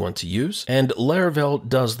validators that we want to use, and Laravel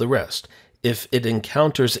does the rest. If it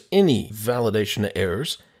encounters any validation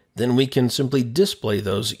errors, then we can simply display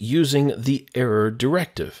those using the error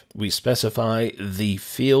directive. We specify the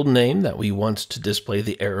field name that we want to display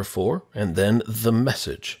the error for, and then the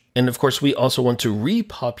message. And of course, we also want to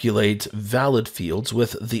repopulate valid fields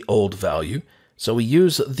with the old value. So we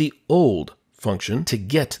use the old function to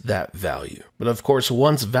get that value. But of course,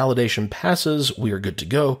 once validation passes, we are good to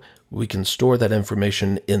go. We can store that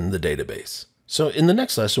information in the database. So in the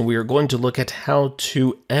next lesson, we are going to look at how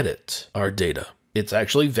to edit our data. It's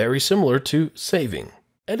actually very similar to saving.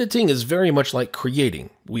 Editing is very much like creating.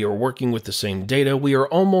 We are working with the same data. We are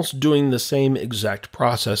almost doing the same exact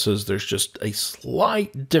processes. There's just a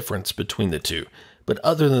slight difference between the two. But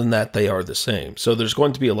other than that, they are the same. So there's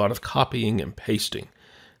going to be a lot of copying and pasting.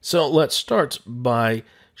 So let's start by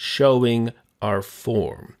showing our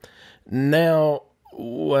form. Now,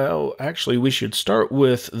 well, actually, we should start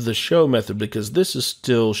with the show method because this is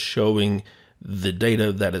still showing the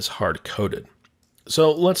data that is hard-coded.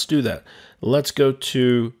 So let's do that. Let's go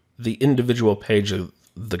to the individual page of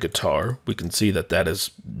the guitar. We can see that that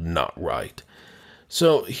is not right.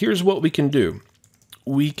 So here's what we can do.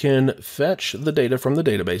 We can fetch the data from the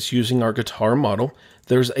database using our guitar model.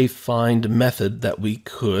 There's a find method that we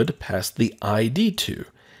could pass the ID to,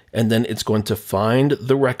 and then it's going to find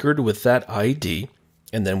the record with that ID,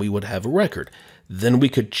 and then we would have a record. Then we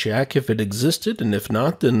could check if it existed, and if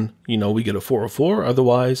not, then, we get a 404.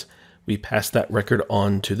 Otherwise, we pass that record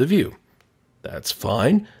on to the view. That's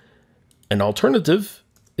fine. An alternative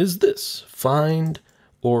is this, find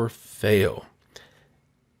or fail.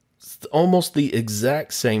 Almost the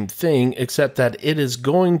exact same thing, except that it is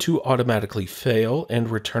going to automatically fail and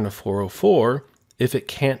return a 404 if it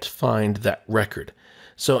can't find that record.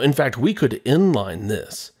 So in fact, we could inline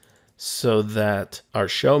this so that our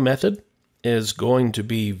show method is going to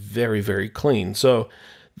be very, very clean. So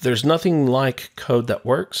there's nothing like code that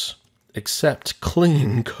works except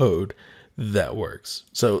clean code that works.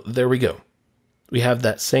 So there we go. We have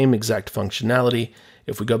that same exact functionality.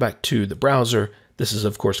 If we go back to the browser, this is,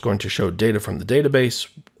 of course, going to show data from the database,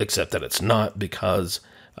 except that it's not because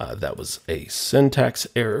that was a syntax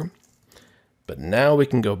error. But now we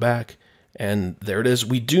can go back, and there it is.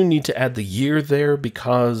 We do need to add the year there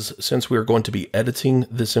because since we are going to be editing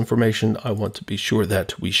this information, I want to be sure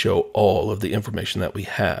that we show all of the information that we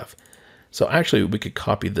have. So actually, we could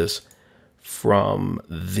copy this from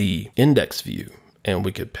the index view, and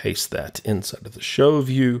we could paste that inside of the show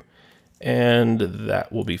view, and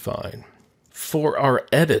that will be fine. For our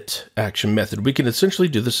edit action method, we can essentially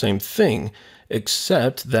do the same thing,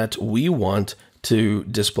 except that we want to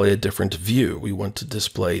display a different view. We want to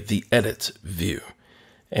display the edit view,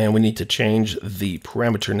 and we need to change the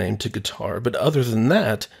parameter name to guitar. But other than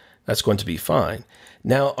that, that's going to be fine.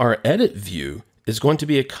 Now, our edit view is going to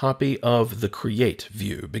be a copy of the create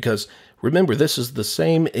view, because remember, this is the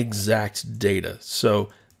same exact data. So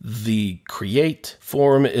the create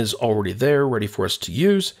form is already there, ready for us to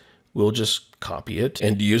use. We'll just copy it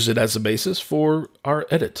and use it as a basis for our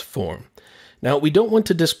edit form. Now, we don't want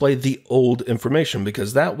to display the old information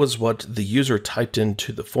because that was what the user typed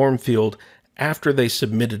into the form field after they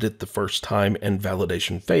submitted it the first time and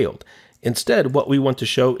validation failed. Instead, what we want to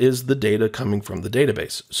show is the data coming from the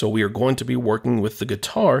database. So we are going to be working with the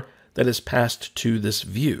guitar that is passed to this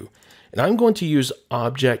view. And I'm going to use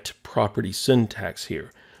object property syntax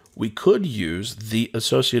here. We could use the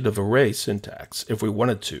associative array syntax if we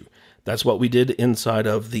wanted to. That's what we did inside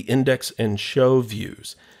of the index and show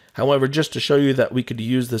views. However, just to show you that we could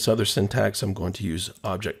use this other syntax, I'm going to use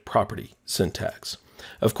object property syntax.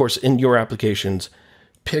 Of course, in your applications,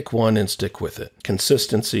 pick one and stick with it.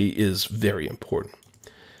 Consistency is very important.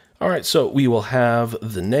 All right, so we will have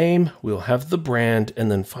the name, we'll have the brand,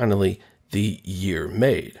 and then finally the year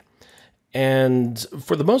made. And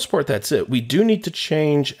for the most part, that's it. We do need to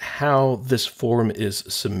change how this form is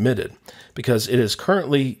submitted because it is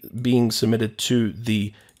currently being submitted to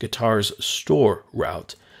the guitars store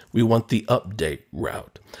route. We want the update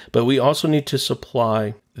route, but we also need to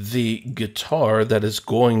supply the guitar that is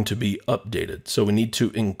going to be updated. So we need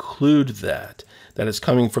to include that is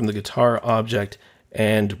coming from the guitar object,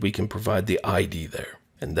 and we can provide the ID there.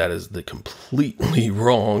 And that is the completely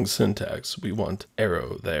wrong syntax. We want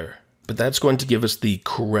arrow there. But that's going to give us the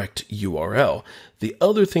correct URL. The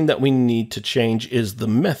other thing that we need to change is the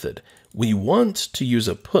method. We want to use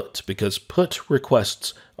a put because put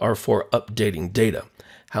requests are for updating data.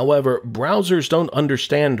 However, browsers don't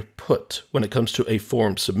understand put when it comes to a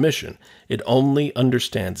form submission. It only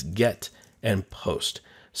understands get and post.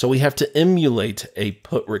 So we have to emulate a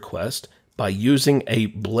put request by using a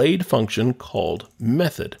blade function called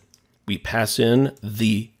method. We pass in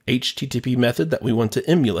the HTTP method that we want to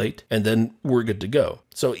emulate, and then we're good to go.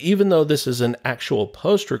 So even though this is an actual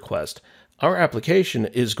post request, our application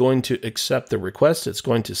is going to accept the request. It's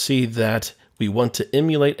going to see that we want to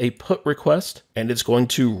emulate a put request, and it's going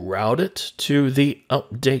to route it to the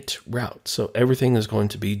update route. So everything is going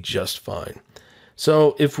to be just fine.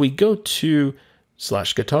 So if we go to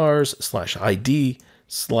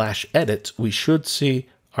 /guitars/ID/edit, we should see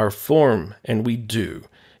our form, and we do.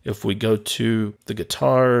 If we go to the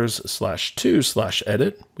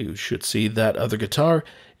guitars/2/edit, we should see that other guitar.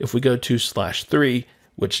 If we go to /3,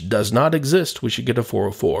 which does not exist, we should get a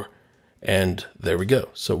 404. And there we go.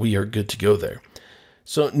 So we are good to go there.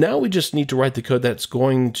 So now we just need to write the code that's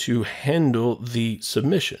going to handle the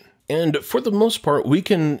submission. And for the most part, we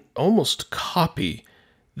can almost copy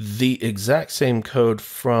the exact same code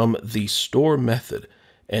from the store method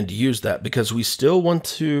and use that because we still want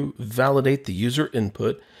to validate the user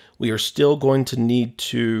input. We are still going to need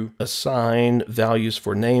to assign values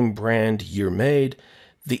for name, brand, year made.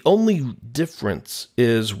 The only difference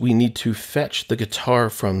is we need to fetch the guitar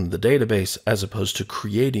from the database as opposed to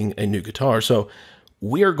creating a new guitar. So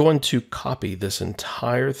we are going to copy this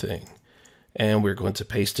entire thing and we're going to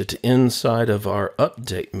paste it inside of our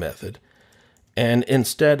update method. And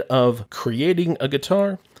instead of creating a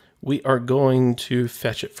guitar, we are going to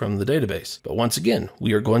fetch it from the database. But once again,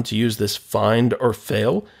 we are going to use this find or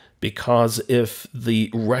fail because if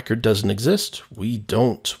the record doesn't exist, we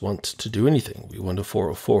don't want to do anything. We want a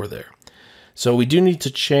 404 there. So we do need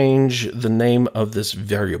to change the name of this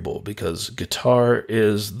variable because guitar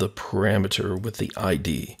is the parameter with the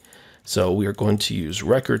ID. So we are going to use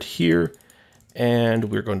record here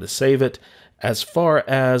and we're going to save it. As far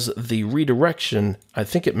as the redirection, I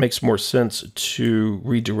think it makes more sense to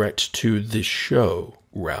redirect to the show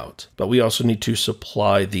route, but we also need to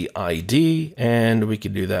supply the ID and we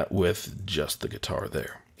can do that with just the guitar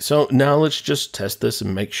there. So now let's just test this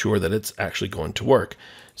and make sure that it's actually going to work.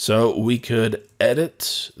 So we could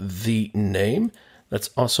edit the name. Let's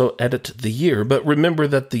also edit the year, but remember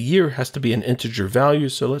that the year has to be an integer value.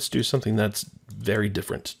 So let's do something that's very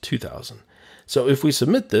different, 2000. So if we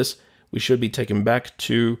submit this, we should be taken back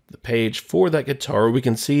to the page for that guitar. We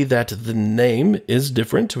can see that the name is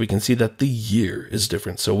different. We can see that the year is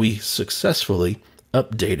different. So we successfully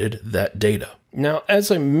updated that data. Now,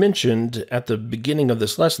 as I mentioned at the beginning of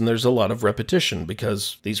this lesson, there's a lot of repetition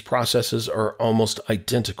because these processes are almost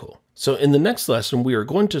identical. So in the next lesson, we are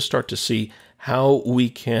going to start to see how we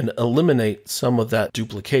can eliminate some of that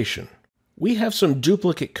duplication. We have some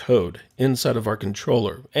duplicate code inside of our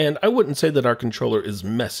controller, and I wouldn't say that our controller is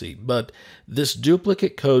messy, but this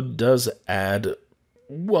duplicate code does add,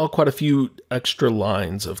 well, quite a few extra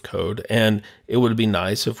lines of code, and it would be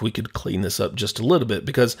nice if we could clean this up just a little bit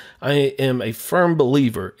because I am a firm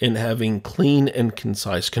believer in having clean and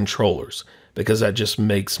concise controllers because that just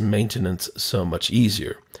makes maintenance so much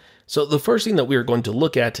easier. So the first thing that we are going to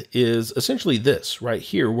look at is essentially this right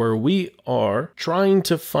here, where we are trying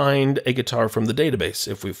to find a guitar from the database.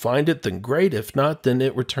 If we find it, then great. If not, then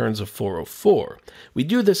it returns a 404. We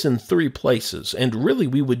do this in 3 places, and really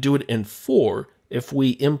we would do it in 4 if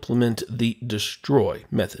we implement the destroy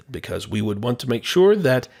method, because we would want to make sure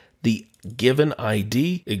that the given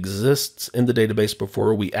ID exists in the database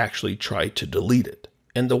before we actually try to delete it.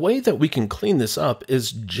 And the way that we can clean this up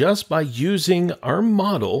is just by using our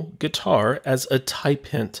model guitar as a type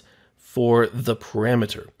hint for the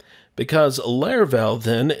parameter. Because Laravel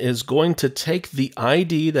then is going to take the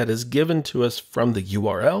ID that is given to us from the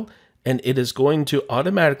URL, and it is going to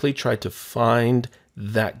automatically try to find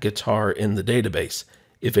that guitar in the database.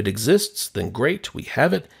 If it exists, then great, we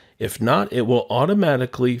have it. If not, it will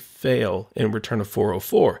automatically fail and return a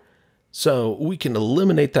 404. So we can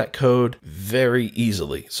eliminate that code very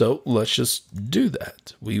easily. So let's just do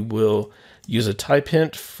that. We will use a type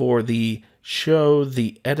hint for the show,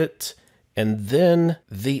 the edit, and then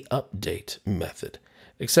the update method.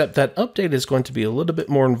 Except that update is going to be a little bit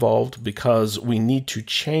more involved because we need to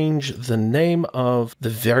change the name of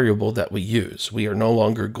the variable that we use. We are no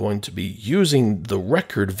longer going to be using the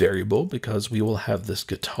record variable because we will have this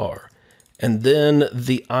guitar. And then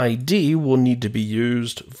the ID will need to be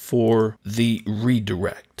used for the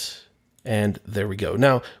redirect. And there we go.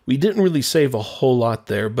 Now, we didn't really save a whole lot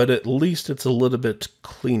there, but at least it's a little bit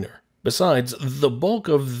cleaner. Besides, the bulk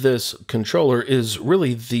of this controller is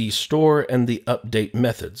really the store and the update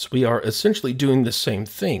methods. We are essentially doing the same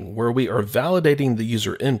thing, where we are validating the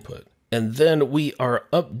user input, and then we are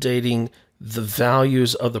updating the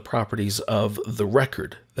values of the properties of the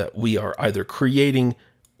record that we are either creating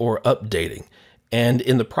or updating. And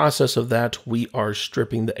in the process of that, we are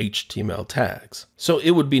stripping the HTML tags. So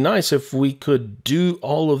it would be nice if we could do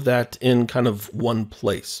all of that in kind of one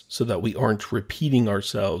place so that we aren't repeating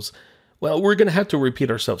ourselves. Well, we're going to have to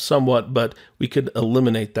repeat ourselves somewhat, but we could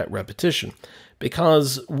eliminate that repetition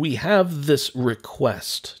because we have this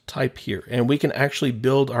request type here, and we can actually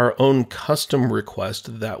build our own custom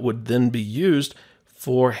request that would then be used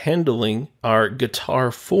for handling our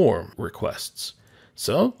guitar form requests.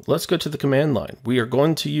 So let's go to the command line. We are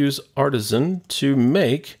going to use artisan to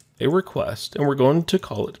make a request, and we're going to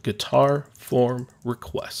call it guitar form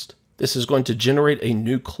request. This is going to generate a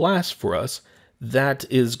new class for us that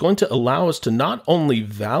is going to allow us to not only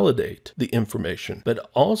validate the information, but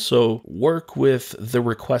also work with the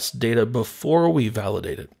request data before we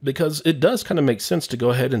validate it, because it does kind of make sense to go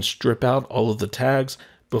ahead and strip out all of the tags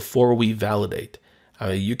before we validate.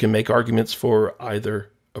 You can make arguments for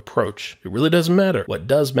either approach. It really doesn't matter. What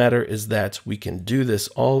does matter is that we can do this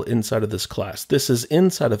all inside of this class. This is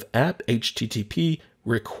inside of app HTTP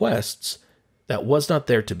requests. That was not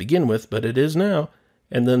there to begin with, but it is now.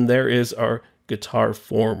 And then there is our guitar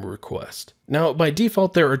form request. Now, by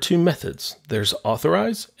default, there are two methods. There's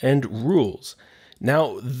authorize and rules.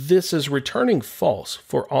 Now, this is returning false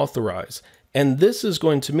for authorize. And this is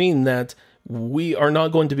going to mean that we are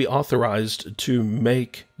not going to be authorized to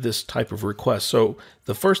make this type of request. So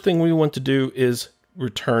the first thing we want to do is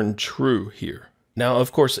return true here. Now,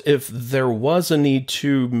 of course, if there was a need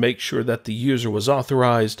to make sure that the user was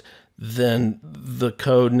authorized, then the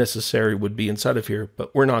code necessary would be inside of here,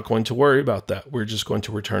 but we're not going to worry about that. We're just going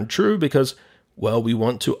to return true because, well, we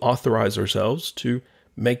want to authorize ourselves to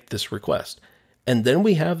make this request. And then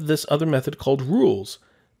we have this other method called rules.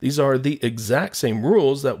 These are the exact same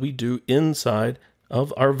rules that we do inside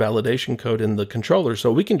of our validation code in the controller.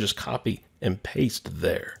 So we can just copy and paste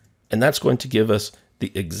there. And that's going to give us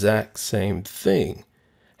the exact same thing.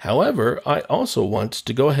 However, I also want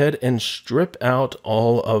to go ahead and strip out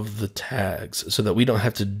all of the tags so that we don't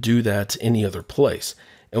have to do that any other place.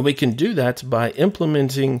 And we can do that by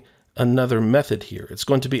implementing another method here. It's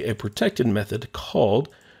going to be a protected method called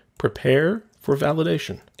prepare for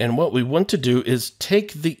validation. And what we want to do is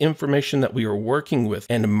take the information that we are working with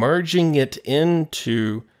and merging it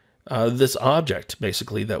into this object,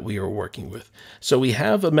 basically, that we are working with. So we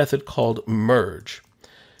have a method called merge.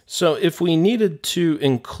 So if we needed to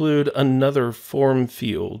include another form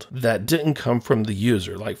field that didn't come from the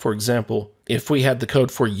user, like for example, if we had the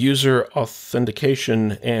code for user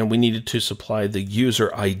authentication and we needed to supply the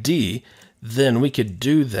user ID, then we could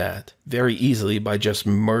do that very easily by just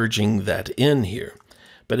merging that in here.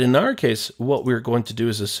 But in our case, what we're going to do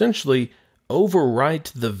is essentially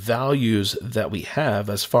overwrite the values that we have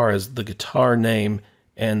as far as the guitar name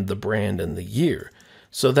and the brand and the year,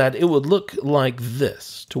 so that it would look like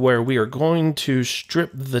this, to where we are going to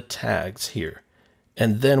strip the tags here.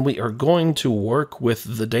 And then we are going to work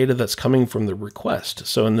with the data that's coming from the request.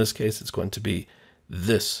 So in this case, it's going to be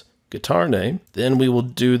this guitar name. Then we will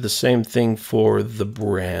do the same thing for the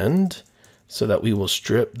brand so that we will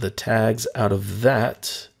strip the tags out of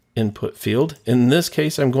that input field. In this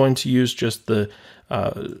case, I'm going to use just the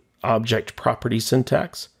object property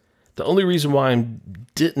syntax. The only reason why I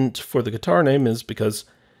didn't for the guitar name is because,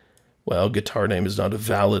 well, guitar name is not a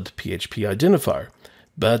valid PHP identifier,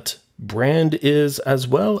 but brand is, as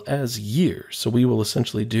well as year. So we will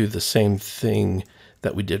essentially do the same thing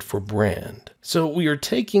that we did for brand. So we are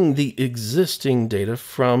taking the existing data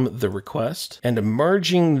from the request and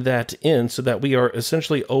merging that in so that we are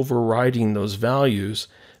essentially overriding those values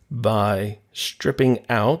by stripping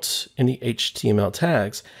out any HTML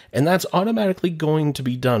tags, and that's automatically going to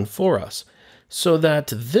be done for us. so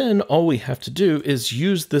that then all we have to do is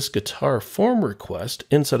use this guitar form request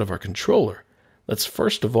inside of our controller. Let's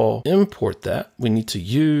first of all import that. We need to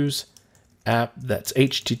use app that's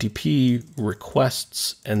HTTP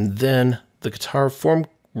requests and then the guitar form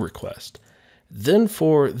request. Then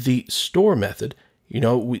for the store method,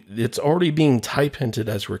 it's already being type hinted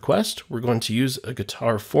as request. We're going to use a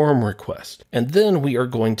guitar form request. And then we are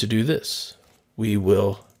going to do this. We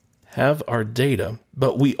will have our data,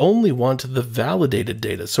 but we only want the validated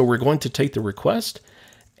data. So we're going to take the request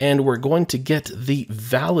and we're going to get the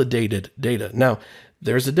validated data. Now,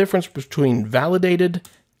 there's a difference between validated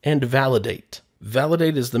and validate.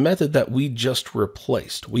 Validate is the method that we just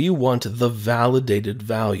replaced. We want the validated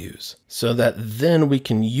values so that then we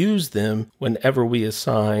can use them whenever we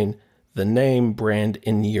assign the name, brand,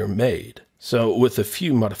 and year made. So with a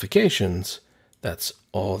few modifications, that's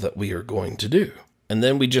all that we are going to do. And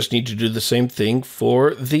then we just need to do the same thing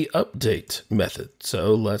for the update method.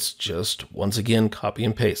 So let's just once again copy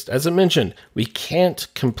and paste. As I mentioned, we can't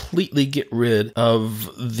completely get rid of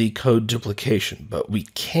the code duplication, but we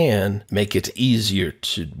can make it easier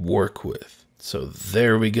to work with. So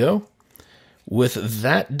there we go. With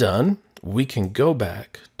that done, we can go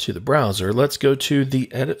back to the browser. Let's go to the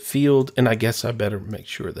edit field, and I guess I better make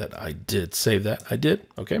sure that I did save that. I did,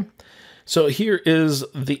 okay. So here is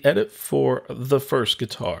the edit for the first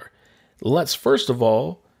guitar. Let's first of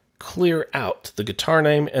all clear out the guitar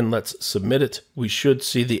name and let's submit it. We should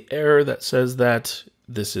see the error that says that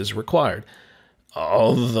this is required.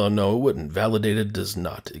 Although no, it wouldn't. Validated does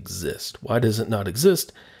not exist. Why does it not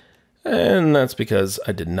exist? And that's because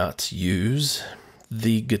I did not use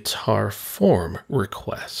the guitar form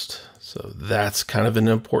request. So that's kind of an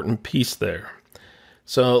important piece there.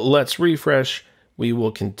 So let's refresh. We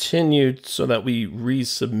will continue so that we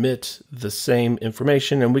resubmit the same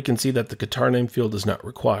information and we can see that the guitar name field is not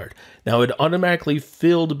required. Now it automatically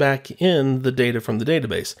filled back in the data from the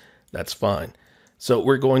database. That's fine. So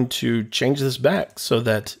we're going to change this back so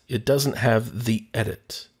that it doesn't have the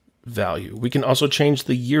edit value. We can also change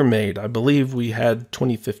the year made. I believe we had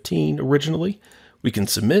 2015 originally. We can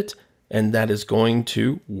submit and that is going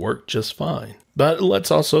to work just fine. But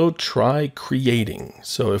let's also try creating.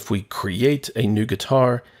 So if we create a new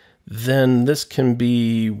guitar, then this can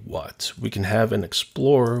be what? We can have an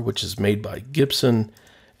Explorer, which is made by Gibson,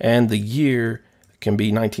 and the year can be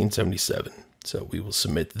 1977. So we will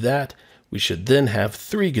submit that. We should then have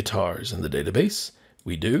 3 guitars in the database.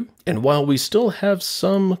 We do. And while we still have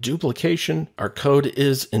some duplication, our code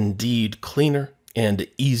is indeed cleaner and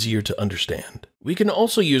easier to understand. We can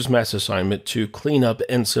also use mass assignment to clean up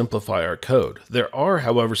and simplify our code. There are,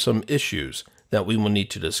 however, some issues that we will need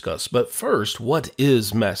to discuss. But first, what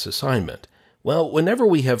is mass assignment? Well, whenever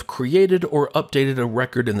we have created or updated a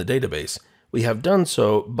record in the database, we have done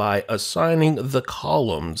so by assigning the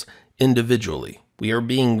columns individually. We are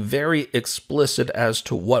being very explicit as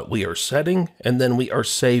to what we are setting, and then we are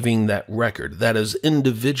saving that record. That is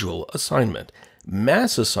individual assignment.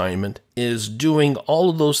 Mass assignment is doing all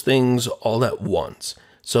of those things all at once.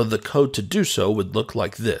 So the code to do so would look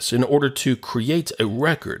like this. In order to create a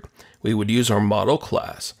record, we would use our model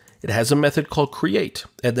class. It has a method called create,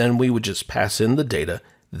 and then we would just pass in the data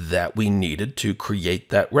that we needed to create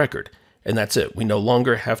that record. And that's it. We no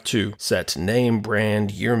longer have to set name, brand,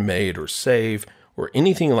 year made, or save, or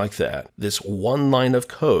anything like that. This one line of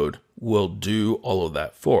code will do all of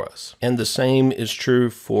that for us. And the same is true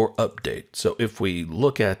for update. So if we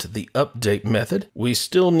look at the update method, we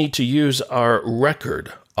still need to use our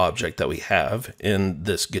record object that we have in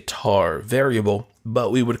this guitar variable,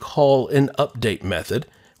 but we would call an update method.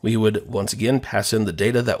 We would once again pass in the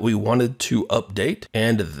data that we wanted to update,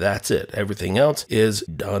 and that's it. Everything else is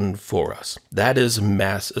done for us. That is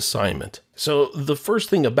mass assignment. So the first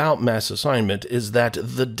thing about mass assignment is that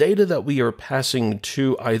the data that we are passing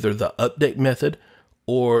to either the update method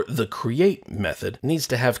or the create method needs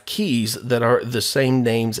to have keys that are the same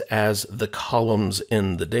names as the columns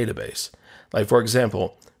in the database. Like for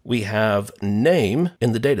example, we have name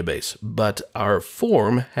in the database, but our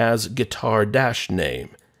form has guitar-name.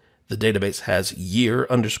 The database has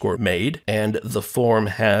year_made, and the form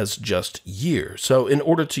has just year. So in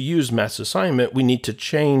order to use mass assignment, we need to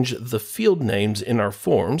change the field names in our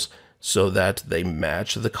forms so that they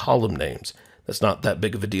match the column names. That's not that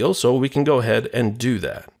big of a deal, so we can go ahead and do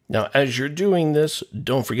that. Now, as you're doing this,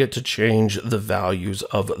 don't forget to change the values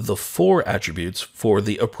of the 4 attributes for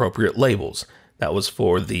the appropriate labels. That was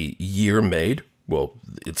for the year made, well,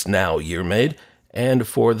 it's now year made, and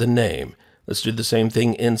for the name. Let's do the same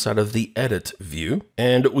thing inside of the edit view.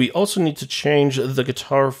 And we also need to change the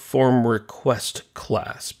guitar form request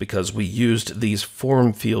class because we used these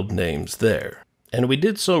form field names there. And we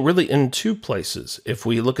did so really in two places. If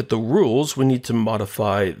we look at the rules, we need to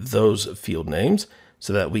modify those field names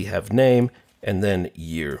so that we have name and then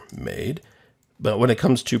year made. But when it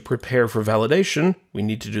comes to prepare for validation, we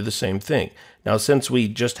need to do the same thing. Now, since we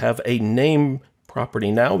just have a name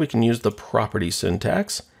property now, we can use the property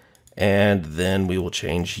syntax, and then we will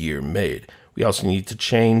change year made. We also need to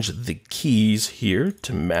change the keys here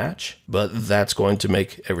to match, but that's going to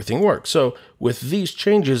make everything work. So with these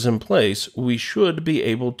changes in place, we should be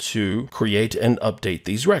able to create and update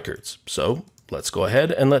these records. So let's go ahead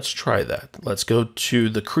and let's try that. Let's go to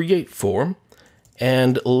the create form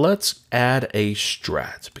and let's add a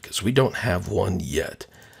strat because we don't have one yet.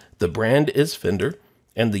 The brand is Fender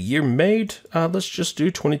and the year made, let's just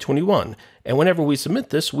do 2021. And whenever we submit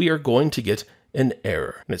this, we are going to get an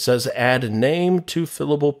error. And it says add name to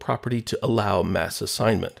fillable property to allow mass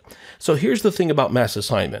assignment. So here's the thing about mass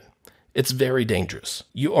assignment. It's very dangerous.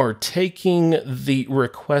 You are taking the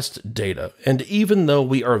request data, and even though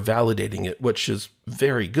we are validating it, which is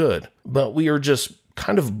very good, but we are just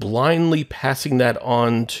kind of blindly passing that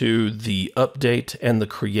on to the update and the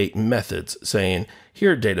create methods, saying,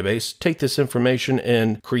 here, database, take this information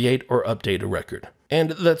and create or update a record.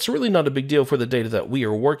 And that's really not a big deal for the data that we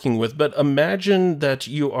are working with, but imagine that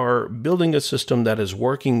you are building a system that is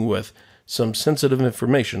working with some sensitive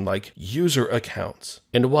information like user accounts.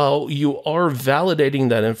 And while you are validating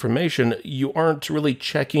that information, you aren't really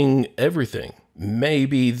checking everything.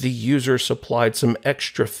 Maybe the user supplied some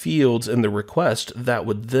extra fields in the request that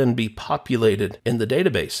would then be populated in the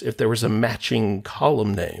database if there was a matching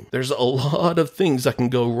column name. There's a lot of things that can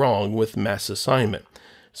go wrong with mass assignment.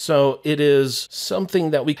 So it is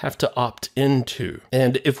something that we have to opt into.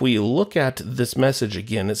 And if we look at this message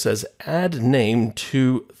again, it says add name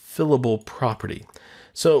to fillable property.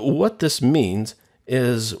 So what this means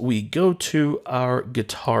is we go to our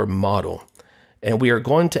guitar model and we are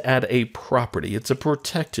going to add a property. It's a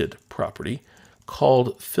protected property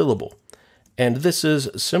called fillable. And this is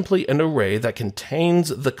simply an array that contains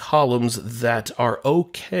the columns that are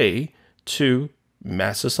okay to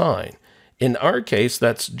mass assign. In our case,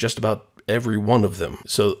 that's just about every one of them.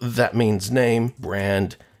 So that means name,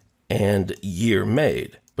 brand, and year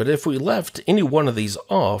made. But if we left any one of these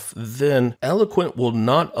off, then Eloquent will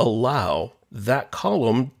not allow that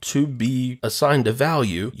column to be assigned a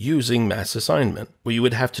value using mass assignment. We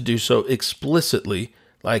would have to do so explicitly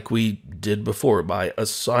like we did before by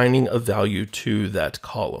assigning a value to that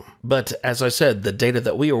column. But as I said, the data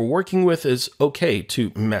that we are working with is okay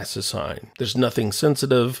to mass assign. There's nothing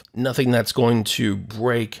sensitive, nothing that's going to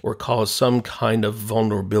break or cause some kind of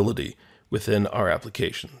vulnerability within our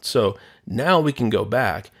application. So now we can go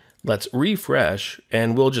back, let's refresh,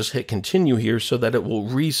 and we'll just hit continue here so that it will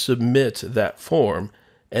resubmit that form,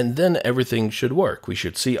 and then everything should work. We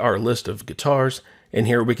should see our list of guitars, and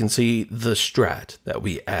here we can see the strat that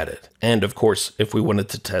we added. And of course, if we wanted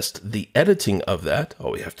to test the editing of that,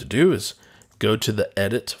 all we have to do is go to the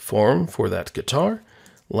edit form for that guitar.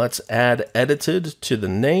 Let's add edited to the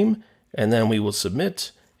name, and then we will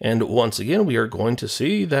submit. And once again, we are going to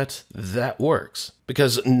see that that works.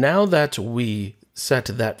 Because now that we set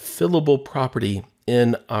that fillable property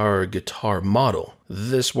in our guitar model,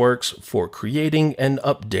 this works for creating and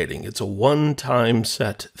updating. It's a one-time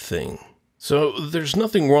set thing. So there's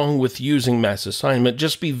nothing wrong with using mass assignment,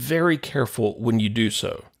 just be very careful when you do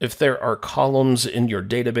so. If there are columns in your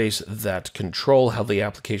database that control how the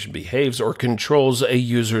application behaves or controls a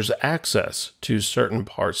user's access to certain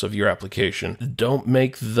parts of your application, don't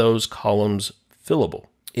make those columns fillable.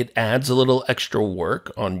 It adds a little extra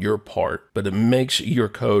work on your part, but it makes your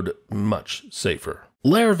code much safer.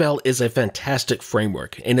 Laravel is a fantastic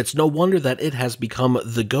framework, and it's no wonder that it has become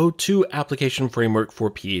the go-to application framework for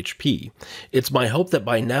PHP. It's my hope that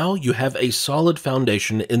by now you have a solid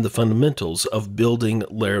foundation in the fundamentals of building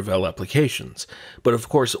Laravel applications. But of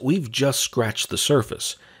course, we've just scratched the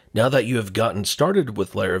surface. Now that you have gotten started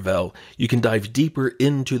with Laravel, you can dive deeper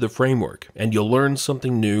into the framework, and you'll learn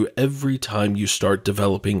something new every time you start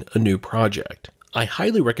developing a new project. I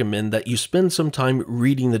highly recommend that you spend some time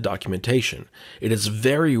reading the documentation. It is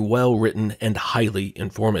very well written and highly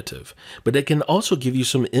informative, but it can also give you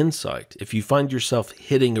some insight if you find yourself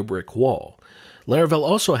hitting a brick wall. Laravel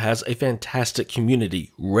also has a fantastic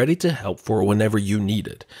community ready to help for whenever you need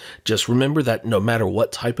it. Just remember that no matter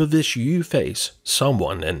what type of issue you face,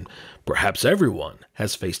 someone, and perhaps everyone,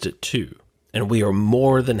 has faced it too, and we are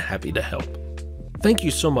more than happy to help. Thank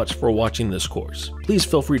you so much for watching this course. Please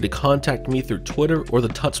feel free to contact me through Twitter or the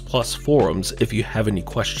Tuts Plus forums if you have any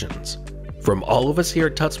questions. From all of us here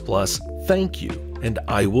at Tuts Plus, thank you, and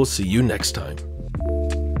I will see you next time.